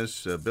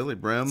Diaz, Billy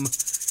Brem,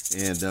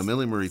 and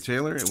Millie Marie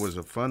Taylor. It was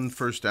a fun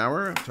first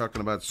hour,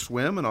 talking about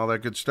swim and all that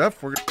good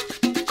stuff. When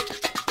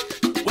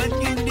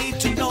you need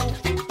to know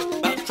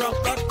about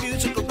trop rock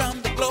music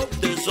around the globe,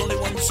 there's only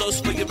one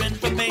source for your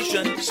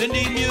information.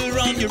 Cindy Muir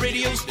on your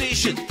radio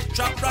station.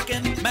 Trop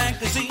Rockin'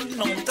 Magazine,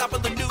 on top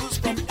of the news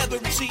from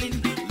every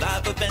scene.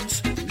 Live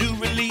events, new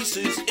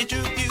releases,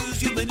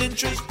 interviews, human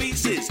interest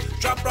pieces.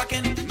 Trop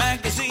Rockin'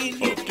 Magazine.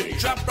 Update.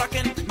 Trop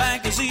Rockin'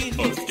 Magazine.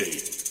 Update.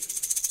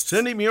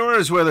 Cindy Muir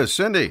is with us.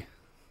 Cindy.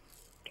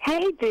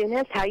 Hey,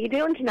 Dennis. How you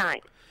doing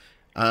tonight?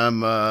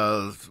 I'm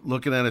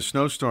looking at a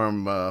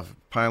snowstorm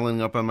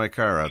piling up on my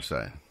car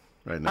outside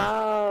right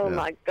now. Oh,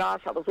 my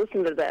gosh. I was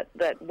listening to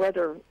that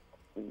weather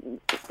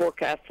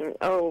forecast, and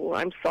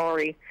I'm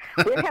sorry.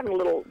 We're having a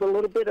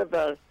little bit of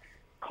a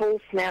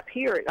cold snap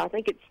here. I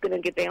think it's going to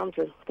get down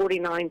to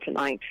 49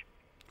 tonight.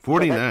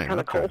 49. So that's kind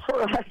of cold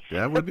for us.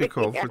 That would be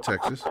cold for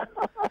Texas.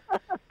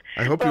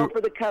 I hope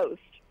for the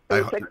coast.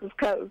 The Texas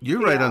coast.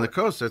 You're right on the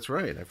coast. That's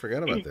right. I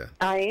forgot about that.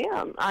 I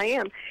am.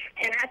 And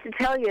I have to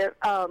tell you,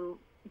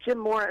 Jim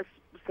Morris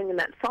singing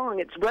that song,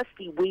 it's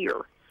Rusty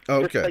Weir.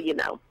 Okay. Just so you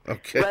know.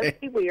 Okay.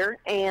 Rusty Weir.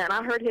 And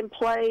I heard him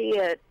play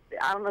at,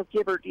 I don't know if you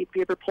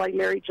ever play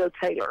Mary Jo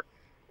Taylor.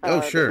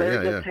 Oh, sure.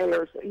 Mary Jo Yeah.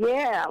 Taylor's,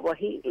 well,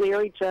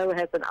 Larry Joe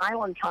has an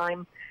Island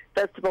Time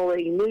festival.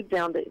 He moved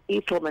down to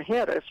Isla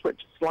Mujeres, which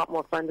is a lot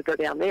more fun to go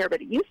down there,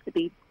 but it used to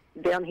be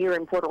down here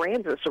in Port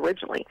Aransas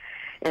originally.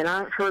 And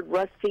I heard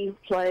Rusty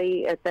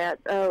play at that,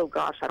 I don't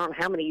know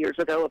how many years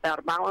ago, about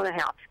a mile and a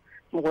half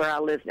from where I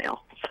live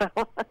now.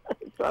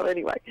 So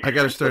anyway. I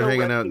got to start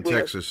hanging out in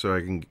Texas so I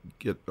can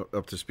get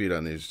up to speed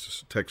on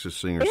these Texas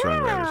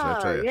singer-songwriters,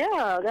 I tell you.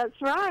 Yeah, that's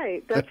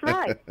right. That's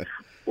right.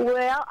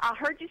 Well, I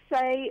heard you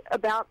say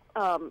about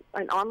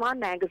an online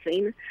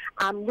magazine.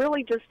 I'm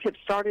really just have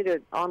started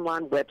an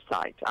online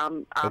website.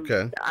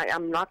 Okay.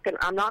 I'm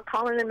not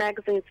calling it a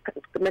magazine.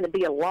 It's going to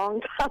be a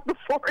long time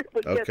before it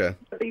would get to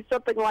be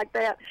something like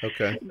that.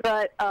 Okay.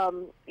 But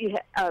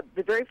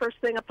the very first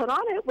thing I put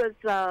on it was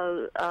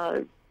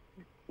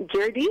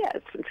Jerry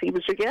Diaz, since he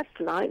was your guest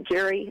tonight.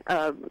 Jerry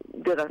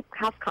did a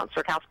house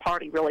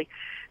party really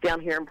down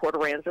here in Port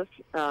Aransas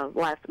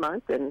last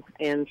month,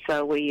 and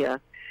so we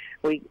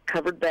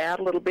covered that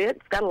a little bit.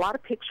 It's got a lot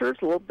of pictures,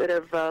 a little bit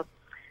of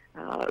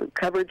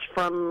coverage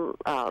from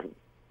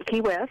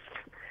Key West,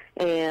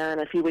 and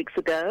a few weeks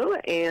ago,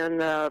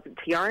 and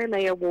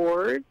TRMA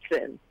Awards,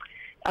 and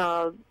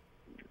I'm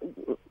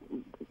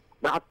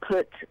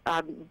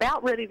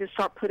about ready to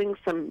start putting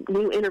some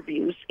new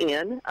interviews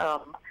in.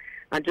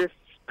 I just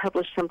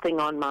published something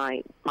on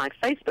my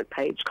Facebook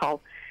page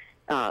called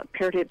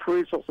Parrothead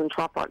Perusals and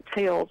Trop Rock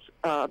Tales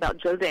about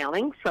Joe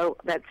Downing. So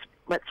that's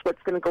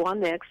what's going to go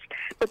on next.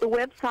 But the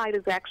website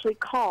is actually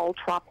called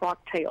Trop Rock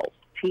Tales,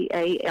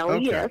 TALES.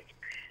 Okay.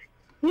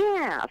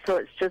 Yeah, so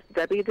it's just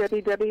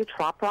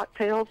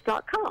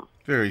www.troprockTales.com.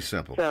 Very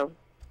simple. So,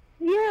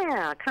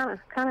 yeah, kind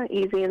of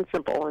easy and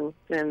simple,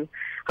 and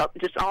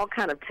just all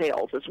kind of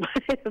tales is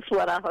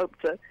what I hope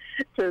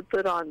to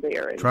put on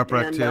there.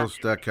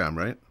 TropRockTales.com,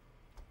 right?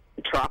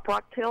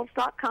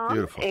 TropRockTales.com.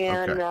 Beautiful.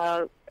 And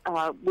Okay.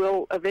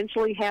 We'll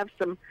eventually have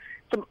some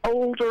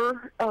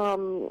older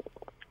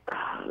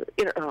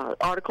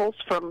articles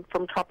from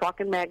Trop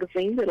Rockin'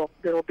 Magazine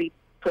that'll be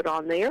put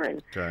on there,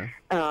 and Okay.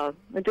 I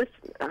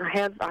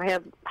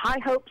have high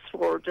hopes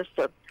for just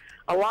a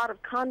lot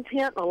of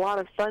content, a lot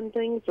of fun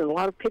things, and a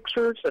lot of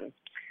pictures, and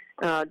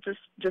just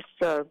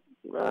a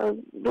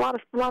lot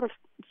of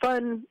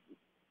fun.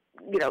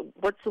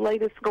 What's the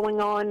latest going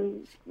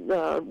on,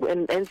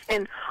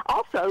 and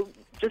also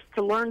just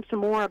to learn some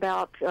more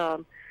about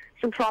some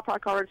trop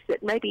rock artists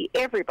that maybe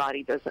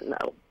everybody doesn't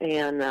know.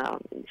 And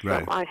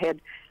Right. so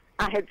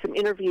I had some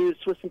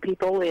interviews with some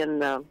people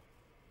in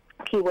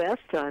Key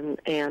West, and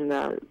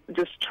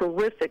just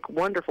terrific,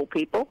 wonderful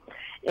people.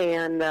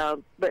 And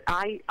but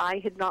I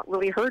had not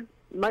really heard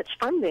much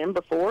from them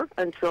before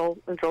until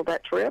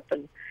that trip,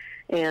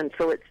 and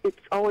so it's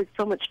always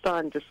so much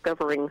fun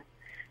discovering.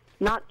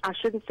 I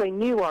shouldn't say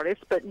new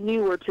artists, but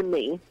newer to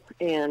me,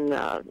 and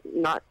I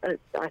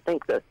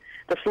think the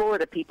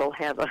Florida people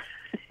have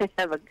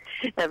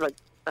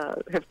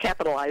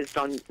capitalized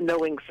on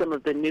knowing some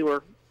of the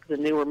newer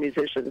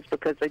musicians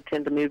because they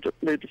tend to move to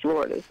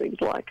Florida, it seems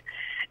like.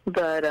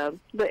 But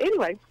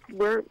anyway,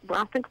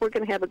 I think we're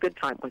going to have a good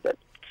time with it.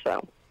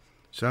 So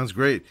Sounds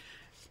great.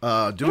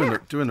 Doing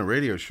the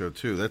radio show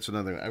too. That's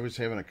another. I was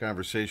having a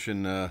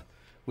conversation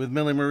with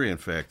Millie Marie. In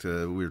fact,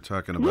 we were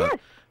talking about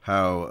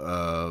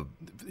how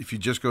if you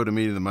just go to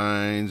Meeting the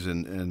Minds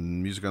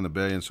and Music on the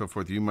Bay and so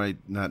forth, you might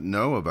not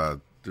know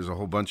about. There's a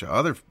whole bunch of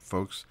other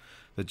folks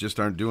that just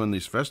aren't doing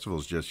these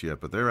festivals just yet,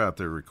 but they're out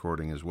there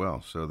recording as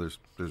well. So there's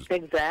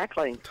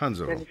exactly tons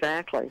of them.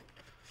 Exactly.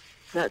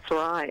 That's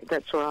right.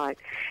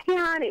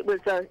 Yeah, and it was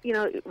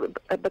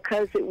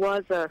because it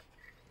was a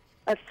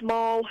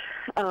small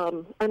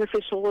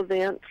unofficial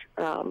event,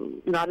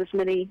 not as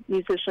many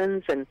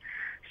musicians and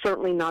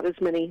certainly not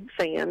as many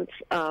fans.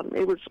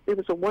 It was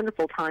a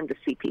wonderful time to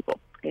see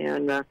people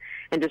and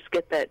just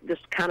get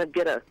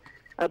a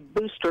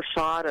booster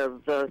shot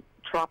of the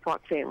Trop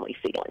Rock family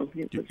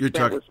feeling. You're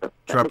talking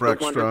Trop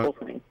Rock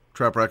Strong.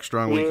 Trop Rock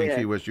Strong Week in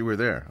Key West. You were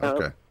there.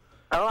 Okay.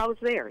 Oh, I was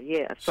there.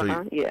 Yes.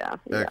 So yeah.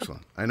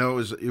 Excellent. I know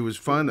it was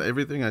fun.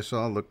 Everything I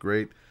saw looked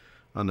great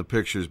on the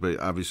pictures, but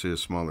obviously a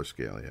smaller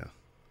scale. Yeah.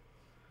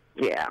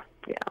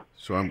 Yeah.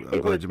 So I'm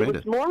glad you made it.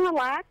 It was more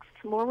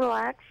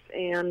relaxed,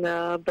 and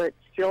but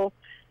still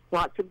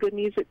lots of good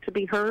music to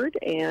be heard.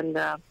 And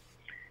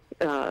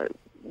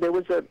there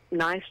was a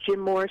nice Jim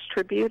Morris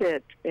tribute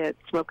at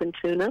Smokin'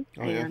 Tuna,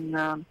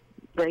 and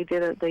they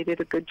did a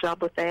good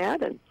job with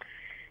that. And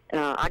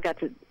I got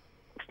to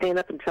stand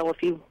up and tell a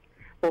few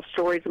little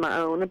stories of my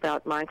own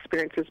about my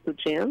experiences with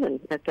Jim and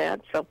at that.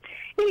 So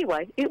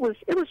anyway, it was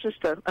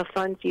just a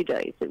fun few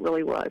days. It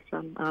really was.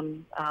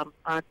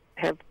 I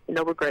have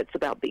no regrets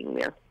about being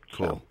there.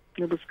 Cool.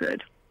 So it was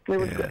good. It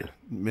was good.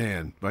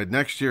 Man, by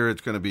next year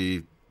it's going to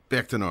be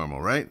back to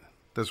normal, right?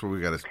 That's what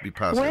we got to be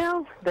positive.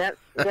 Well, that's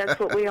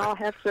what we all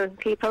have to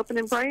keep hoping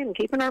and praying and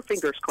keeping our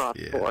fingers crossed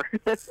for.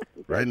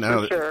 Right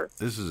now, sure.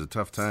 This is a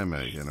tough time.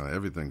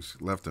 Everything's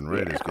left and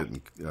right is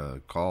getting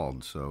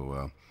called.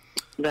 So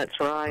that's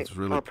right. Let's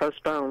really or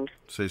postponed.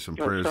 Say some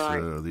prayers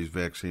these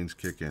vaccines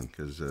kick in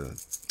because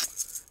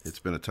it's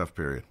been a tough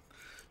period.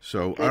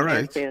 So all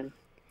right.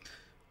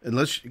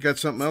 Unless you got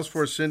something else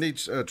for us, Cindy,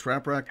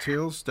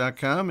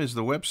 TropRockTales.com is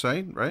the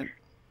website, right?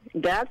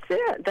 That's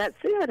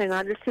it. And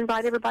I just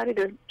invite everybody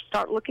to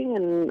start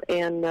looking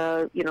and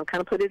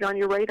kind of put it on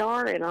your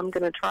radar. And I'm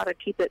going to try to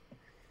keep it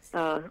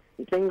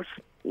things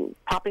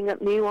popping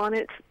up new on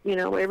it,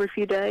 every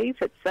few days.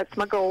 That's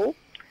my goal.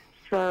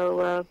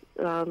 So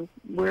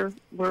we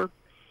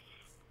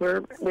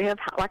have,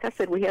 like I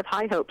said, we have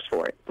high hopes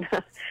for it.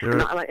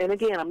 And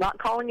again, I'm not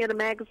calling it a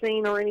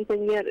magazine or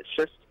anything yet. It's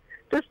just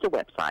a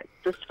website,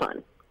 just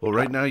fun. Well,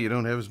 right now you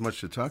don't have as much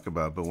to talk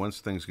about, but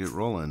once things get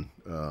rolling,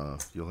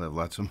 you'll have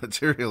lots of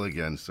material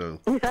again. So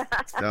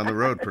down the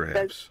road, perhaps.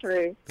 That's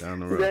true.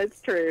 Down the road.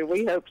 That's true.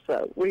 We hope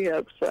so.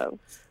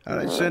 All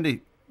right,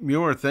 Cindy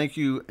Muir, thank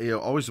you.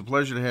 Always a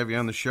pleasure to have you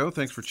on the show.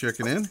 Thanks for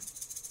checking in.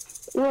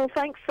 Well,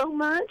 thanks so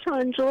much.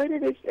 I enjoyed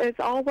it as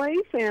always,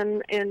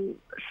 and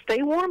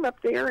stay warm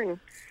up there. And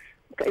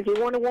if you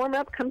want to warm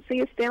up, come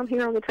see us down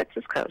here on the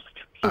Texas coast.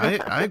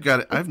 I've got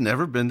it. I've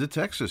never been to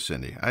Texas,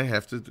 Cindy. I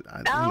have to.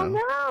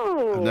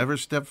 No! I've never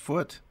stepped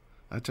foot.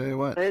 I tell you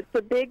what. It's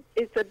a big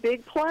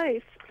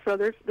place. so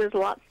there's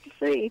lots to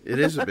see. It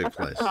is a big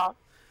place.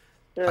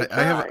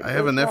 I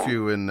have a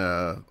nephew in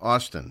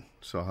Austin,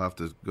 so I'll have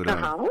to go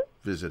down and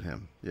visit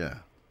him. Yeah,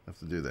 have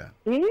to do that.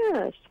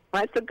 Yes,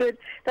 that's a good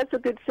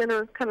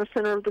center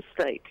of the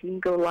state. You can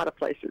go a lot of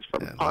places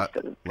from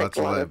Austin. Lots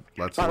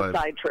of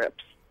side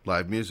trips.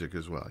 Live music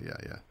as well.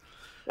 Yeah.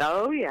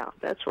 Oh yeah,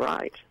 that's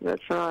right.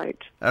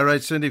 All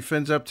right, Cindy,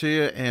 fins up to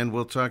you, and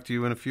we'll talk to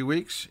you in a few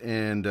weeks.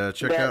 And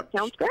check out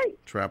sounds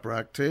great.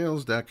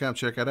 TrapRockTales.com.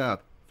 Check it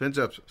out. Fins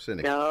up,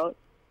 Cindy. No,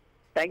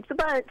 thanks a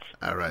bunch.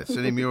 All right,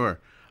 Cindy Muir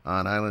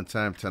on Island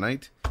Time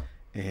tonight.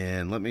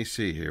 And let me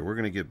see here. We're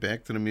going to get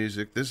back to the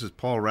music. This is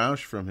Paul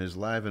Rausch from his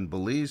Live in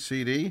Belize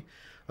CD,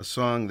 a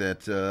song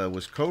that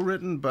was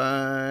co-written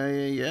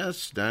by,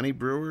 Donnie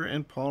Brewer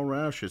and Paul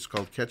Rausch. It's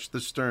called Catch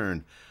the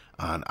Stern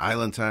on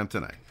Island Time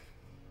tonight.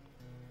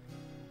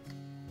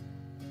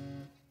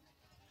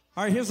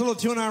 All right, here's a little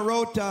tune I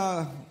wrote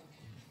the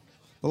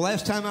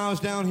last time I was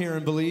down here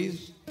in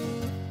Belize.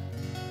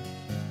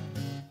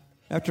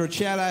 After a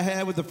chat I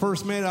had with the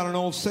first mate on an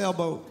old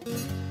sailboat.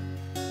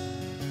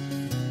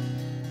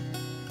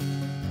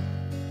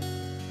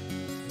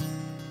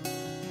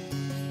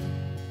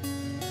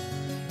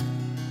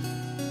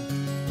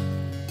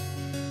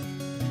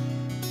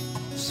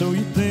 So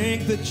you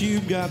think that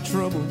you've got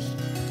troubles,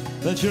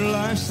 that your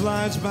life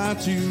slides by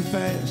too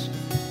fast.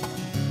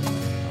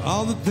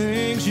 All the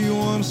things you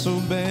want so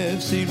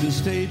bad seem to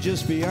stay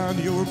just beyond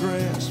your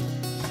grasp.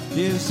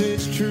 Yes,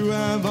 it's true,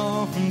 I've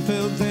often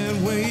felt that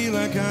way,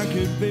 like I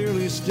could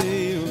barely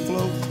stay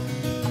afloat.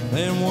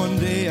 And one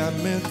day I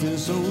met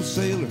this old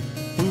sailor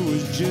who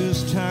was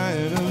just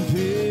tying up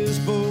his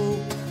boat.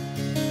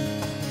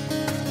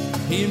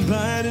 He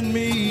invited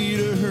me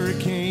to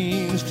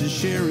Hurricanes to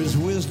share his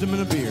wisdom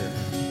and a beer.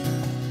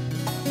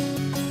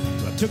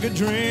 So I took a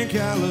drink,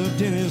 I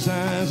looked in his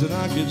eyes, and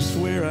I could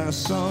swear I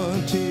saw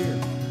a tear.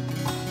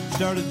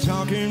 Started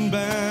talking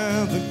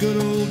about the good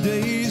old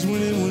days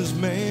when it was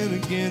man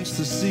against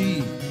the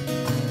sea.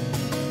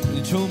 And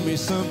he told me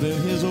something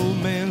his old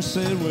man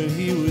said when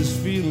he was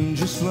feeling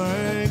just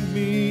like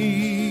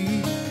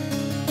me.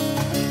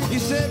 He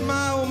said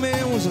my old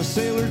man was a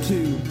sailor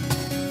too,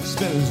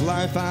 spent his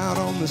life out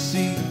on the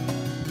sea.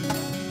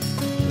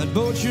 That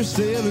boat you're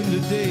sailing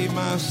today,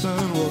 my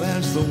son, well,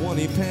 that's the one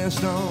he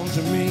passed on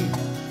to me.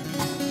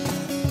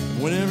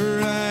 Whenever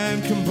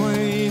I'd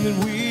complain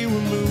that we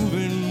were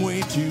moving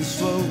way too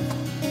slow,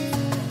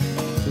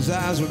 his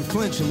eyes would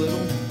flinch a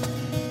little.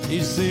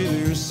 He'd say,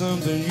 there's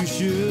something you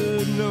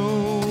should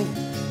know.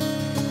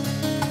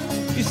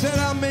 He said,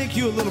 I'll make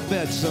you a little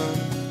bet, son,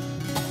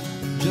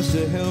 just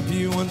to help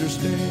you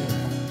understand.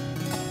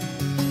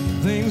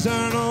 Things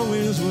aren't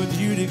always what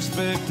you'd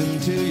expect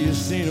until you've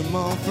seen them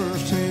all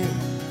firsthand.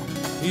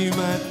 You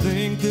might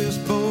think this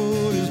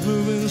boat is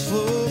moving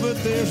slow, but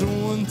there's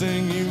one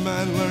thing you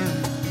might learn.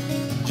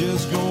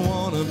 Just go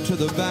on up to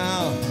the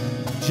bow,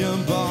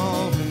 jump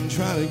off and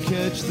try to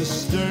catch the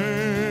stern.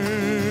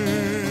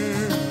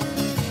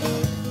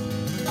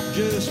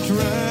 Just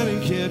try to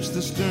catch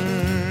the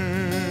stern.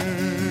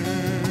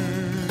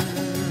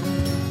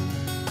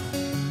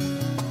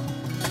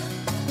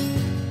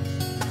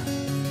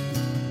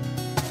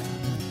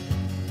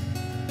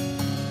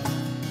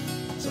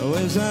 So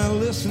as I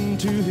listened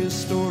to his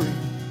story,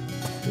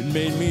 it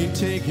made me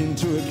take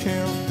into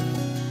account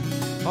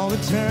all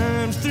the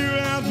times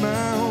throughout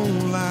my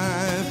own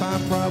life I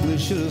probably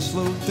should have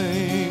slowed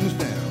things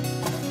down,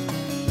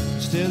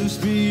 instead of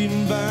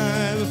speeding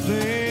by the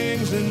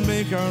things that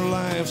make our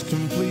lives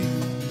complete,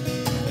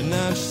 and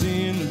not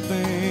seeing the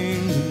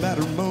things that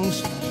matter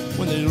most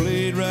when they're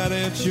laid right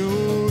at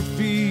your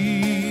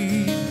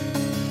feet.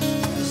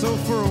 So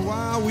for a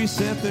while we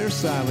sat there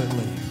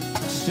silently,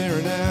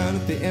 staring out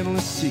at the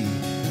endless sea.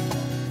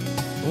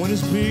 When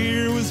his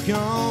beer was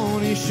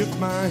gone, he shook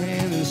my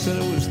hand and said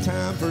it was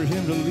time for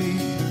him to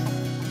leave.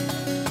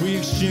 We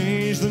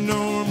exchanged the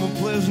normal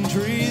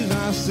pleasantries.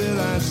 I said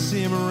I'd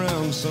see him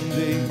around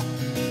someday.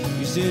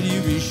 He said,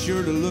 you be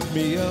sure to look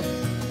me up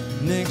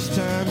next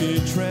time you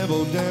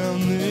travel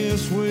down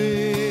this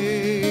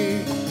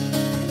way.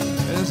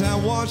 As I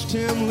watched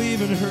him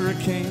leaving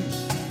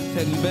Hurricanes,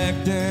 heading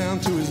back down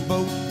to his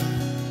boat,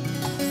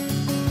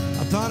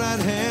 I thought I'd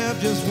have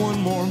just one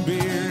more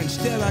beer.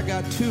 Instead I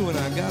got two and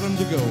I got them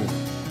to go.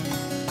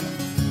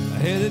 I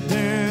headed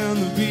down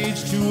the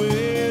beach to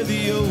where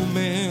the old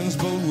man's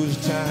boat was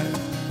tied,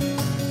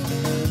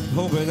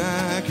 hoping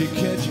I could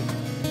catch him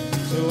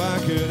so I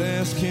could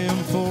ask him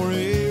for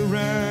a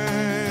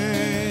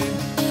ride.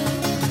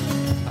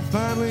 I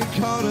finally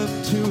caught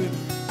up to him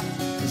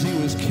as he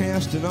was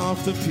casting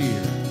off the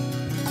pier.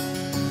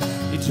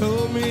 He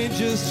told me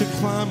just to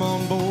climb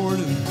on board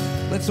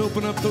and let's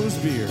open up those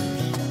beers.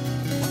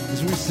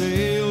 As we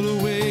sailed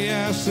away,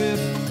 I said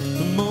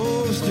the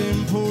most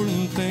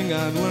important thing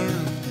I'd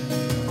learned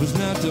was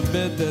not to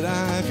bet that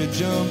I could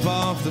jump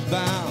off the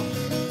bow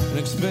and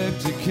expect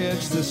to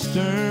catch the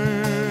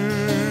stern.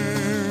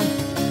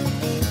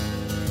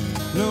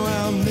 No,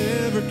 I'll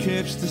never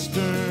catch the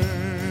stern.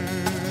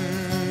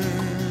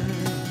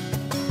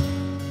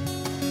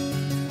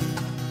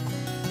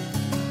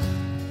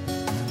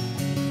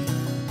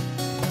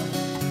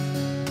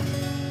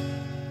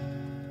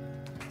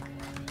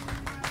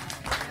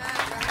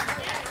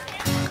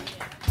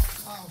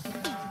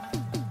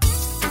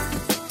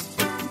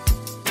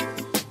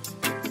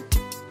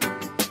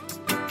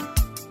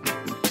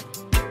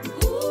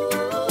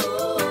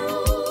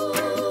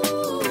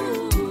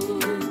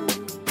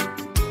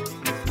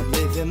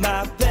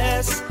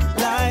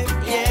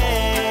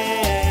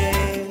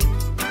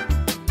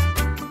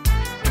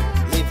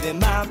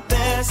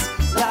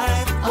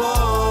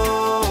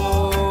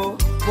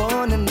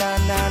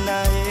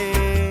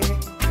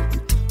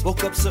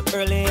 so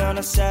early on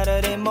a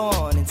Saturday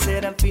morning.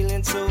 Said I'm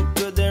feeling so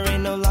good, there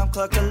ain't no alarm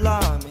clock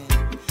alarming.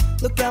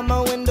 Look out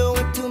my window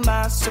and to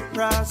my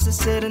surprise, it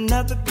said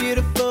another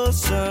beautiful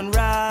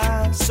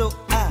sunrise. So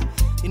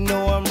you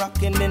know I'm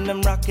rocking and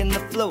I'm rocking the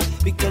flow,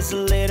 because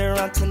later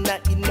on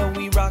tonight, you know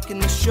we rocking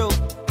the show.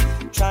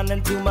 Trying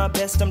to do my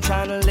best, I'm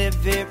trying to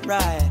live it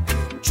right.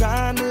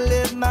 Trying to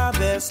live my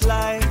best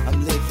life.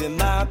 I'm living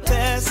my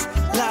best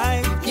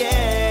life,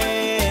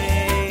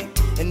 yeah.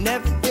 And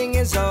everything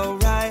is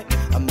alright.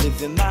 I'm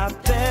living my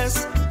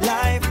best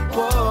life,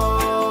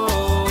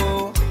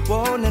 whoa.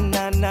 Whoa, na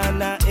na na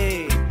na,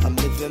 eh. I'm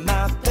living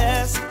my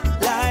best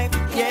life,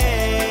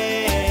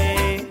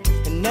 yeah.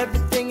 And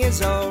everything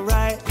is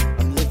alright.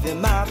 I'm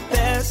living my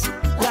best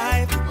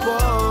life,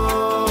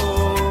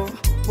 whoa.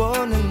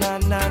 Whoa, na na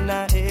na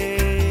na,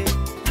 eh.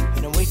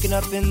 Waking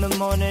up in the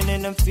morning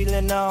and I'm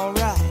feeling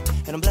alright.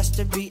 And I'm blessed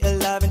to be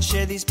alive and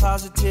share these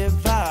positive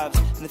vibes.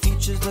 And the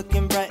future's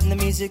looking bright and the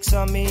music's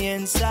on me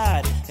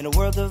inside. In a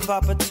world of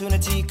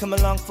opportunity, come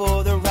along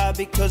for the ride.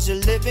 Because you're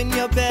living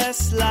your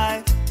best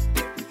life.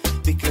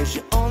 Because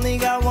you only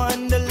got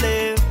one to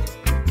live.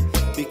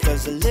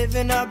 Because we're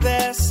living our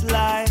best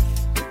life.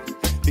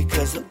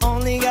 Because we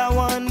only got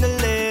one to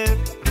live.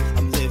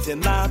 I'm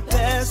living my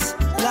best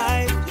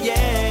life,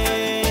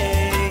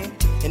 yeah.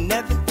 And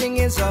everything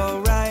is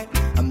alright.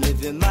 I'm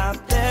living my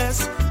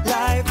best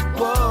life,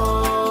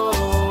 whoa.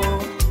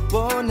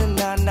 Whoa, na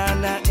na na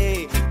na,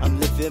 eh. I'm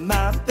living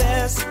my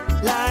best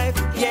life,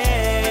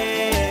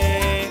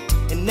 yeah.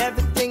 And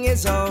everything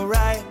is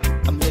alright.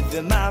 I'm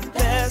living my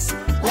best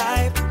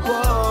life,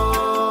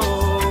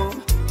 whoa.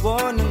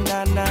 Whoa, na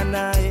na na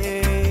na,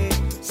 eh.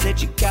 Said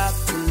you got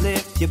to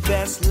live your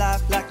best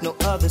life like no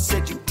other.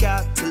 Said you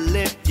got to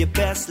live your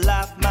best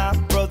life, my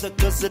brother.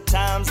 Cause the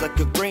time's like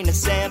a grain of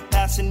sand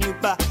passing you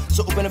by.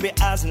 So open up your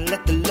eyes and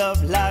let the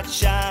love light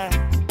shine.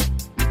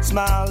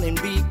 Smile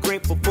and be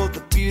grateful for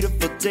the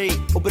beautiful day.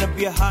 Open up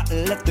your heart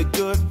and let the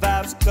good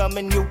vibes come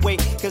in your way.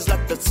 Cause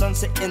like the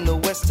sunset in the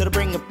west, it'll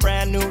bring a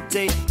brand new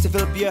day. To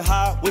fill up your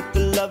heart with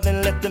the love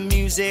and let the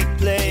music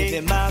play.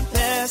 Living my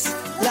best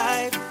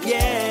life,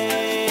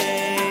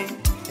 yeah.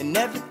 And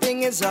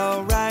everything is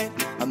alright.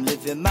 I'm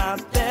living my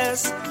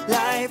best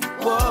life,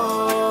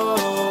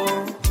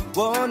 whoa.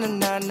 Whoa, na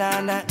na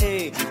na na,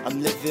 eh.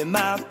 I'm living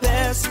my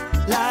best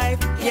life,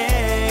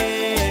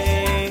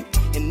 yeah.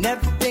 And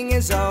everything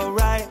is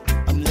alright.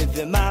 I'm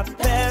living my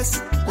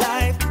best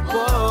life,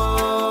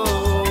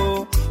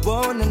 whoa.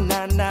 Whoa, na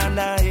na na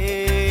na,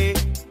 eh.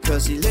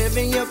 Cause you're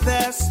living your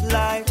best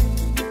life.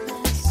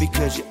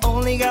 Because you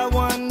only got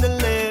one to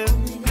live.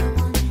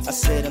 I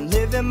said I'm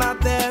living my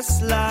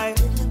best life.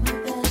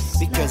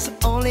 Because I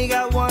only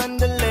got one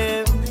to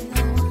live.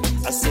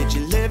 I said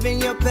you're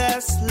living your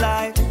best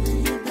life.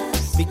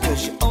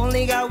 Because you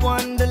only got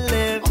one to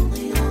live.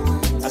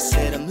 I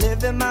said I'm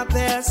living my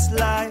best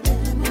life.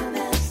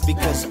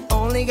 Because I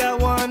only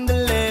got one to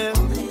live.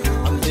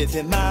 I'm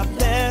living my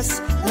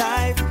best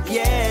life,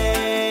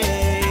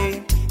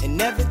 yeah.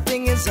 And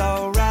everything is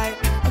alright.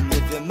 I'm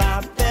living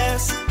my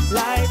best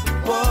life,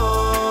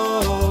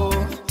 whoa.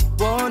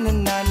 Whoa, na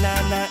na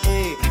na na,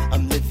 eh.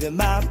 I'm living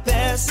my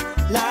best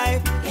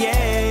life,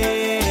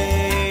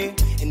 yeah.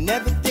 And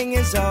everything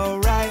is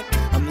alright.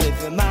 I'm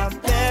living my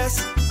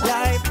best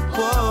life,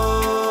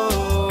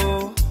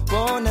 whoa.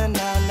 Whoa, na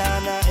na na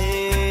na,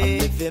 eh. I'm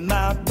living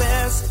my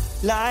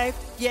best life,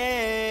 yeah.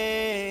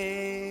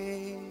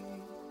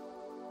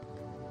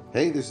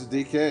 Hey, this is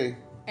DK.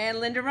 And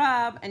Linda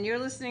Robb, and you're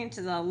listening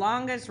to the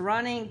longest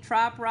running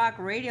trop rock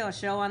radio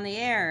show on the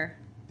air.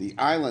 The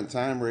Island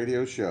Time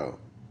Radio Show.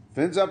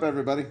 Fins up,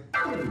 everybody.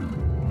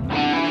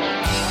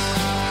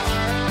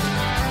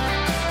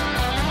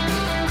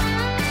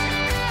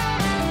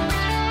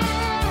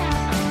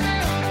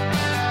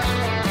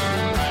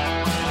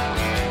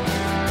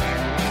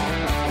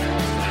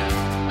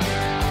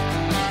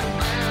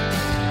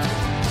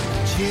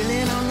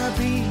 Chilling on the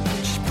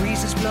beach,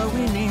 breeze is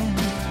blowing in.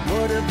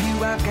 What a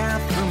view I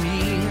got from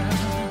here.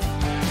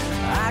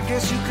 I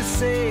guess you could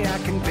say I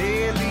can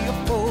barely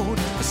afford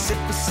a sip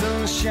of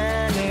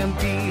sunshine and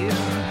beer.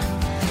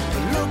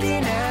 But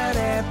looking out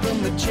at the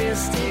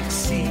majestic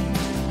sea,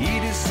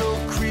 it is so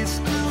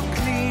crystal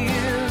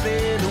clear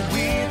that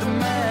with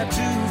my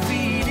 2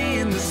 feet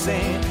in the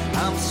sand,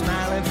 I'm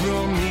smiling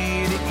from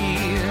ear to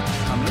ear.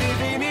 I'm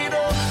living it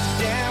up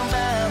down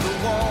by the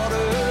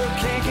water.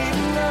 Can't get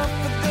enough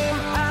of them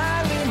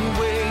island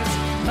waves.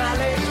 My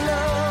lady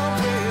love,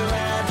 well,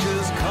 I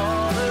just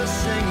caught her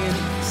singing,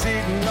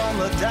 sitting on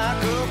the dock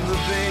of the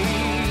bay.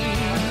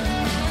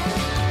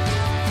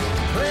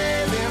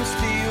 Play them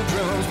steel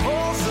drums,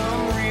 pour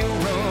some real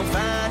rum,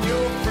 find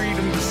your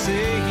freedom to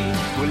say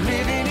we're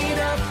living it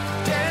up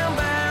down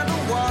by the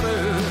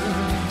water.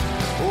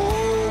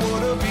 Oh,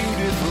 what a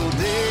beautiful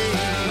day.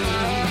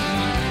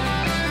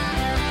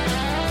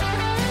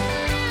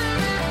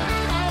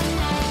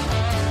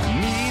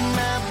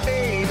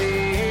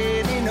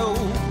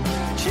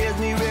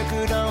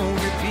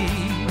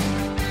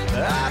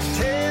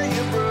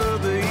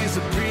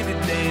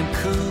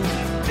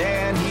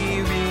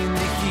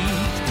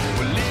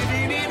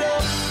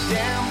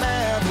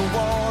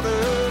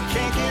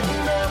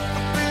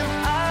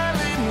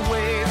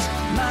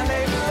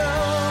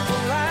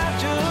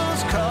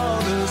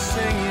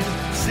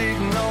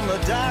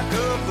 dock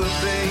of the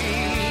bay.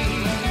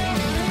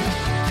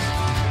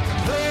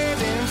 Play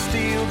them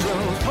steel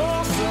drums,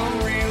 pour some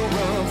real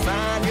rum,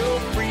 find your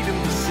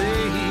freedom to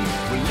say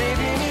we're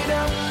living it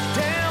up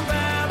down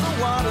by the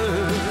water.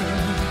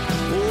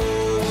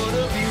 Oh, what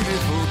a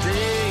beautiful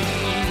day.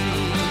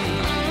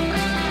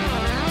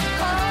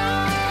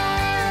 Oh,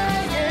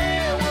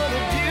 yeah, what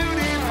a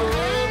beautiful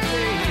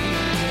day.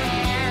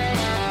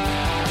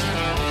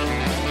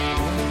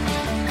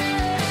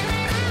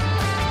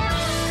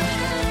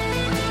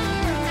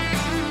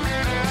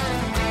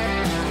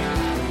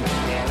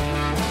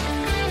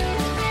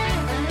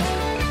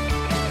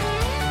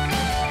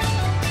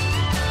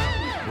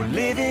 We're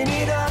living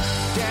it up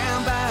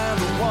down by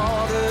the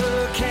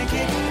water. Can't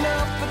get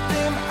enough of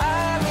them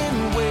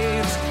island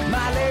waves.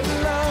 My lady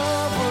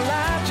love, well,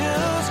 I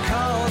just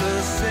caught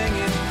her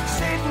singing,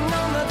 sitting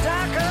on the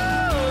dock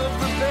of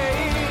the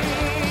bay.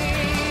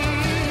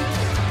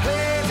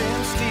 Play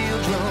them steel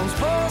drums,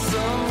 pour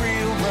some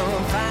real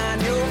rum,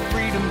 find your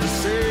freedom to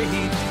say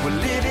we're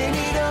living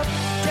it up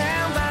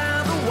down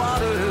by the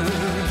water.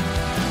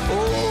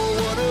 Oh,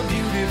 what a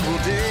beautiful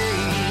day.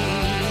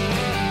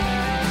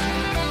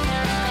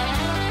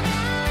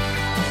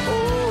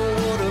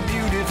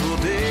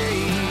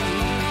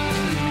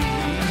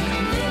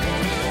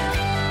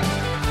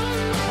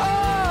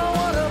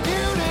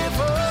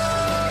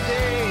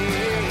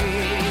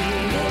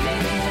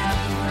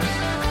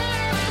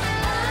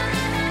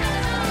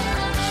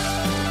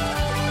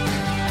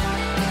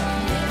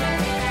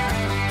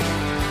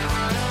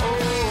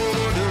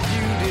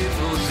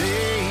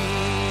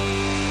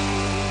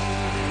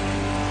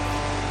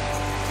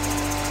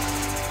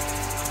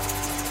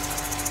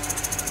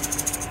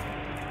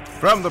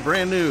 From the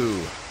brand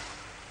new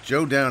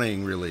Joe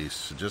Downing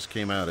release, it just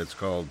came out. It's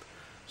called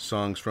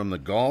Songs from the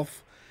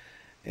Gulf.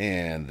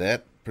 And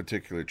that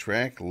particular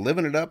track,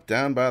 Living It Up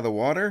Down by the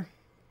Water.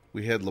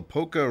 We had La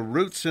Polka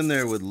Roots in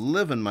there with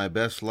Living My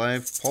Best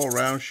Life. Paul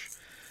Rausch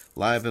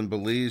live in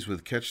Belize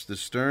with Catch the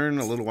Stern.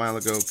 A little while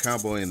ago,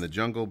 Cowboy in the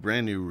Jungle,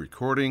 brand new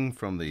recording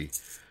from the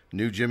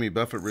new Jimmy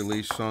Buffett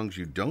release, Songs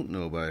You Don't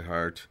Know by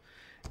Heart.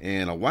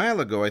 And a while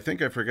ago, I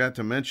think I forgot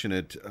to mention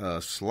it,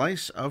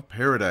 Slice of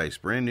Paradise,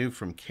 brand new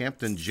from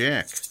Captain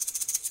Jack.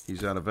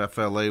 He's out of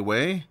FLA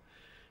Way,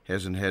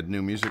 hasn't had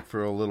new music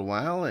for a little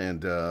while,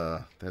 and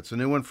that's a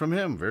new one from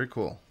him. Very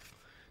cool.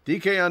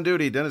 DK on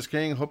duty, Dennis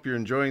King. Hope you're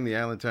enjoying the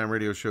Island Time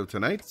Radio Show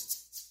tonight.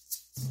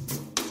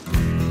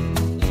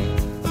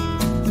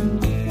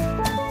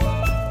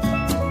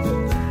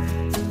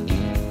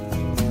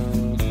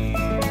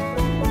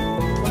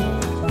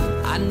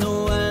 I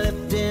know I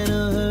left in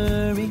a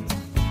hurry.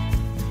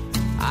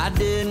 I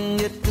didn't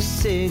get to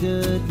say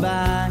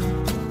goodbye,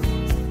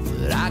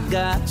 but I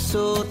got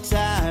so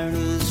tired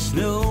of the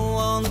snow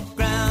on the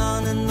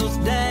ground and those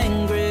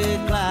dang gray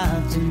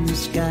clouds in the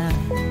sky.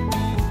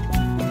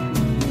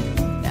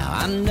 Now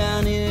I'm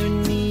down here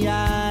in the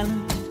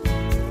island,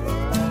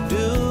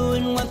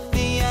 doing what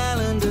the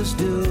islanders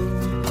do,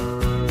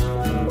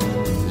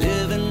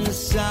 living the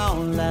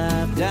sound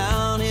life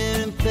down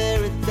here in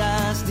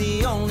paradise.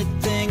 The only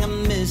thing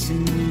I'm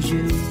missing is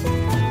you.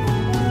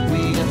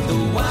 We got the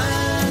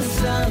wine,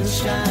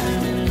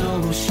 sunshine, and an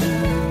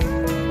ocean.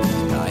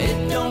 Now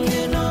it don't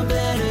get no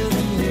better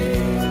than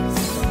this.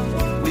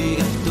 We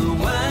got the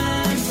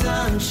wine,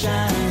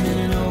 sunshine, and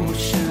an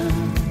ocean.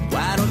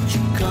 Why don't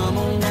you come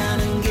on down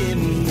and give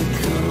me a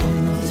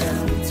call?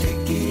 Down and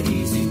take it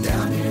easy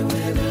down here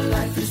where the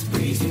life is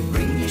breezy.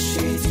 Bring your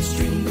shades and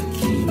string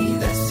bikini.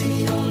 That's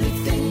the only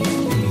thing you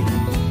need.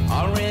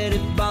 Already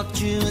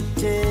bought you a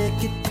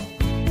ticket.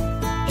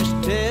 Just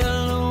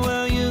tell the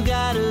world you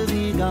gotta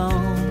be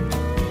gone.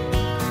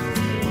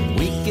 When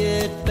we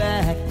get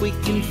back, we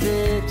can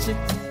fix it.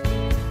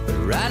 But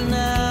right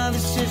now,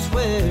 this is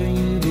where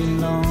you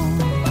belong.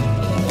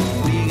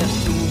 We got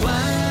the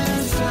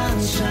wine,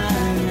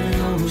 sunshine,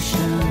 and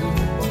ocean.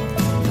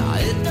 Now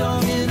it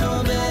don't get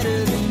no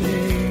better than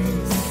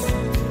this.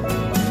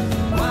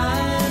 Why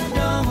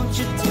don't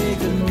you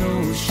take a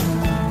notion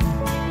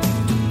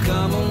to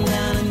come on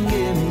down and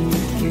give me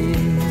a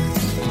kiss?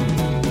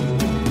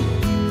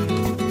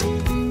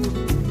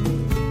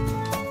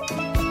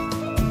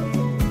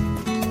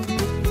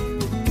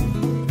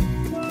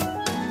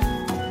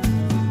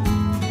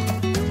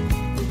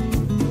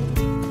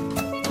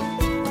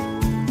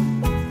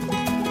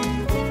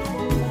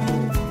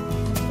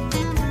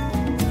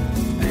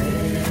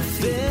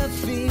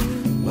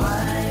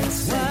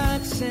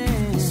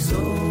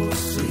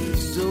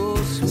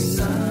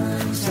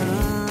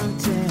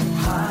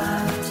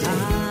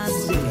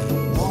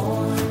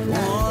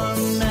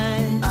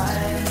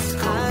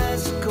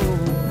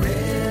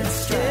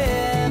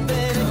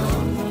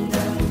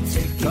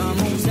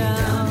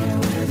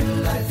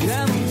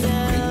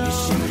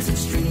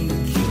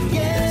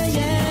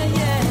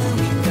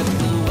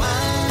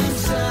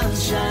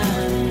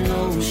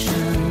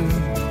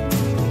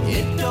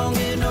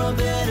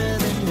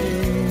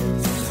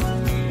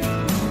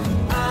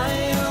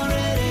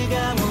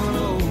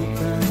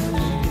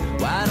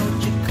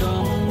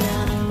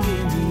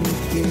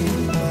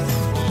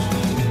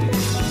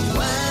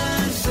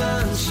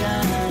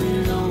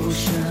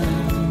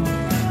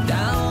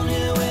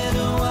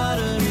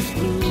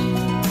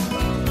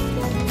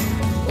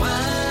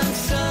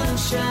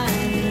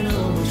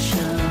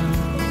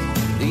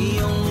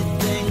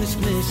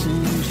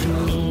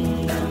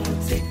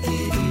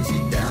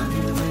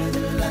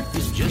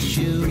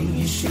 shoe,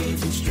 your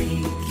shades and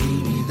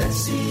streaky.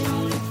 That's the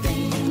only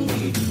thing you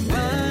need.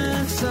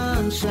 White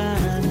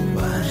sunshine in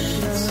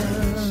Russia,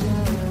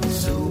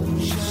 so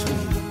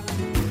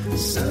sweet,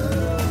 so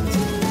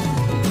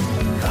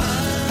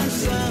hot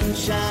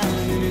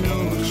sunshine in an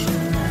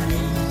ocean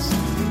eyes,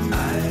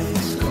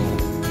 ice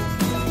cold,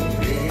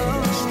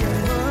 red sky.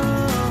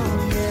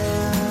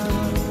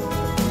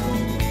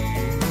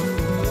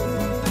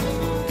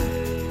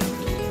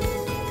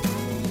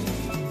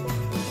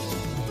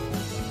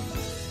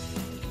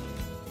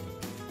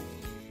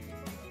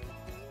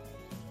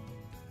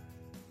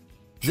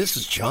 This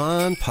is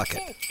John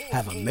Puckett.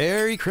 Have a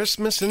Merry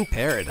Christmas in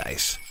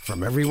Paradise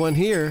from everyone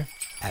here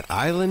at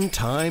Island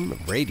Time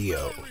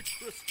Radio.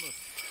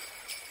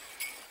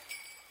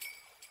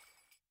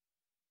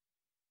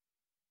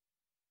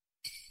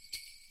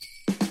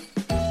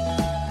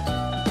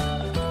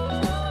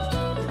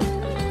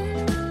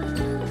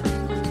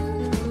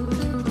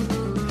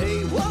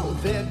 Hey, whoa,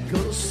 there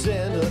goes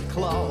Santa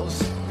Claus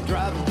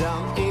driving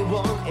down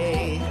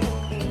A1A.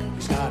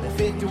 He's got a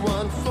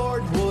 51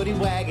 Ford Woody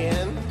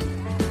wagon.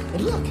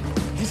 And look,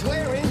 he's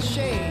wearing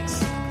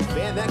shades.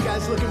 Man, that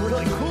guy's looking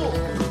really cool.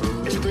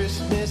 It's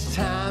Christmas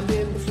time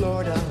in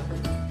Florida.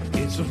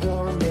 It's as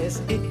warm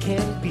as it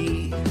can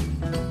be.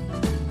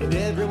 And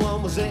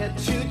everyone was there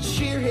to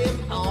cheer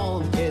him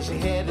on as he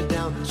headed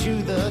down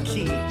to the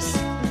Keys.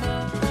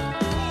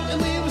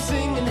 And they were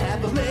singing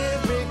Have a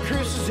Merry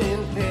Christmas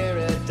in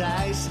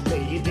Paradise.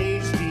 May your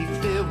days be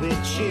filled with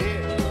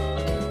cheer.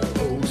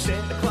 Oh,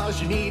 Santa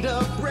Claus, you need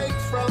a break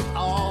from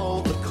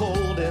all the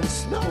cold and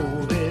snow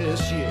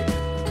this year.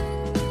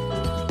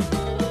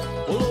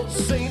 Well, old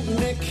Saint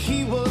Nick,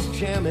 he was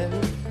jamming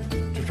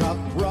to Trop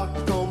Rock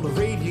on the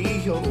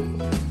radio.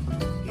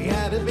 He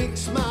had a big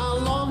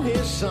smile on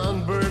his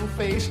sunburned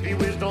face. He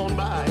whizzed on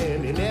by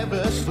and he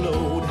never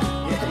slowed.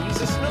 Yeah,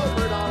 he's a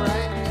snowbird, all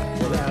right.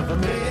 Well, have a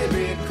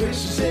Merry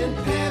Christmas in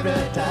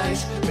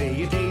Paradise. May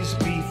your days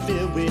be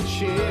filled with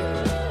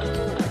cheer.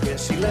 I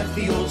guess he left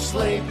the old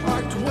sleigh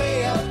parked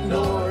way up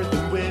north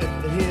with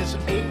his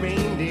 8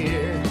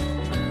 reindeer.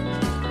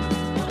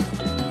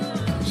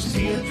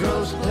 Steel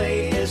drums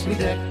play as we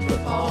deck the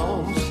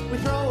palms. We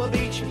throw a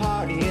beach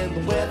party and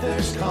the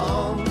weather's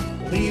calm.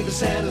 Leave the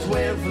Santas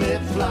wearing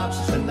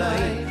flip-flops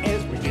tonight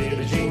as we get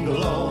a jingle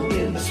along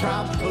in the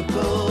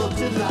tropical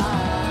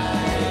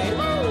delight.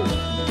 Woo!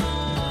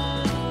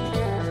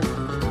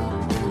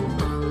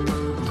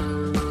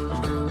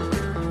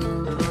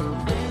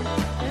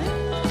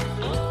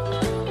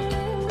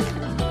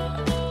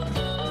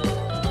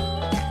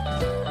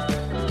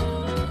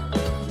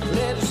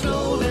 Let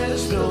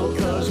us know,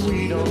 'cause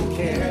we don't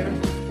care.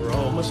 We're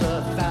almost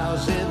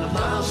 1,000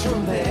 miles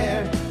from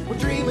there. We're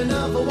dreaming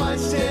of a white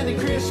sandy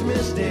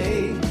Christmas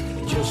day.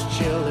 Just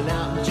chilling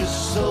out,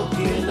 just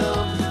soaking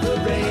up the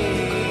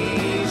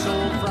rays.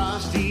 Old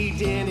Frosty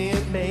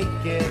didn't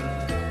make it.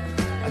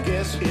 I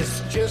guess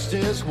it's just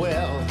as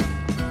well.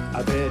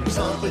 I bet he's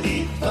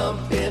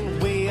thumping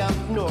way up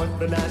north,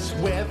 but nice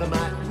weather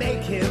might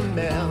make him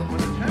melt. When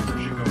the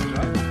temperature goes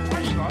up,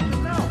 why stop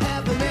it now?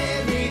 Have a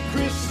Merry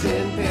Christmas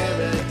in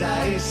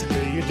Paradise.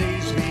 May your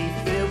days be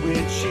filled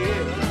with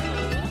cheer.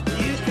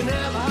 You can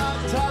have a hot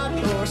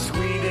toddy or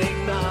sweet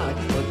eggnog,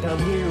 but down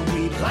here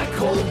we like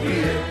cold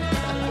beer.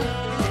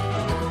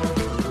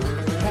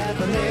 Have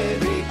a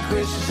Merry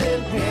Christmas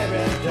in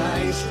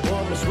Paradise.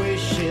 Warmest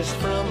wishes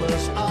from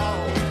us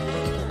all.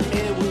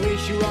 And we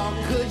wish you all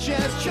could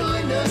just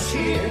join us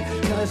here,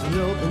 'cause we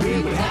know that we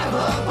would have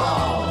a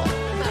ball.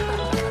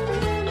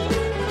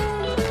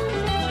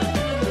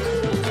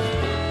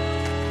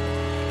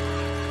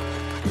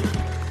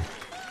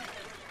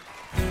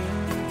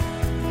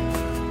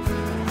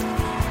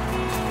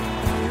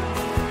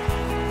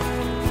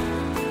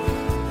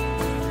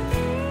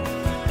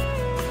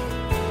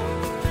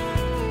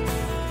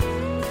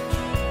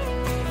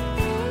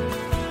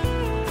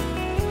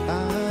 I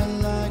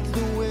like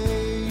the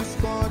way your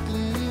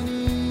sparkling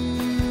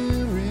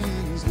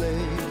earrings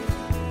lay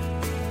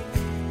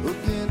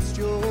against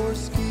your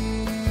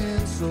skin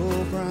so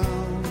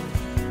brown.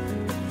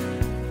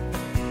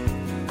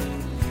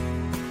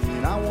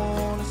 And I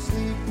want to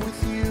sleep with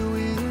you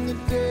in the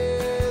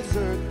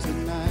desert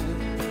tonight,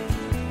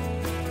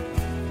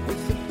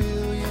 with a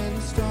billion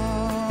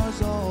stars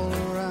all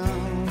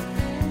around.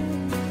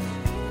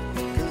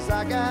 'Cause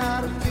I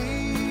got a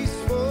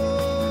peaceful,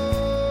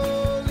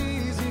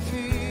 easy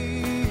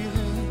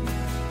feeling,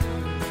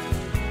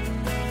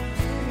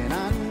 and I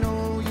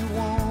know you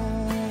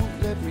won't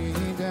let me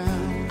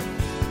down.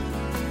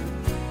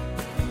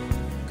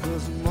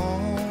 'Cause I'm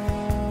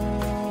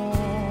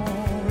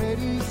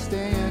already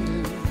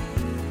standing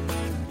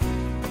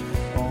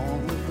on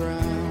the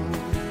ground.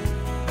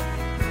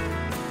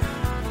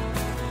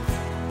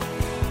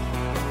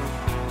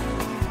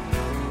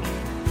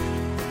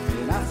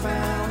 And I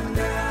found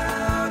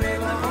out a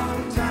long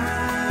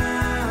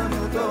time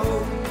ago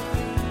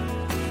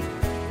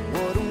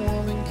what a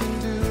woman can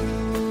do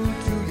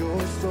to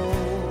your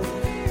soul.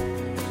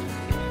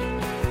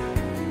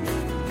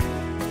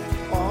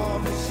 All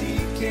that she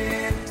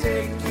can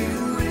take you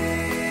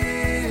in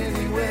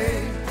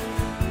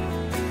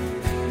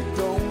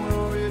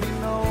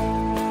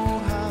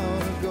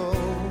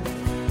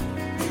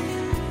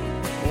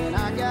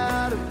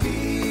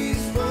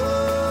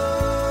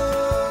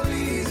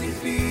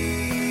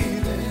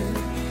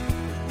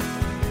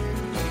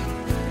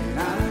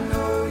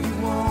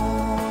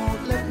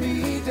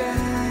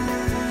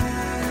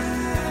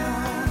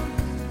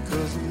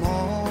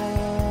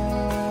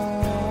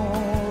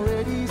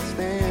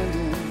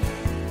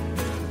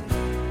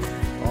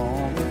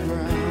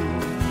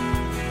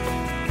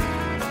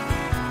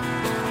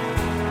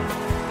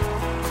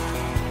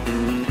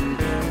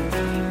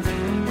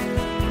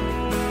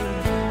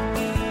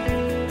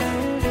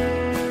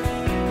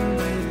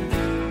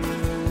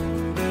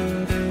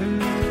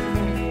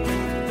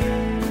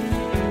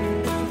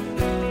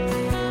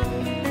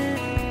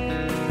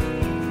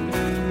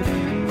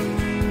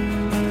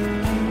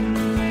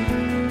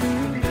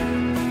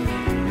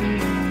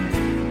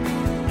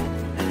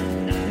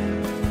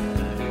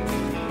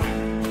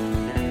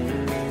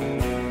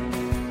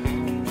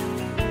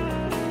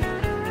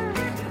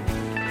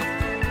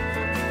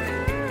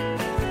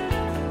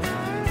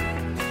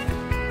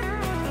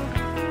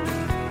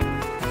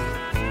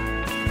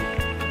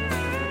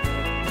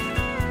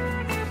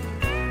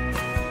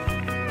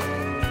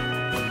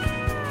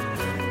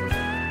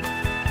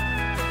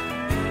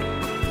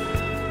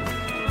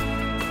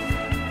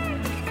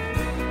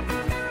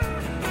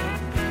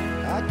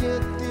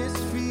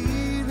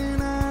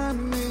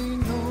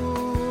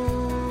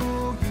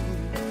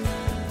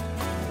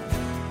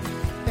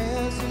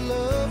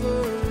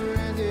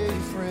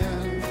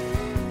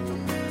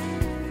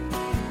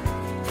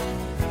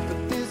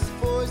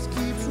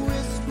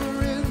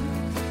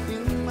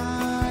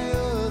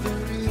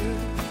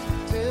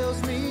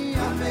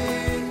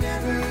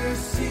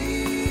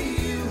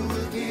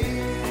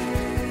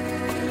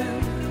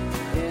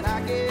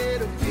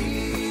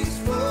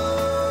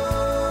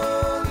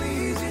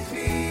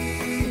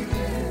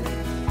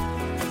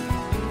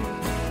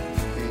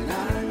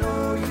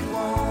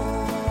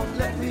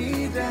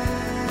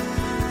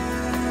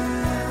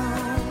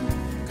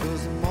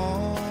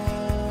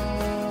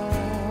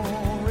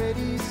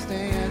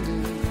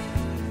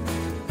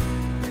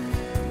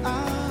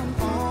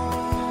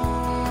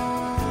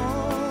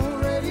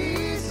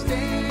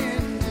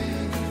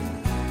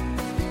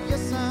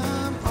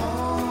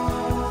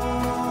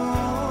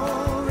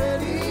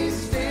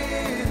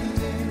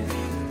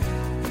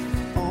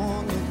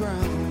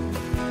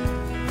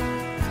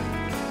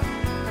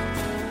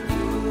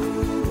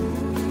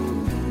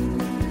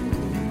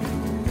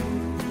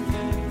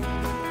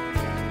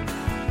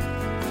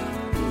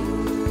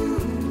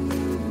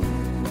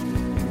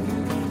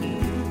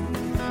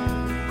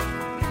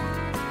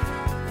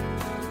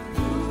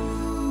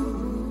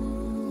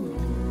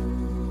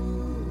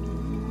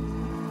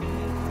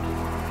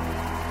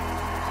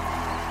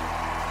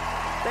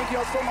Thank you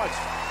all so much.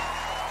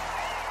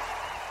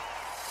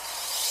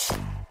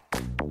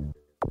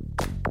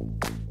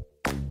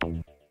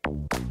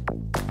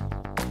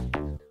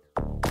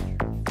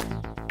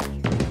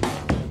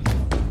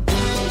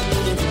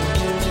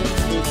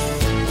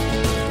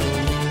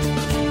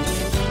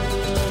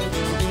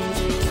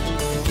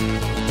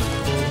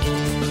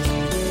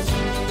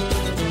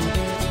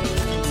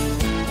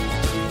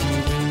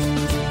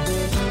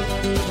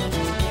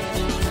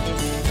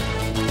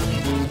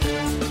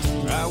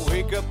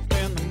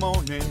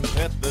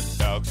 Pet the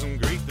dogs and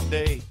greet the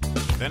day.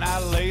 Then I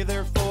lay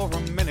there for a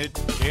minute,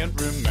 can't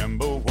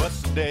remember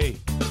what's the day.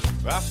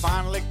 I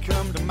finally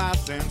come to my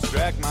sense,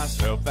 drag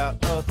myself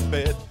out of the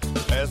bed.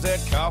 As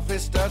that coffee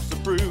starts to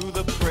brew,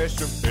 the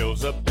pressure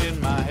builds up in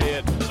my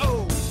head.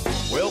 Oh,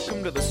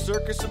 welcome to the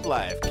circus of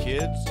life,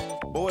 kids.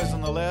 Boys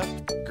on the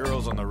left,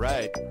 girls on the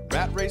right.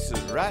 Rat races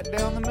right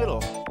down the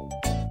middle.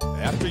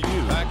 After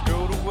you, I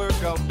go to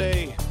work all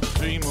day,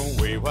 dream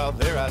away while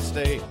there I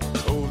stay.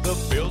 Oh, the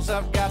bills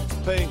I've got to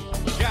pay.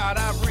 God,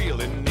 I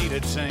really need a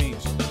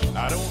change.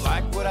 I don't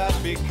like what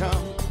I've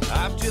become.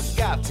 I've just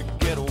got to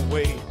get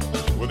away.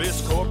 With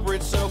this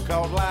corporate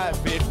so-called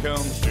life, it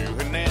comes to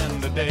an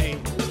end today.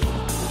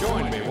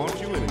 Join me, won't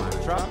you, in my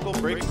tropical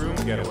break room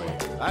getaway.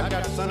 I've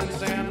got sun and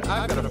sand,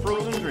 I've got a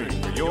frozen drink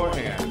for your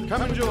hand.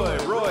 Come enjoy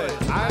Roy's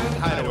Island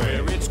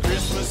Hideaway. It's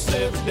Christmas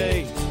every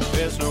day.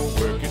 There's no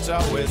work, it's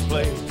always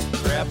play.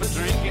 Grab a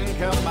drink and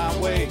come my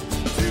way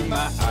to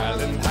my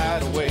island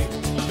hideaway.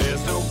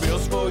 There's no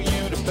bills for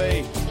you to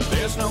pay.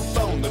 There's no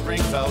phone that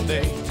rings all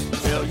day.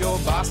 Tell your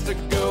boss to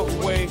go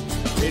away.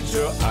 It's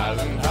your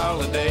island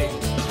holiday.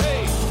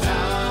 Hey,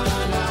 na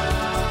na na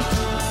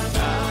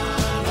na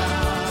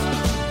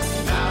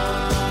na na.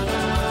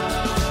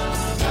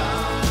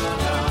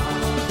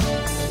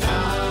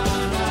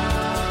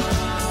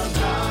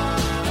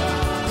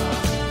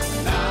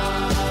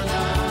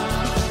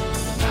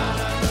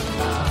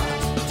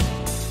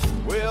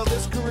 Well,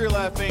 this career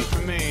life ain't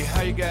for me.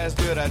 How you guys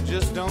do it, I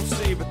just don't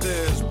see. But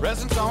there's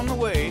presents on the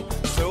way,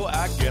 so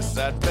I guess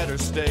I'd better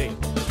stay.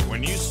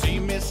 When you see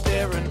me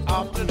staring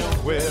off to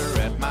nowhere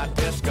at my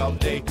desk all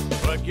day,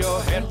 plug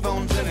your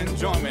headphones in and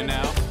enjoy me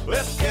now.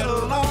 Let's get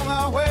along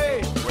our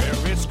way, where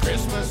it's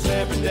Christmas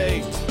every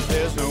day.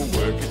 There's no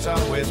work, it's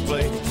always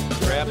play.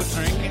 Grab a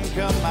drink and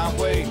come my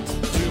way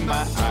to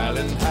my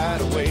island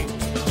hideaway.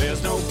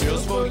 There's no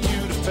bills for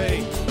you to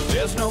pay.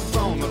 There's no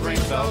phone that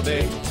rings all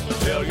day.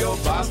 Tell your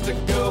boss to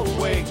go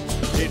away.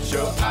 It's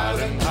your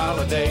island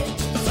holiday.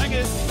 Sing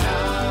it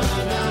now,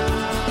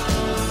 now.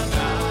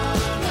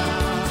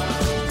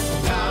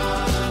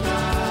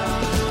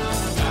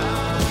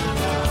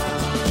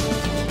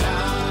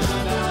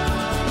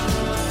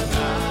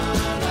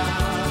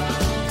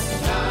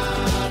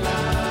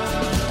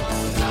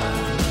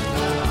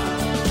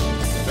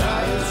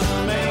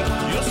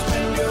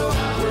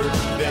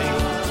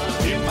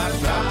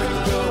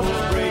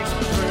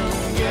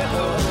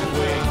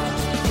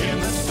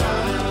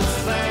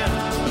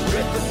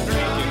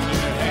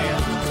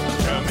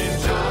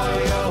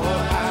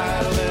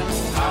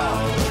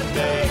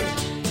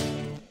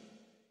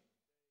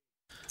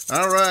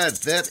 All right,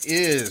 that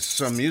is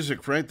some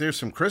music right there,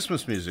 some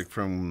Christmas music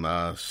from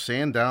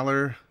Sand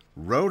Dollar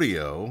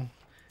Rodeo,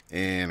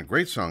 and a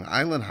great song,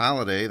 Island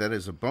Holiday. That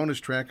is a bonus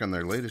track on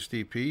their latest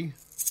EP.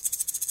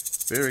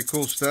 Very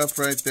cool stuff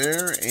right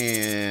there.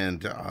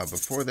 And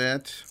before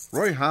that,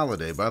 Roy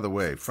Halladay, by the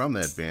way, from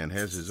that band,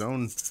 has his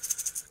own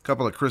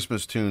couple of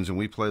Christmas tunes, and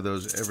we play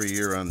those every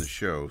year on the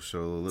show.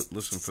 So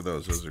listen for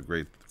those. Those are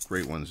great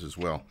ones as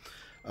well.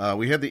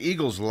 We had the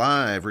Eagles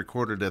live,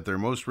 recorded at their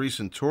most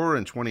recent tour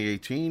in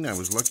 2018. I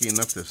was lucky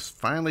enough to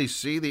finally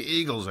see the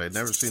Eagles. I had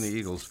never seen the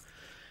Eagles.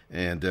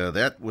 And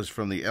that was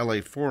from the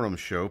LA Forum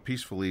show,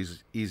 Peaceful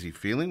Easy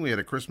Feeling. We had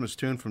a Christmas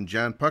tune from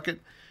John Puckett,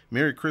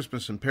 Merry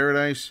Christmas in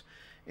Paradise.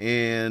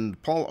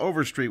 And Paul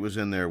Overstreet was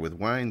in there with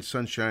Wine,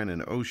 Sunshine,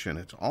 and Ocean.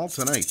 It's All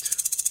Tonight.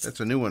 That's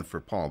a new one for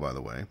Paul, by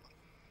the way,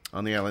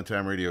 on the Island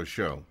Time Radio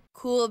Show.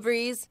 Cool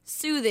breeze,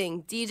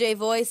 soothing DJ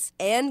voice,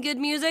 and good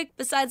music.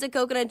 Besides a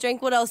coconut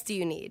drink, what else do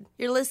you need?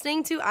 You're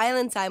listening to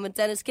Island Time with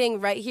Dennis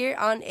King right here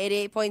on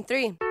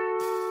 88.3.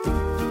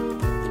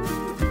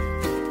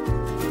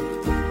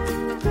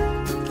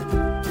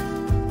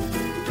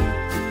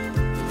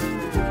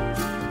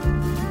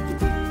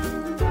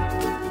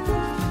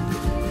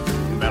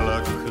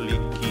 Mele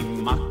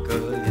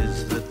Kalikimaka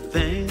is the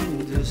thing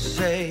to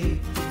say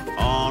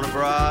on a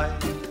bright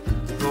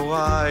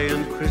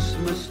Hawaiian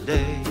Christmas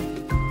day.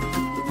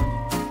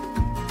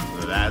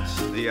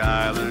 That's the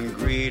island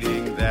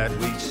greeting that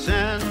we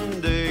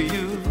send to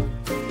you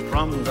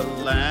from the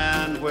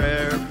land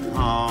where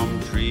palm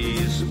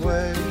trees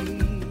wave.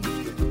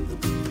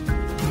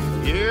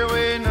 Here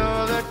we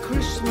know that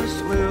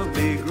Christmas will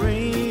be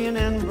green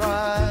and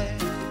bright,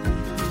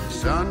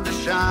 sun to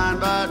shine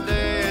by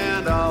day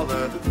and all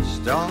the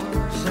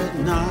stars at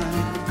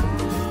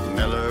night.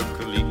 Mele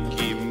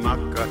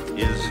Kalikimaka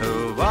is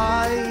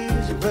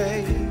Hawaii's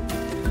way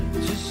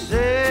to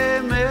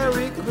say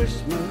Merry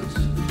Christmas.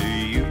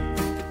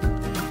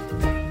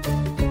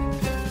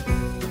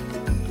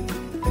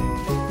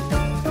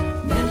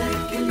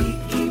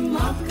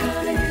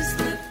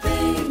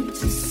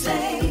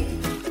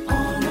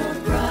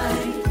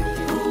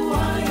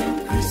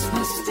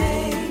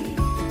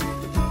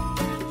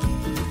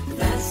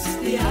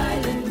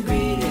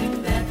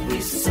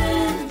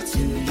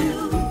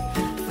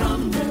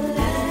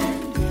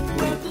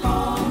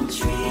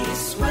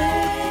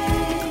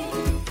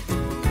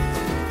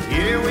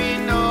 Here we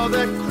know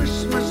that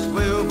Christmas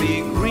will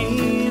be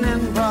green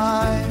and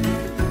bright,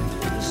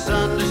 the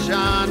sun to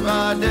shine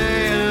by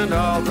day and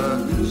all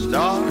the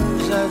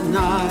stars at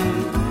night.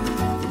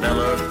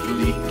 Mele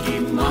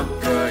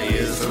Kalikimaka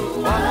is a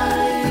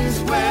wise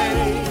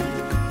way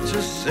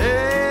to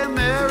say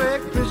Merry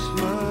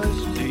Christmas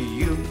to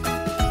you.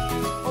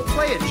 Oh,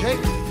 play it, Jake.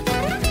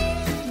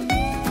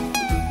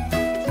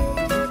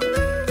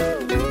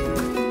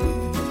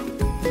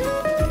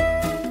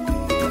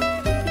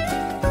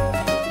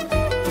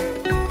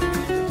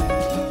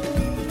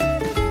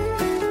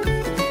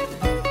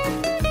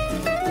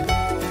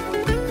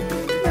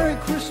 Merry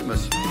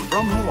Christmas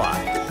from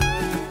Hawaii.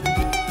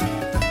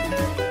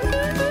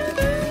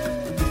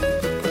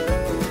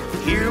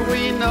 Here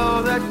we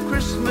know that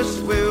Christmas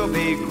will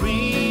be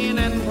green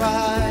and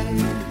bright,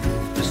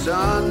 the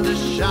sun to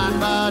shine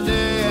by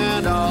day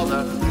and all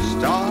the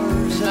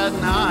stars at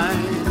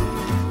night.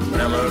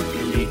 Mele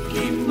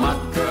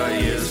Kalikimaka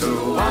is a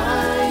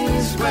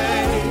wise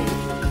way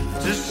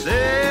to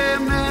say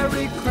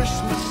Merry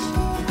Christmas.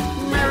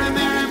 Merry,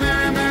 Merry,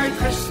 Merry, Merry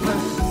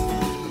Christmas.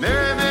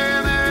 Merry,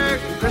 Merry, Merry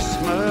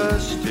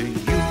Christmas to you.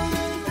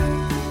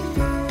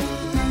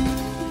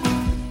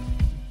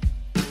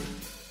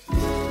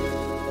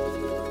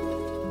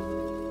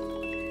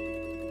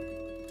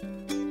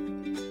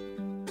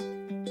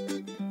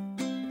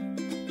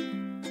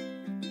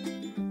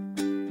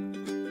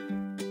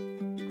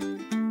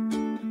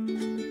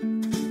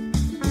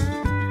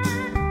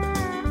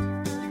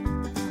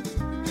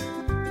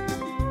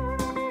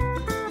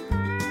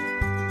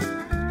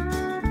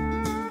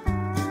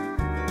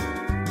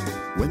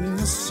 When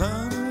the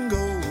sun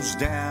goes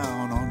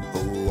down on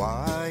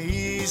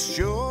Hawaii's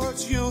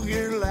shores, you'll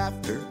hear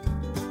laughter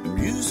and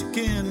music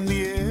in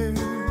the air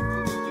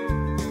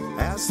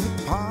as the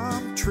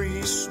palm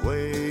trees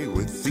sway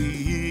with the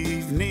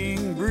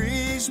evening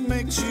breeze.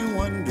 Makes you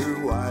wonder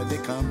why they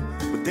come,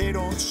 but they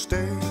don't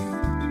stay.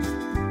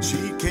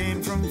 She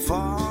came from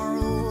far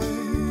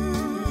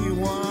away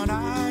one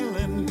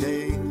island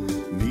day,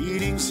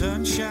 needing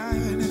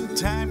sunshine and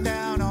time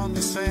down on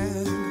the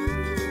sand.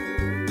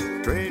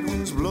 Trade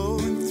winds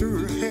blowing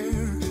through her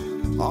hair,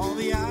 all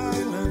the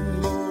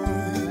island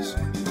boys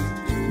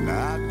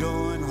not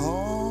going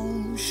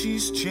home.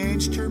 She's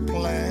changed her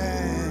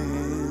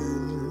plans,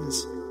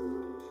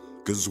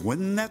 'cause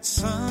when that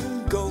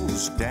sun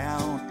goes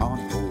down on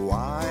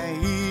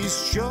Hawaii's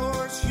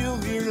shores,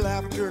 you'll hear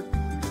laughter,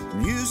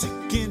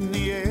 music in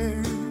the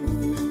air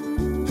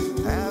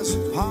as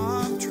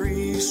palm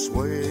trees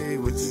sway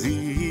with the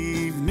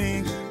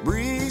evening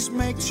breeze.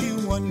 Makes you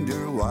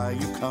wonder why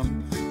you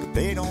come,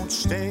 they don't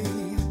stay.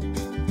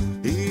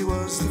 He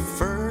was the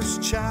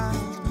first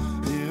child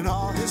in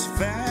all his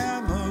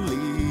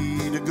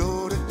family to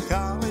go to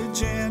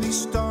college, and he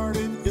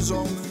started his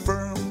own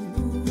firm.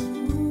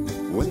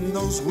 When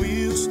those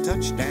wheels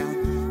touched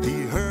down,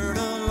 he heard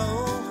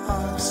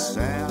aloha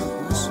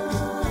sounds,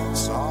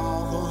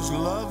 saw those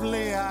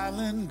lovely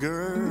island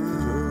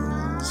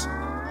girls.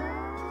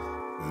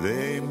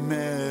 They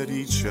met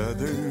each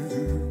other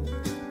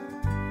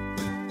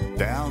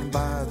down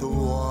by the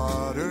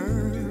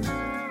water.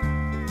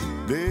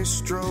 They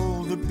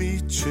stroll the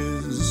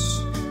beaches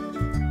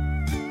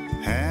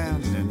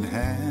hand in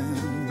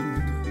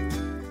hand.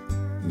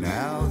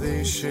 Now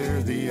they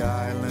share the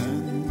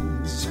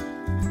islands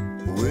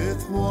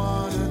with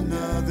one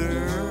another,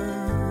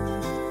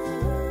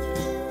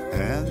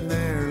 and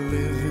they're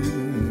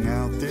living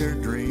out their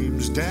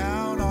dreams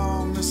down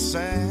on the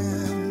sand.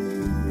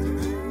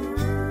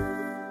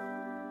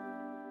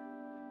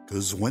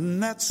 'Cause when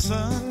that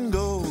sun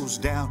goes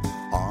down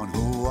on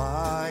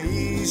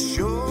Hawaii's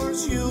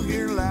shores, you'll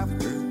hear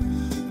laughter,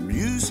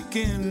 music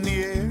in the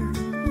air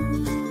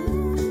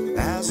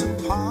as the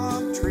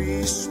palm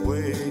trees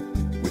sway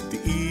with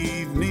the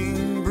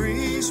evening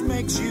breeze.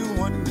 Makes you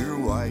wonder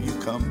why you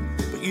come,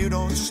 but you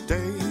don't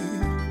stay.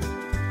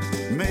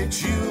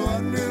 Makes you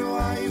wonder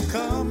why you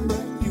come,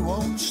 but you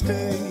won't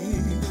stay.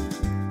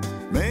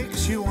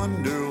 Makes you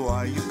wonder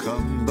why you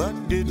come, but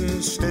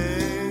didn't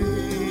stay.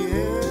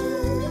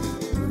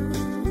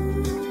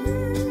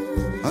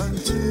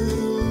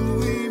 Until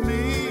we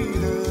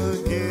meet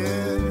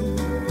again.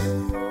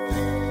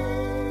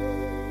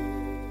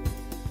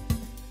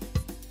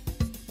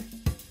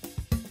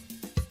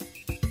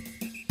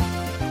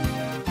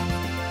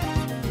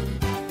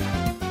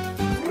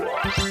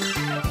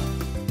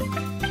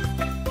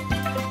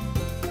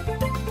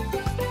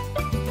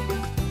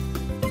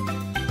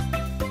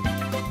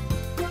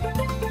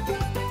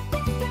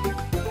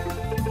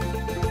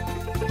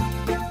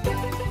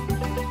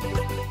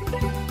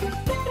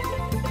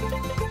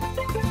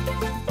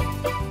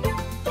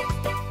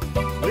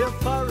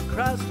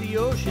 Across the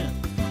ocean,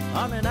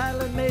 on an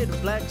island made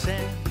of black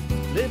sand,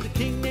 lived a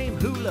king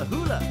named Hula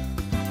Hula.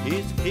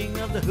 He's the king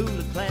of the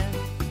Hula clan.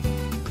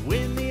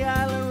 When the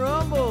island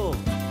rumbles,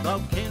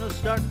 volcanoes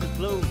start to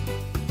flow.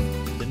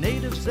 The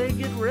natives, they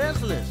get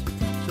restless,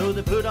 so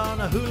they put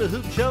on a hula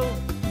hoop show.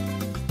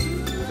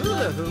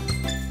 Hula hoop?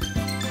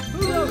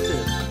 Who wrote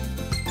this?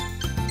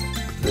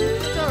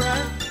 It's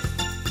alright.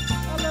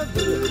 I love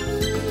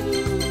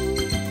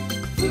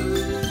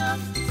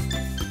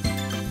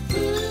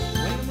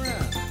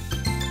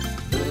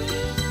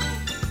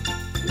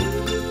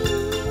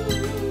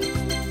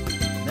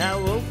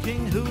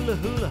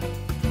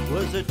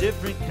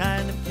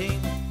kind of king.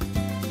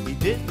 He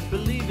didn't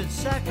believe in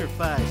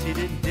sacrifice, he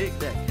didn't dig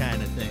that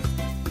kind of thing.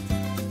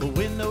 But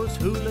when those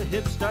hula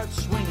hips start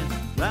swinging,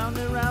 round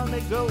and round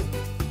they go.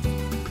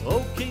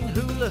 Old King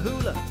Hula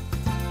Hula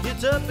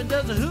gets up and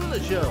does a hula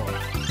show.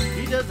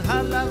 He does a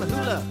hot lava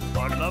hula.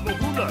 Hot lava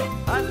hula.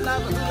 Hot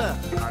lava hula.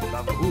 Hot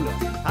lava hula.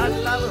 Hot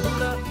lava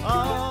hula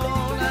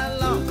all night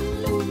long.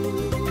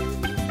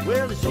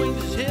 Well, he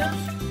swings his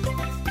hips,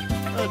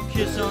 a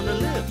kiss on the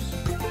lips,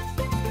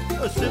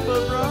 a sip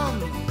of rum.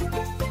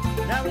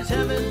 Now he's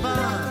having fun.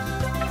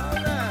 All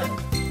right.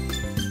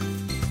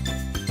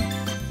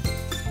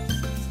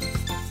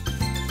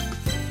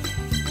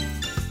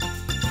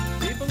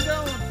 Keep 'em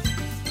going.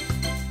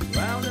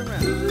 Round and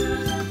round.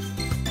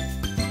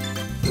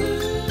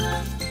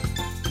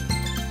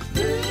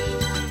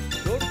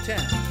 Go to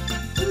town.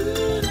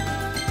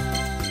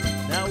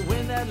 Now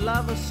when that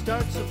lava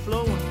starts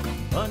a-flowing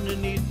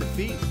underneath the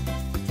feet,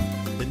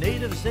 the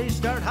natives, they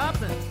start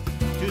hopping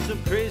to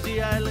some crazy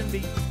island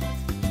beat.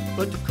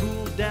 But to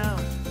cool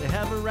down, they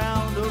have a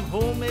round of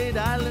homemade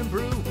island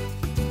brew.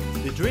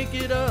 They drink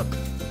it up,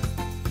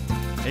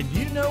 and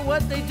you know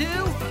what they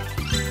do?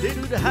 They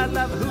do the hot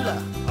lava hula.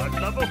 Hot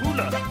lava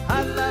hula.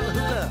 Hot lava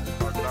hula.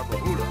 Hot lava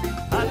hula.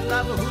 Hot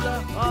lava hula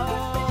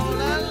all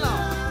night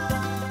long.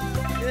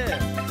 Yeah,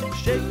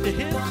 shake the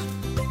hips,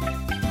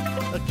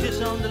 a kiss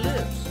on the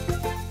lips,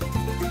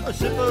 a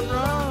sip of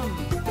rum.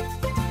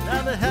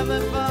 Now they're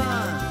having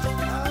fun.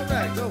 All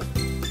right, go.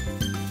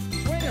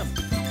 Swing 'em.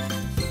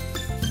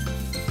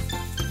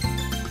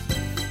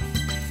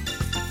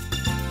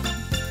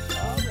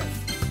 All right.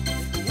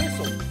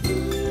 Whistle.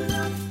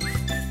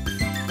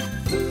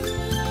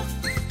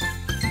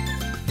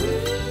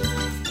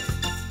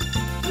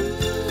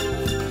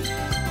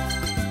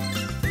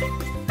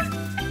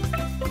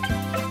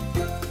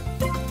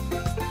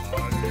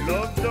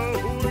 Love the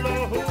hula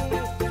hoop.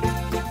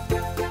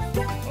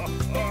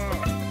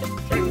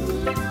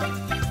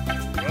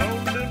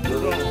 Round and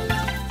round.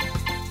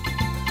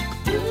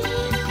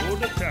 Go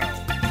to town.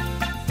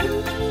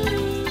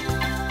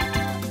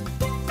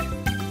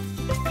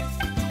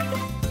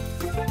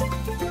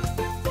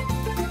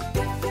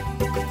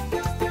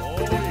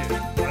 Oh yeah,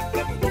 hot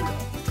lava hula.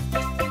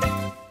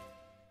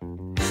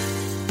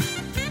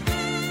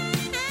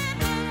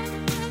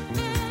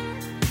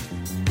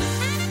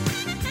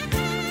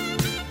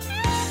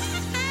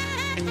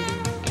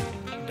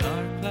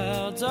 Dark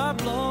clouds are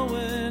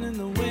blowing in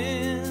the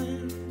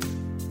wind.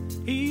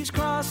 He's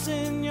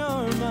crossing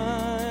your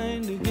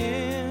mind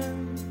again.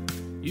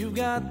 You've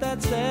got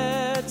that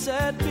sad,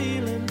 sad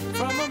feeling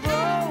from a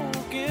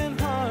broken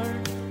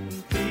heart,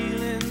 and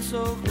feeling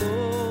so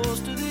close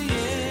to the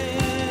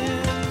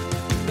end.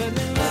 Let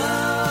me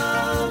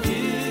love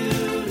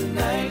you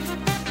tonight.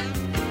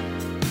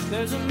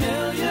 There's a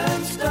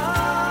million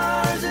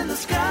stars in the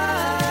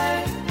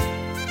sky.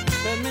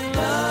 Let me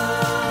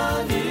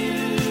love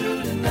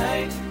you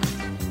tonight.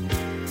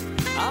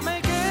 I'll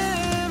make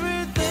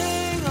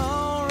everything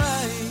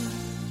alright.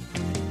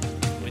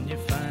 When you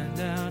find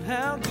out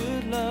how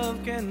good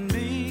love can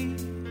be,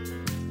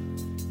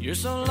 you're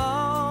so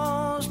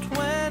lost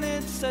when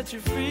it sets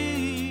you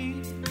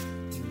free.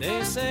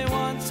 They say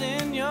once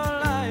in your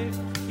life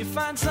you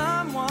find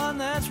someone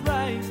that's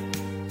right,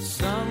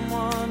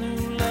 someone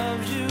who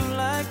loves you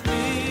like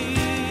me.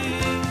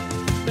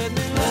 Let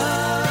me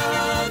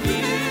love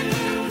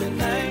you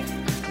tonight.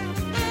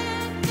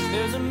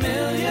 There's a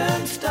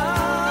million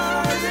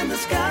stars in the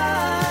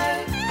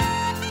sky.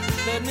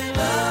 Let me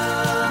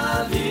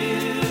love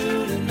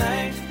you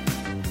tonight.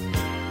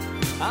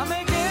 I'll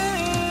make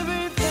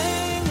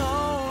everything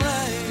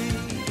alright.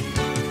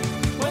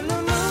 When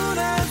the moon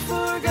has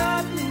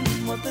forgotten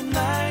what the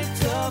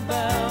night's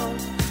about,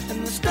 and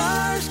the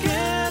stars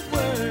can't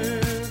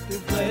work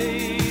their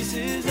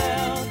places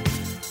out,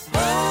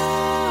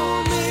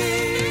 hold me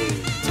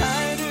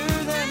tighter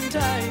than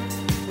tight.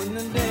 When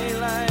the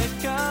daylight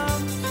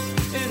comes,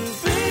 it'll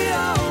be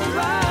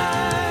alright.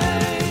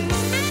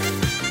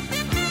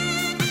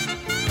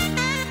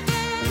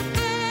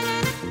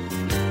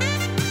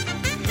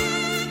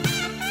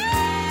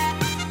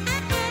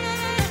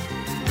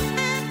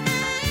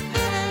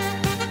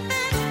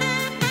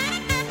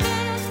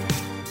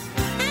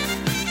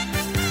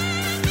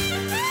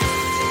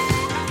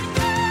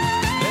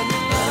 Let me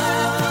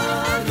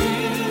love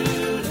you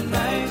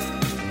tonight.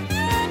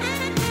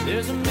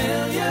 There's a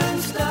million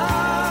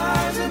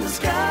stars in the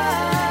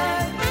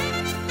sky.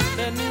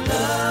 Let me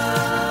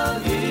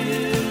love you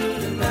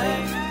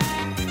tonight.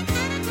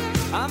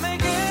 I'll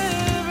make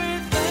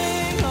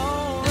everything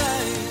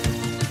alright.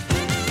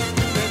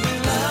 Let me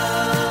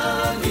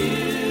love you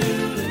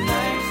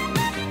tonight.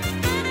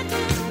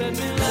 Let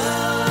me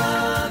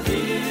love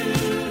you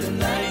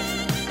tonight.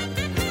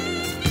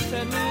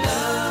 Let me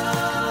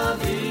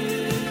love you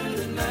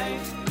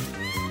tonight.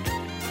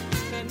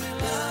 Let me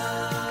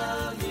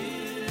love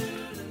you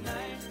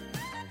tonight.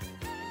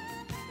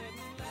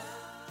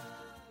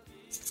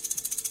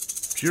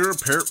 Pure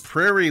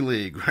Prairie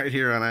League right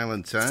here on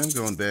Island Time,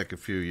 going back a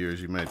few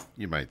years. You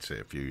might say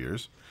a few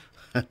years.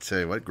 I tell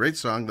you what, great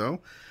song though.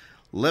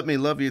 Let Me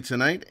Love You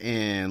Tonight.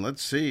 And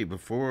let's see,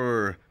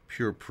 before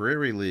Pure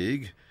Prairie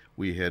League,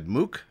 we had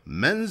Mook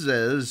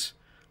Menzes,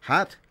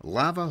 Hot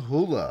Lava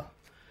Hula.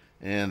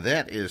 And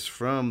that is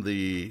from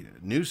the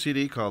new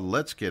CD called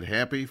Let's Get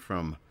Happy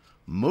from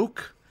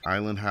Mook.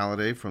 Island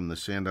Holiday from the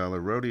Sand Dollar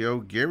Rodeo.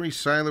 Gary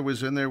Seiler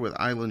was in there with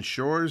Island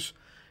Shores.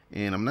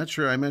 And I'm not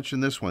sure I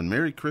mentioned this one.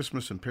 Merry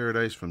Christmas in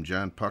Paradise from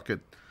John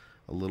Puckett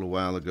a little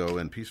while ago.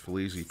 And Peaceful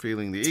Easy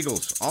Feeling, the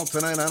Eagles. All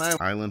tonight on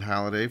Island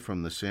Holiday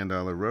from the Sand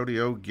Dollar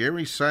Rodeo.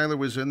 Gary Seiler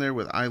was in there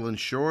with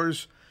Island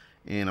Shores.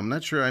 And I'm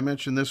not sure I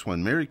mentioned this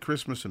one. Merry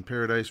Christmas in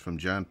Paradise from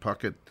John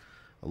Puckett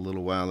a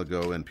little while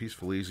ago. And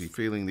Peaceful Easy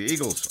Feeling, the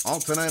Eagles.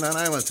 All tonight on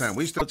Island Time.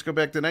 Let's go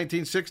back to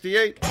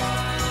 1968.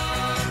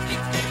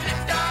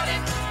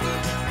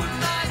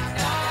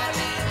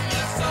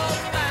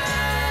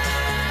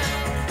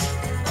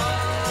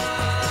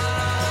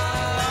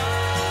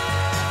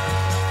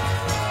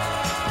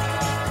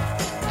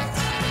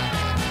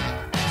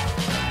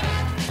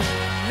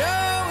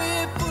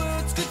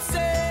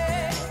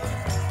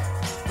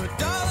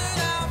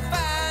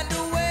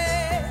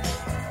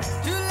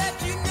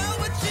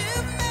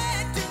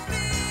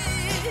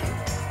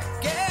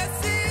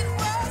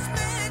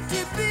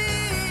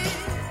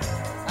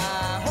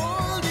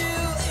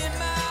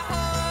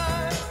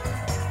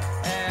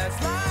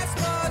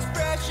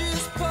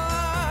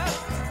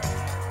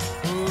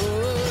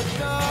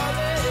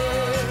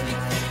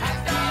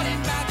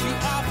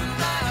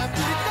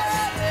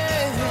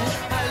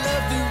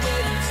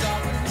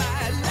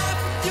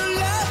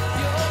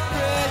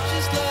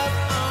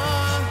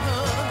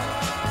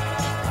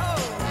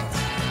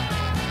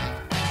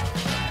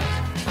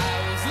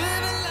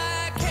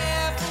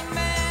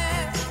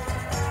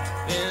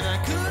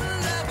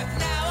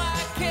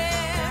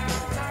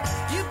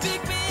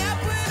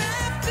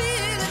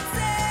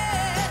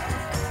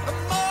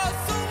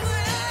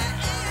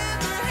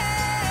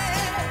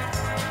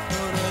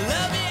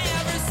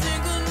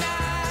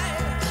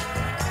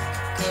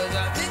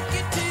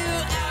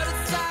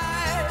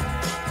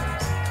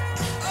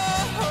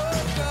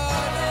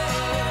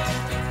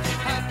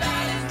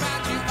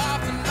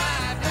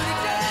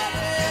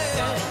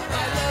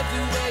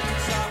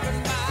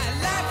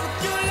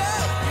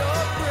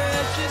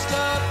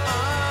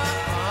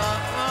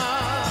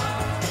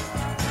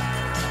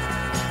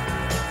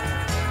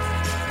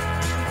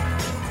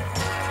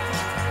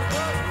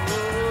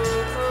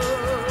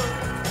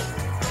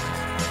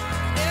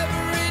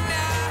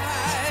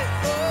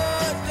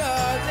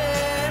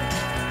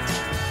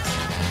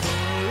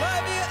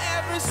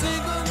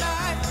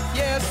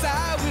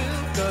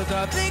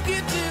 I think you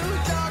do,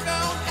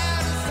 doggone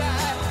out of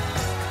sight.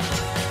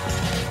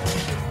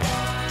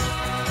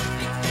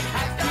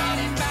 I can't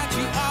invite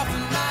you off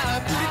of my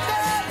pretty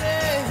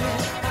darling.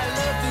 I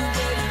love the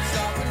way you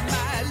soften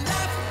my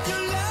life with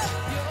your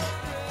love, your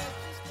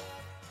precious.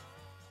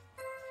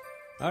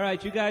 All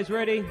right, you guys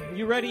ready?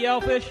 You ready,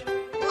 Elfish?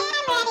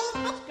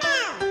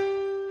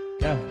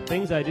 Yeah,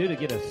 things I do to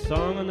get a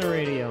song on the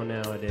radio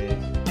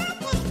nowadays.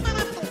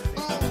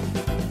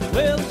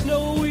 Well,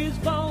 snow is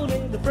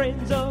falling, the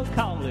friends are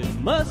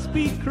calling, must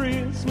be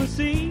Christmas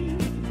Eve.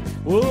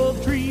 Well,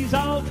 the trees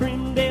all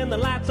trimmed and the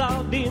lights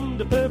all dimmed,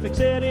 the perfect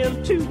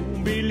setting to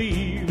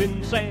believe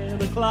in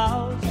Santa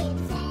Claus.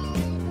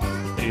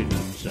 In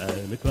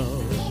Santa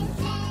Claus.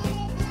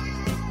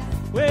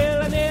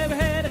 Well, I never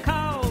had a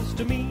cause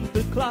to meet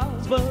the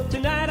Claus, but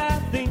tonight I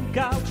think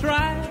I'll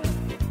try.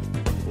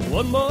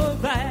 One more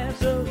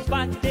glass of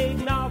spiked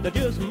eggnog, I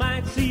just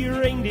might see a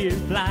reindeer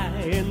fly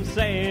in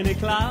Santa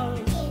Claus.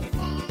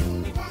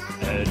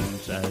 And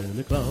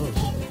Santa Claus.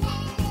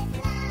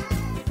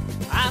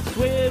 I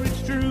swear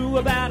it's true,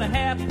 about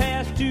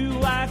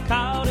 2:30 I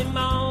caught him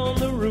on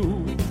the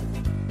roof.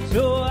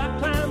 So I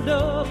climbed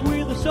up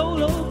with a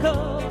solo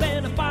cup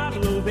and a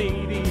bottle of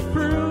 80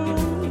 proof.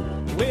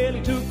 Well,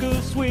 he took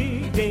a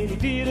swig, then he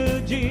did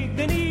a jig,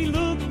 then he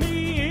looked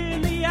me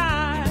in the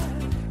eye.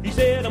 He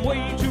said, I'm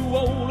way too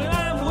old and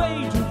I'm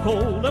way too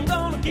cold, I'm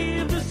gonna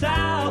give the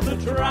South a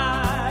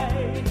try.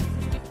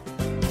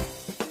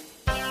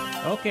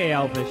 Okay,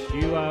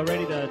 Elvis, you are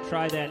ready to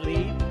try that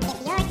lead?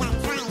 If you're done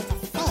trying to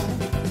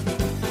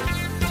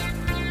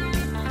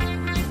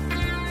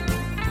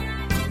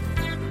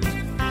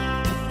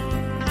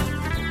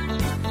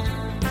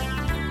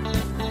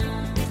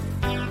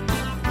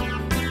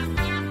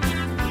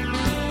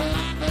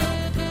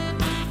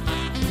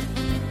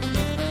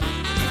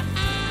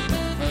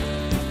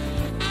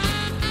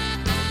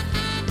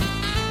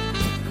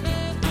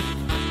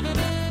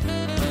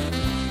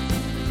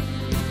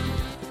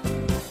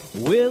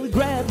Well, he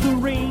grabbed the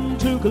rein,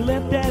 took a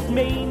left at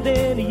Maine,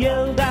 then he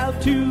yelled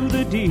out to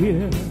the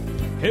deer,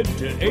 head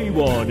to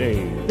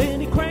A1A.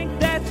 Then he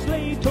cranked that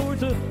sleigh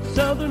towards the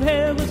southern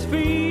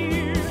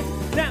hemisphere.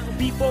 Now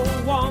people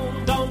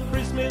want on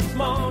Christmas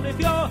morn, if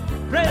your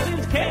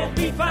presents can't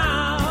be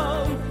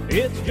found,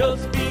 it's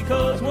just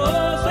because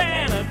was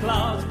Santa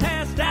Claus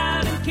passed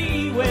out in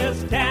Key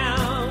West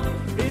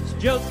town. It's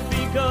just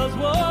because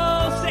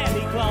was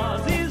Santa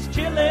Claus is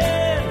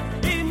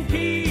chillin' in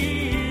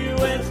Key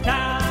West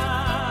town.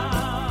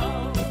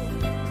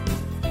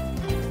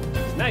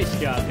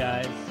 Nice job,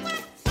 guys.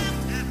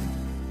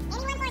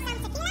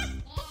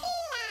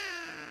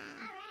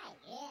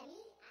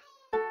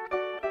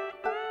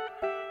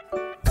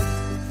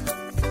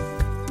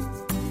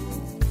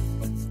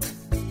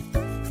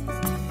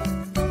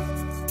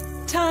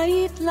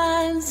 Tight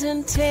lines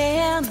and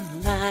tan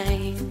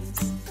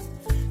lines.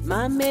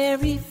 My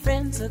merry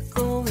friends are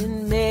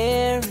going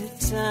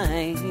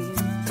maritime,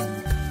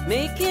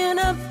 making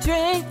up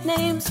drink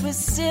names with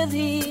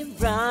silly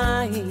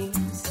rhymes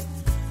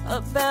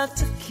about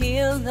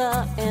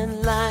tequila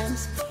and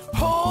limes.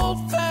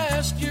 Hold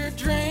fast your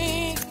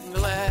drink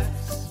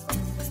glass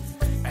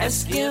as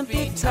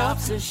skimpy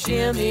tops are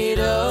shimmied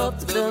up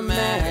the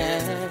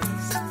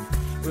mast.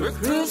 We're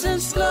cruising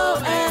slow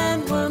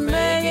and we're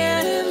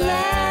making it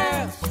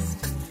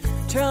last.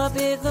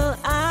 Tropical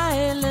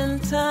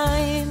island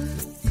time.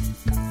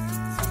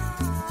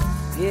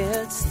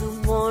 It's the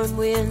warm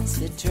winds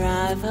that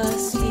drive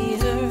us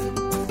here.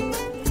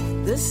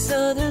 The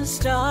southern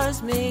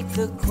stars make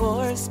the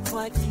course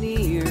quite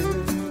clear.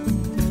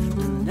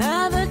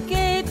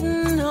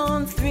 Navigating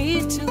on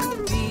 3-2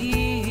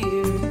 beer.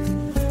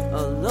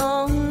 A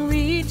long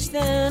reach,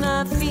 then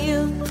I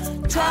feel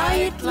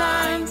tight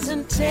lines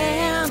and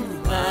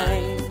tan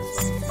lines.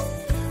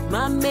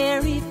 My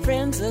merry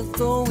friends are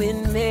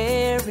going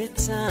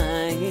maritime,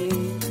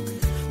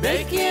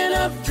 making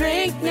up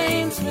drink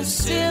names with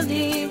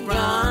silly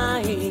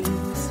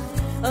rhymes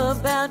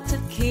about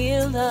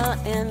tequila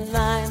and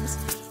limes.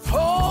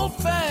 Hold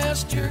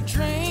fast your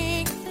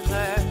drink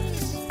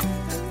glass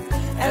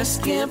as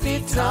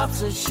skimpy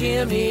tops are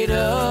shimmied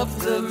up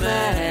the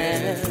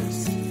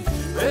mast.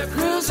 We're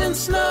cruising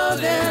slow,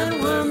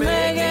 then we're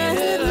making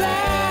it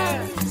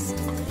last.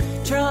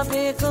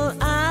 Tropical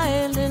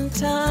island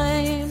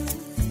time.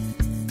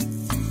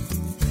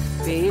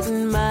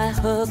 Baiting my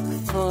hook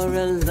for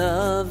a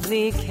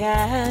lovely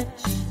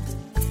catch,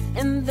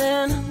 and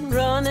then I'm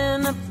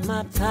running up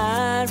my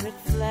pirate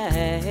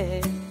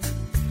flag.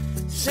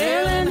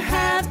 Sailing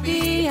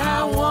happy,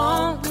 I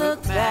won't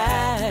look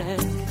back.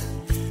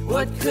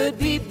 What could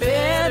be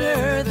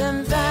better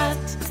than that?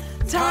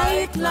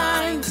 Tight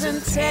lines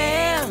and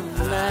tan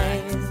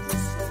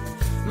lines.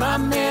 My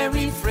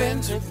merry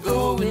friends are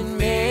going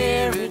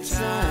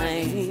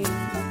maritime,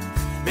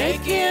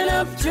 making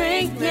up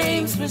drink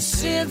names with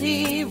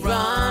silly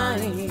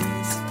rhymes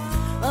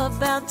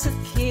about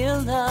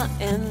tequila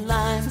and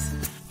limes.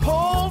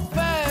 Hold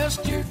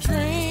fast your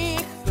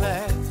drink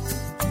glass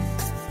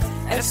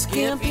as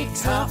skimpy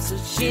tops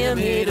are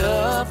shimmied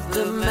up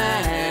the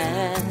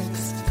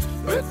mast.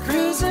 We're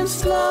cruising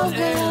slow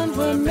and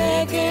we're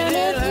making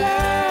it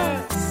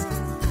last.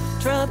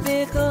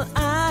 Tropical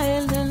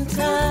island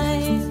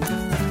time.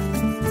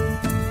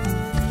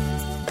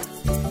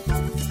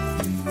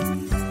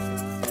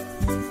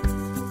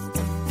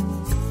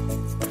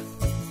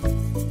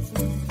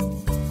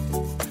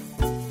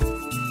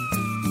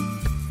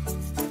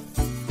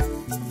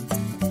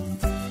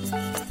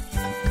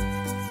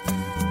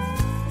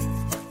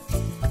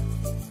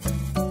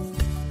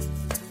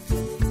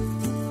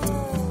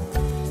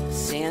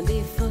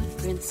 Sandy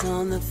footprints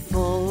on the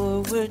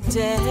forward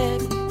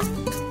deck.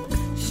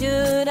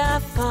 Should I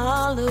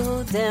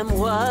follow them?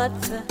 What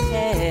the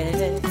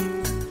heck?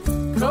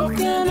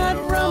 Coconut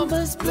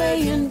rumbas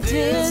playing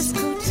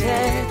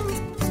discotheque.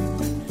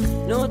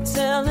 No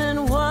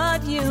telling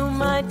what you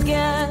might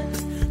get.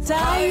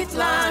 Tight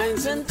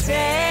lines and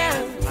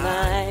tan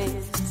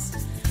lines.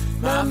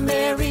 My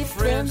merry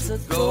friends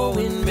are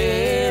going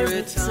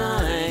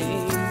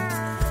maritime,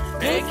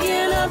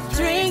 making up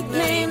drink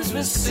names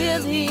with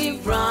silly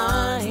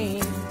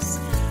rhymes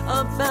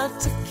about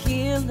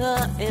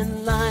tequila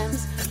and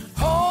limes.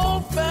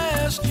 Hold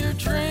fast your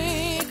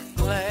drink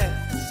glass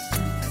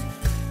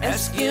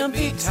as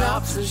skimpy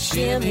tops are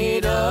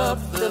shimmied up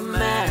the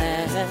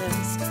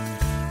mast.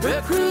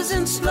 We're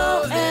cruising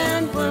slow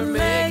and we're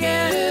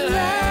making it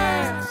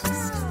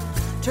last.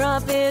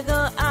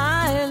 Tropical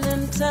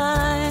island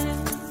time.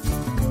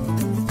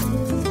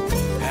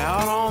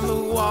 Out on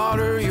the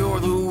water, you're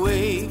the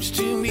waves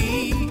to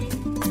me.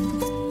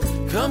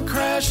 Come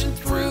crashing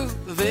through,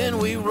 then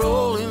we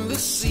roll in the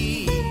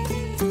sea.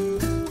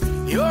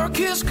 Your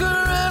kiss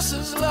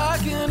caresses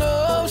like an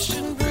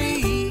ocean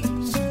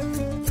breeze,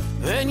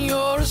 and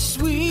you're a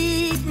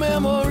sweet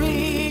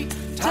memory.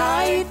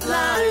 Tight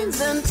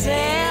lines and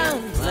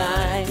tan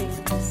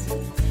lines.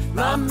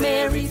 My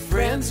merry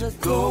friends are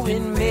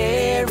going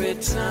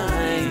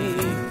maritime,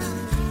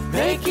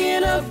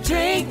 making up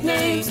drink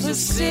names with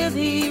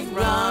silly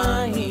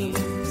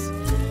rhymes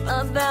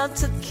about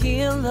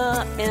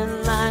tequila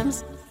and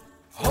limes.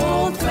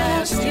 Hold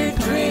fast your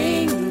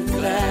drink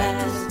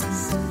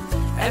glass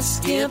as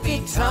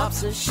skimpy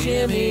tops are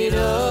shimmied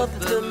up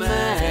the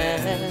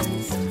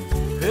mast.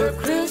 We're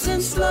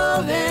cruising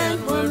slow and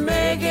we're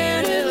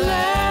making it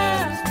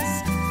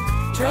last.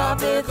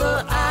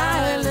 Tropical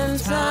island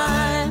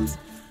times.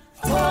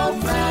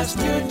 Hold fast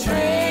your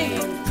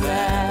drink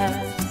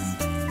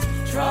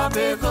glass.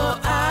 Tropical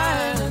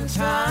island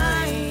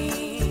time.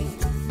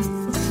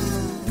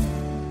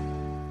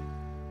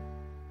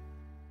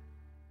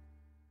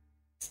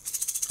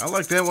 I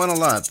like that one a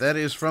lot. That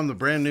is from the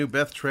brand new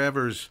Beth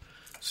Travers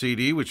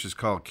CD, which is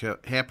called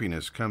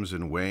Happiness Comes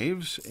in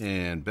Waves.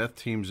 And Beth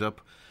teams up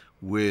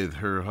with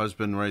her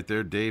husband right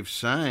there, Dave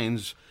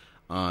Sines,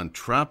 on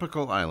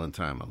Tropical Island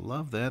Time. I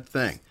love that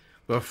thing.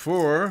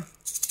 Before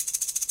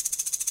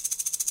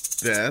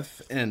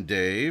Beth and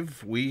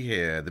Dave, we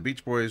had the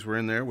Beach Boys were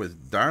in there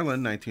with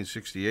Darlin',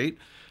 1968,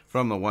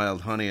 from the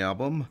Wild Honey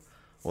album.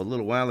 Well, a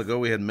little while ago,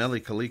 we had Mele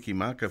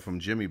Kalikimaka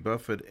from Jimmy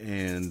Buffett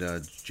and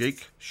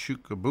Jake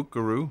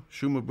Shumabukaru.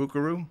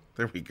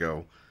 There we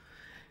go.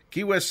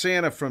 Key West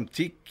Santa from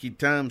Tiki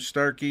Tom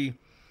Starkey.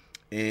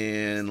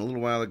 And a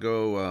little while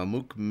ago,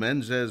 Mook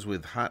Menzes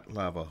with Hot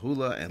Lava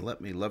Hula and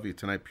Let Me Love You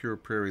Tonight, Pure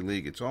Prairie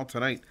League. It's all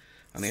tonight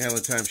on the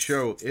Island Time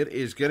Show. It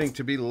is getting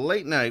to be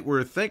late night.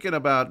 We're thinking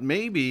about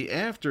maybe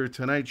after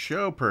tonight's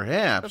show,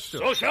 perhaps.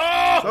 Social!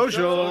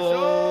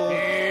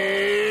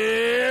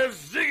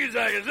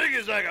 Ziggy-zagga,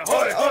 ziggy-zagga,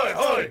 hoi, hoi,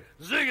 hoi.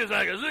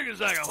 Ziggy-zagga,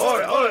 ziggy-zagga,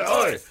 hoi, hoi,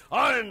 hoi.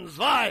 Ein,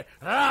 zwei,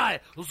 drei,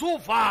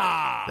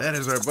 Sofa. That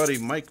is our buddy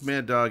Mike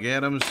Mad Dog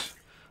Adams.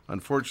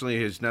 Unfortunately,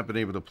 he's not been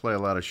able to play a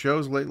lot of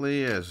shows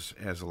lately, as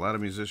a lot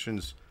of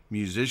musicians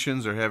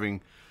are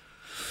having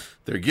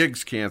their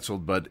gigs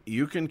canceled. But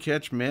you can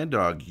catch Mad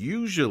Dog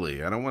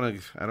usually. I don't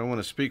want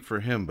to speak for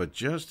him, but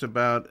just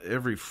about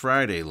every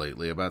Friday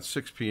lately, about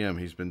 6 p.m.,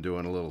 he's been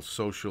doing a little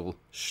social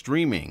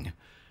streaming.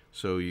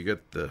 So you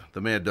get the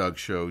Mad Dog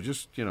Show.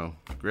 Just,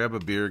 grab a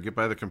beer, get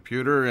by the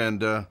computer,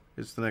 and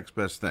it's the next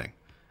best thing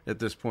at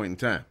this point in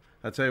time.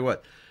 I'll tell you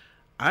what.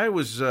 I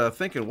was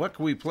thinking, what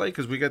can we play?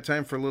 Because we got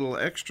time for a little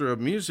extra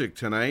music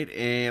tonight.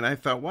 And I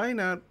thought, why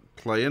not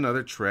play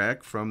another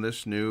track from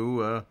this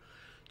new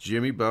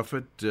Jimmy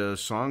Buffett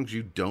songs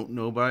you don't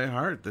know by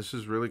heart. This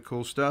is really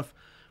cool stuff.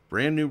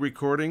 Brand new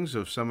recordings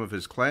of some of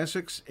his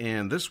classics.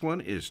 And this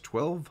one is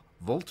 12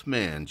 Volt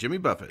Man, Jimmy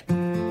Buffett.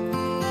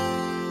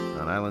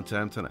 On Island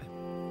Time tonight.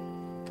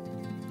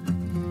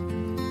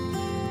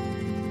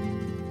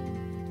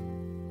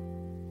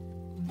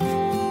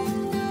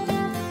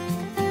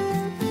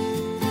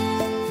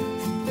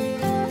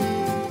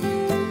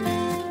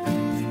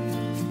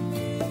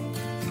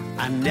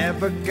 I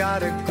never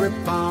got a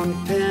grip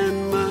on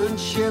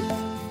penmanship,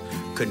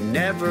 could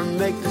never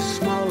make the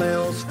small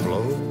L's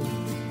flow.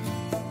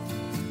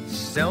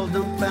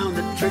 Seldom found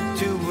the trick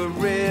to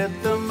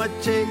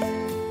arithmetic.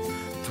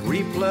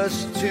 3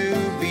 plus 2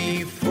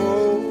 be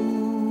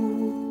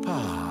 4,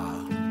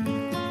 Pa.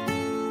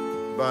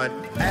 But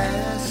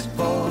as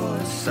for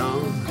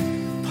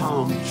some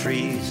palm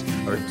trees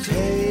or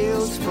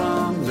tales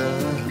from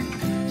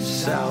the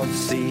South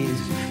Seas,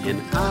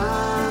 and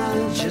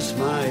I just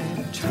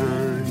might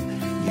turn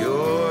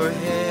your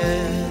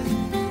head.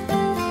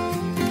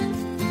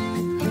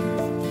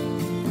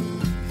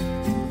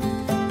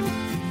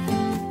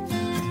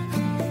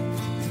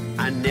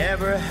 I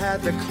never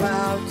had the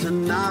clout to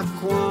knock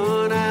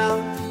one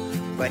out,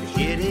 but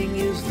hitting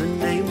is the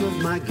name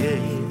of my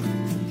game.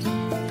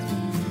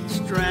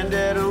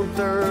 Stranded on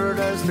third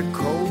as the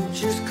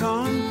coaches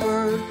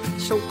convert,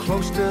 so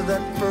close to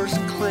that first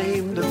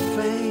claim to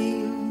fame.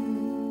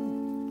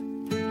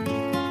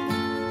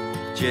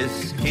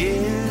 Just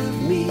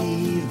give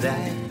me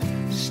that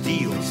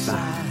steel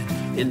side,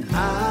 and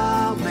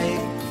I'll make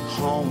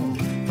home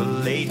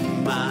plate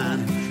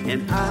mine,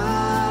 and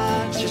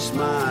I just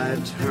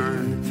might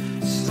turn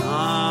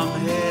some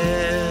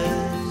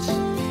heads.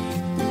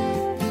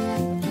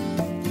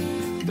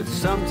 But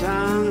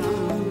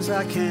sometimes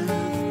I can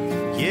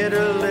get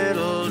a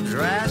little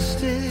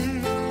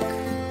drastic.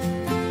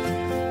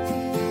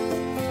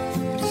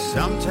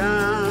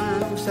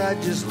 Sometimes I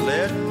just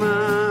let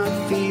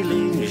my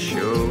feelings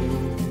show.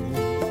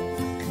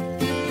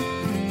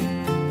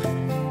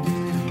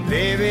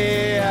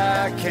 Baby,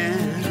 I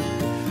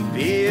can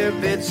be a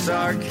bit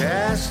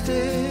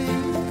sarcastic.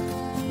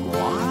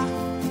 What?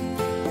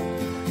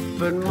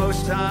 But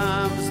most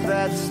times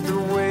that's the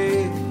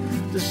way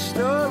the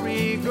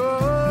story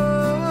goes.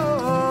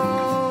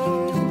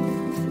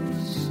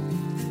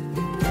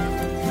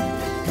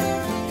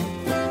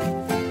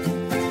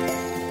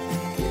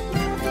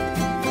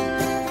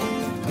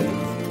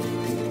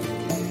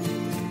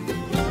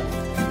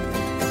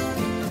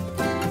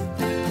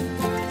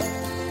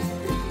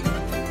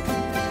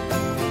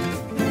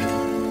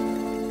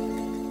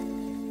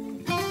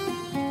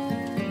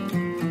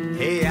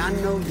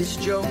 This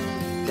Joe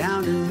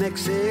down in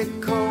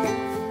Mexico,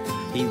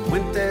 he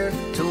went there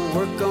to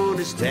work on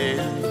his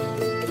tan.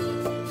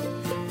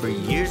 For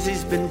years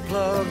he's been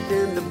plugged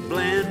into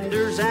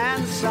blenders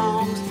and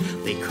songs.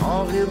 They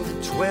call him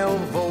the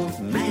 12-volt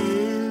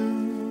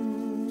man.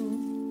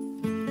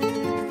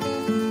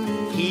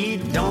 He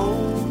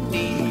don't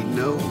need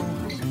no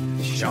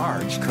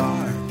charge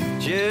card,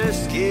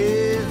 just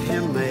give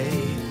him a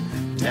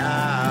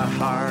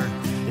die-hard,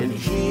 and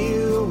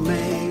he'll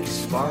make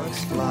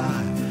sparks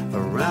fly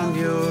around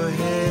your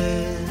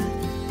head.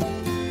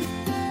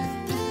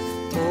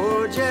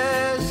 Or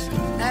just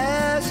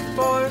ask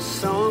for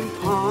some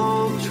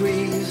palm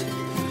trees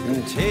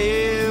and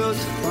tales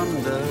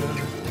from the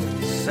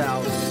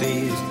South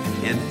Seas,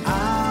 and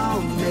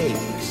I'll make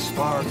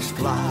sparks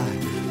fly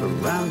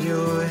around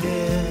your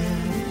head.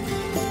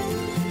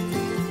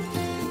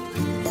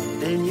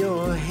 In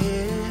your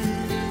head.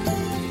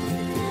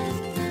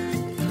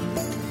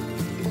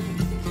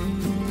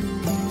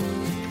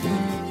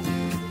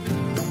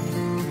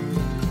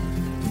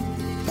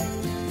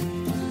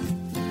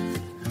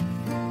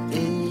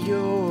 In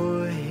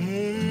your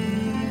head.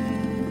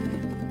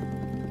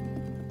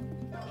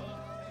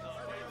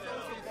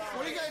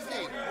 What do you guys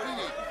need? What do you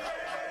need?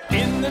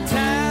 In the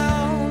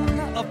town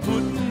of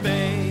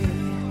Put-in-Bay,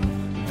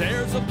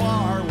 there's a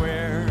bar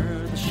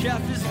where the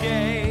chef is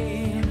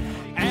gay,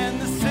 and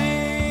the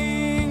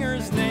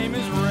singer's name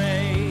is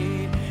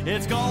Ray.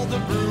 It's called the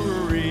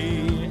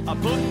Brewery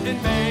of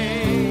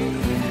Put-in-Bay.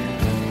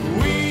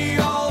 We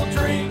all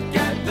drink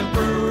at the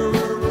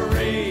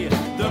brewery,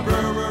 the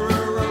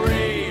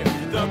brewery,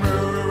 the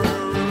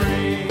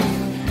brewery.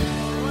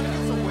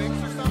 Some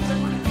wings or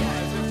something?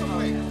 Yeah, some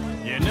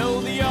wings. You know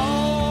the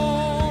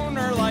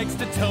owner likes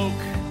to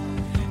toke.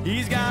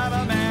 He's got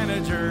a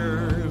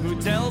manager who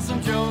tells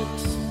some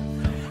jokes,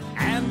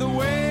 and the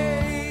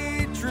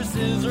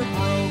waitresses are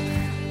broke.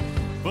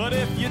 But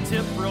if you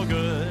tip real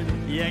good,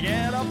 you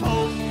get a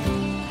poke.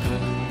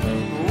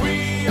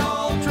 We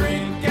all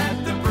drink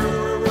at the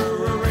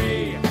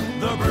brewery,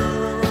 the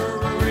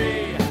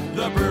brewery,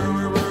 the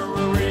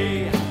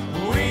brewery.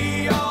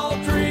 We all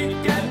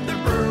drink at the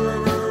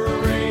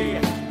brewery,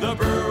 the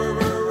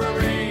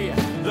brewery,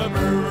 the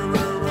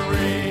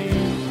brewery.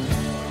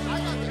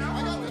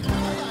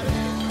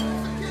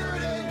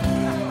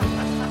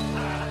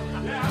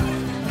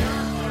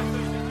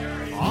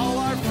 All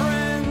our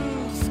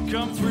friends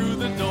come through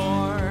the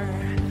door.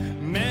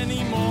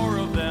 Many more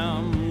of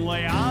them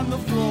lay on the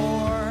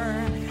floor,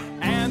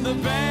 and the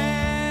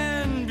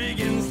band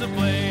begins to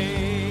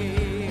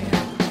play.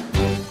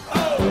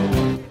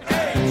 O-H-I.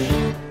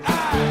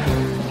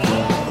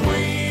 Oh,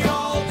 we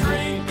all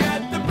drink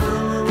at the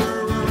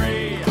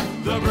brewery,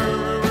 the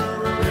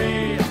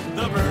brewery,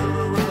 the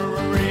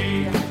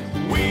brewery.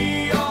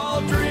 We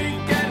all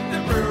drink at the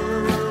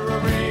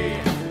brewery,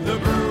 the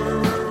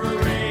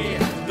brewery,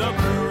 the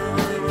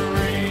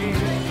brewery.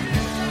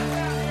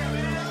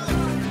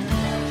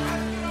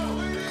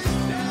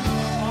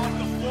 Off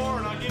the floor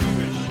and I'll give you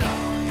a shot.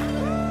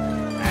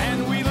 And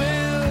we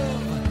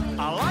live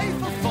a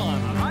life of fun.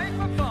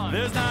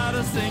 There's not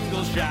a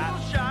single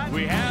shot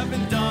we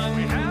haven't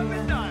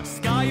done.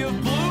 Sky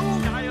of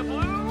blue,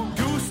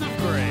 goose of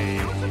gray.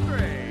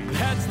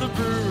 That's the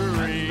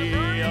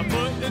brewery of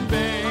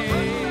Put-in-Bay.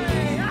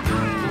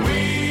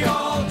 We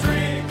all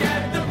drink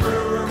at the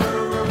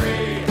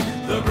brewery,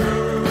 the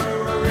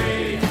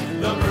brewery,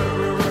 the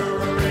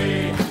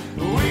brewery.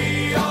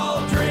 We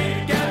all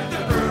drink at the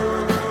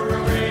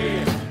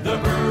brewery, the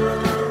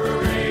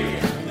brewery,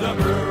 the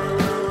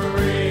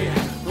brewery.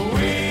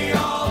 We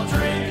all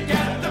drink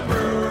at the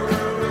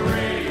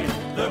brewery,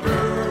 the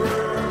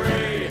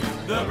brewery,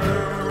 the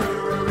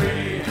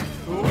brewery.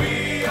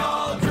 We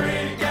all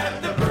drink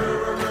at the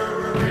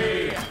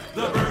brewery,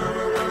 the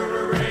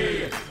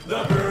brewery, the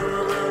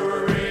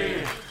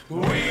brewery.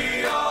 We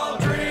all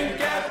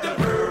drink at the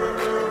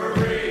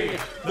brewery,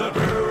 the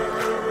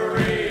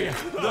brewery,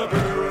 the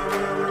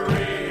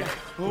brewery.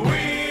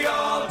 We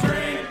all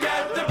drink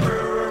at the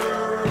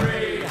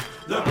brewery,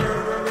 the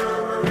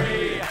brewery,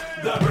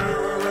 the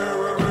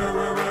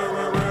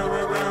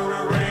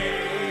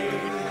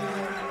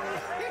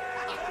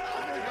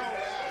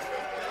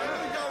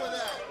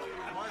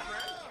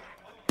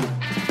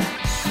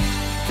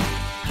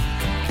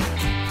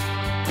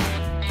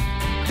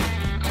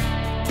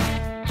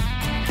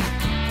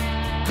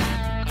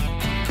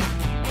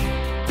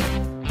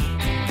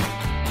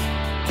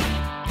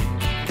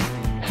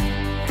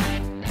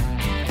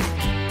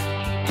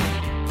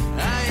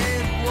I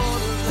had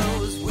one of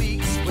those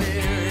weeks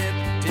where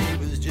every day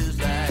was just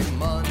like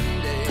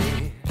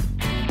Monday.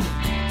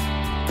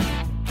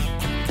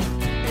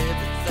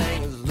 Everything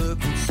was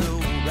looking so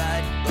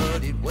right,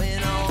 but it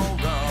went all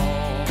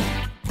wrong.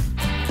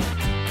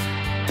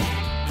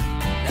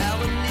 Now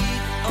we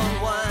need to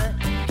unwind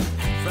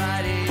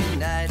Friday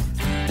night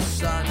through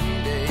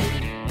Sunday,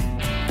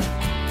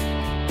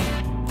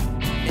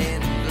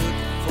 and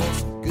looking for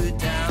some good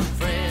time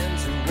friends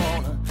who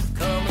wanna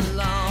come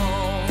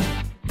along.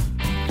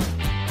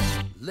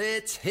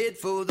 Let's head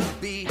for the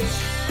beach,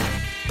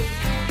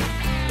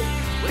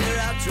 where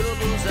our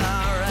troubles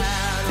are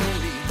out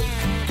of reach,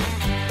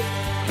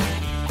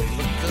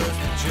 because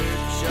the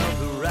church of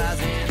the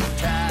rising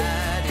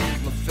tide is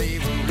my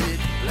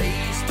favorite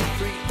place to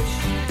preach.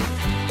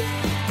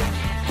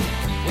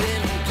 When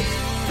we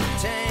get to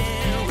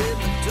town with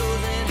my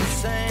toes in the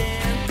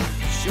sand,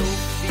 sure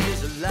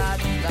feels a lot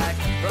like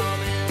the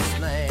promised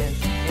land.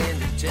 And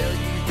to tell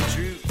you the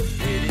truth,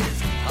 it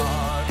isn't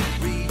hard to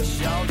reach.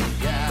 All you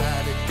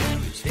gotta do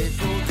is head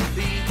for the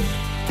beach.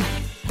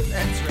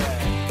 That's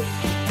right.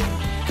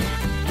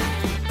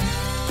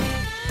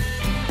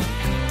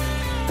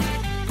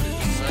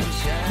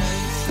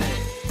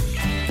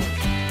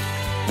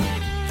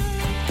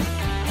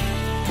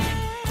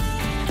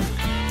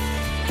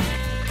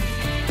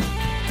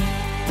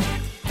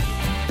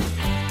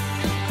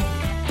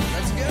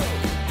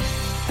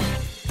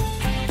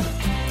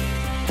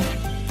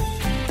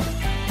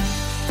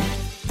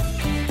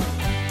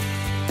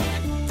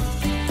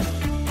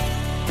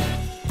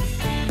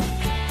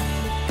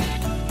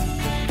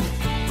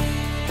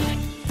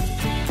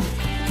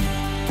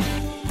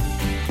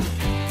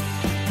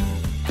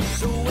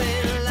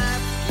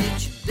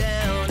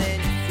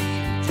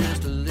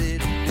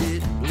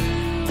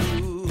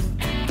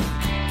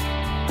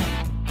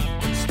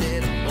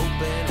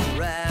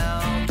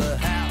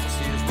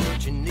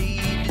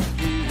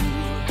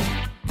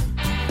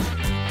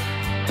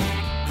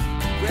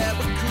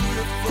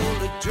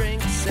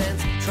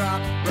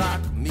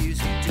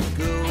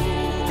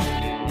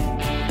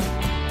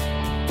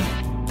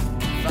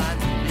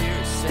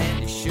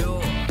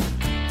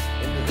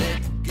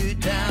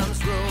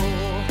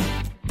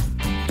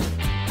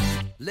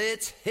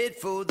 let's head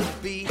for the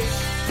beach,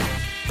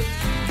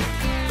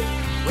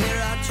 where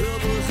our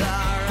troubles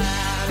are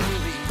out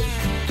of reach,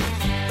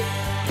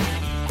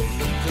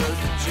 because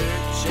the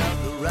church of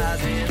the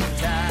rising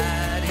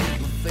tide is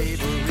my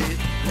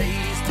favorite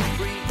place to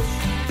preach.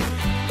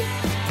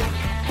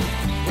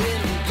 When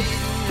I'm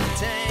getting a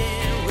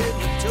tan with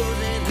my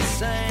toes in the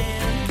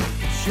sand,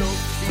 it sure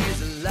feels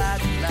a lot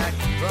like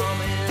the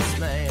promised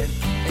land.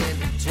 And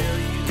to tell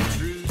you the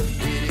truth,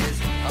 it is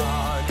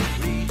hard to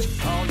reach.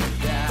 All you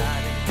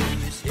gotta do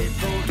is head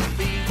for the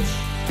beach.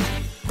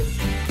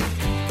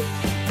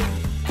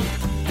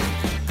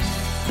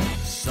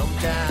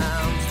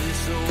 Sometimes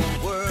this old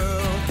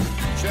world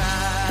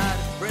try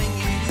to bring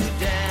you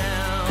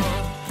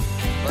down,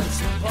 but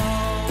some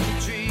palm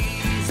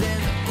trees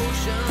and the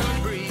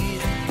ocean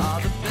breeze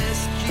are the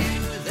best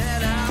cue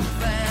that I've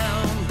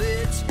found.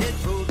 Let's head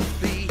for the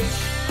beach,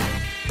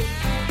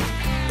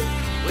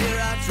 where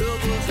our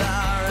troubles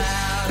are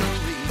out of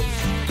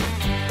reach,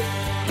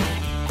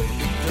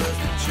 because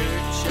the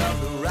church of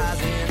the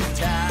rising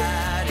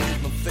tide is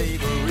my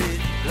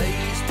favorite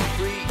place to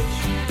preach.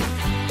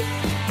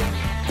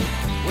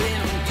 When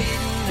I'm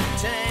getting a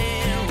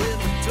tan with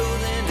my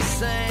toes in the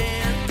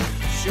sand,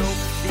 sure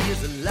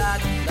feels a lot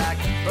like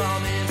the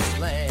promised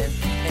land.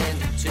 And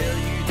to tell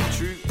you the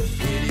truth,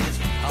 it is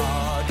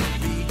hard to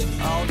reach.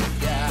 All you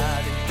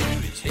gotta do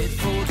is head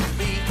for the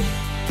beach.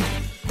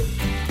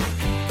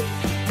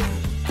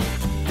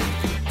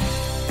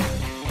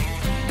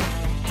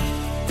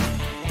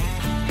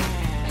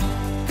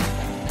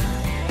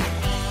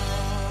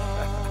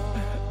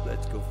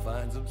 Let's go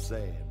find some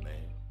sand, man.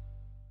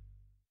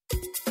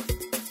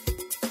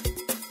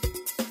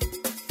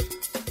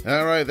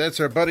 All right,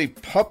 that's our buddy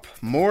Pup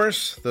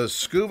Morse, the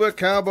Scuba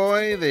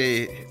Cowboy.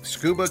 The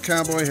Scuba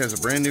Cowboy has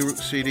a brand new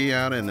CD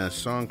out and a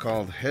song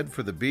called Head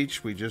for the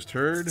Beach we just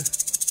heard.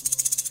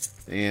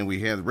 And we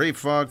had Ray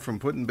Fogg from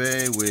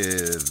Put-in-Bay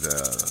with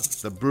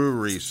the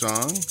Brewery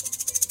song.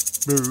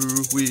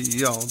 Brew,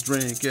 we all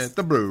drink at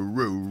the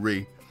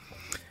brewery.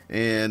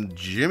 And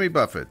Jimmy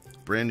Buffett,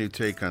 brand new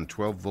take on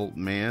 12 Volt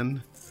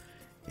Man.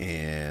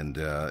 And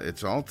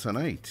it's all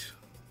tonight.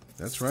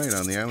 That's right,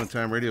 on the Island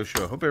Time Radio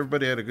Show. Hope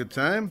everybody had a good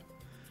time.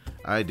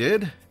 I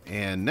did.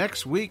 And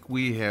next week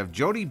we have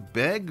Jody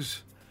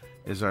Beggs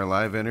is our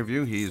live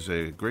interview. He's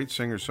a great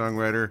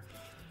singer-songwriter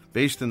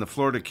based in the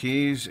Florida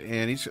Keys,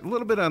 and he's a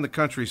little bit on the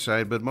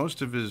countryside, but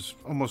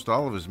almost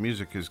all of his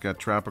music has got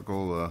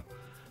tropical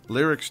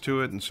lyrics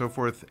to it and so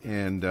forth,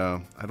 and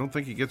I don't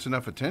think he gets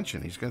enough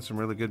attention. He's got some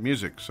really good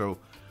music, so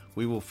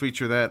we will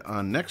feature that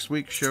on next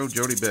week's show,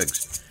 Jody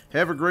Beggs.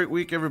 Have a great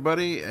week,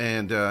 everybody,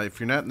 and if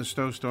you're not in a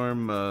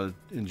snowstorm,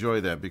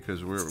 enjoy that,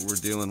 because we're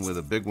dealing with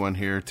a big one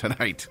here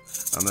tonight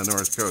on the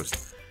North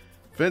Coast.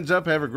 Fins up, have a great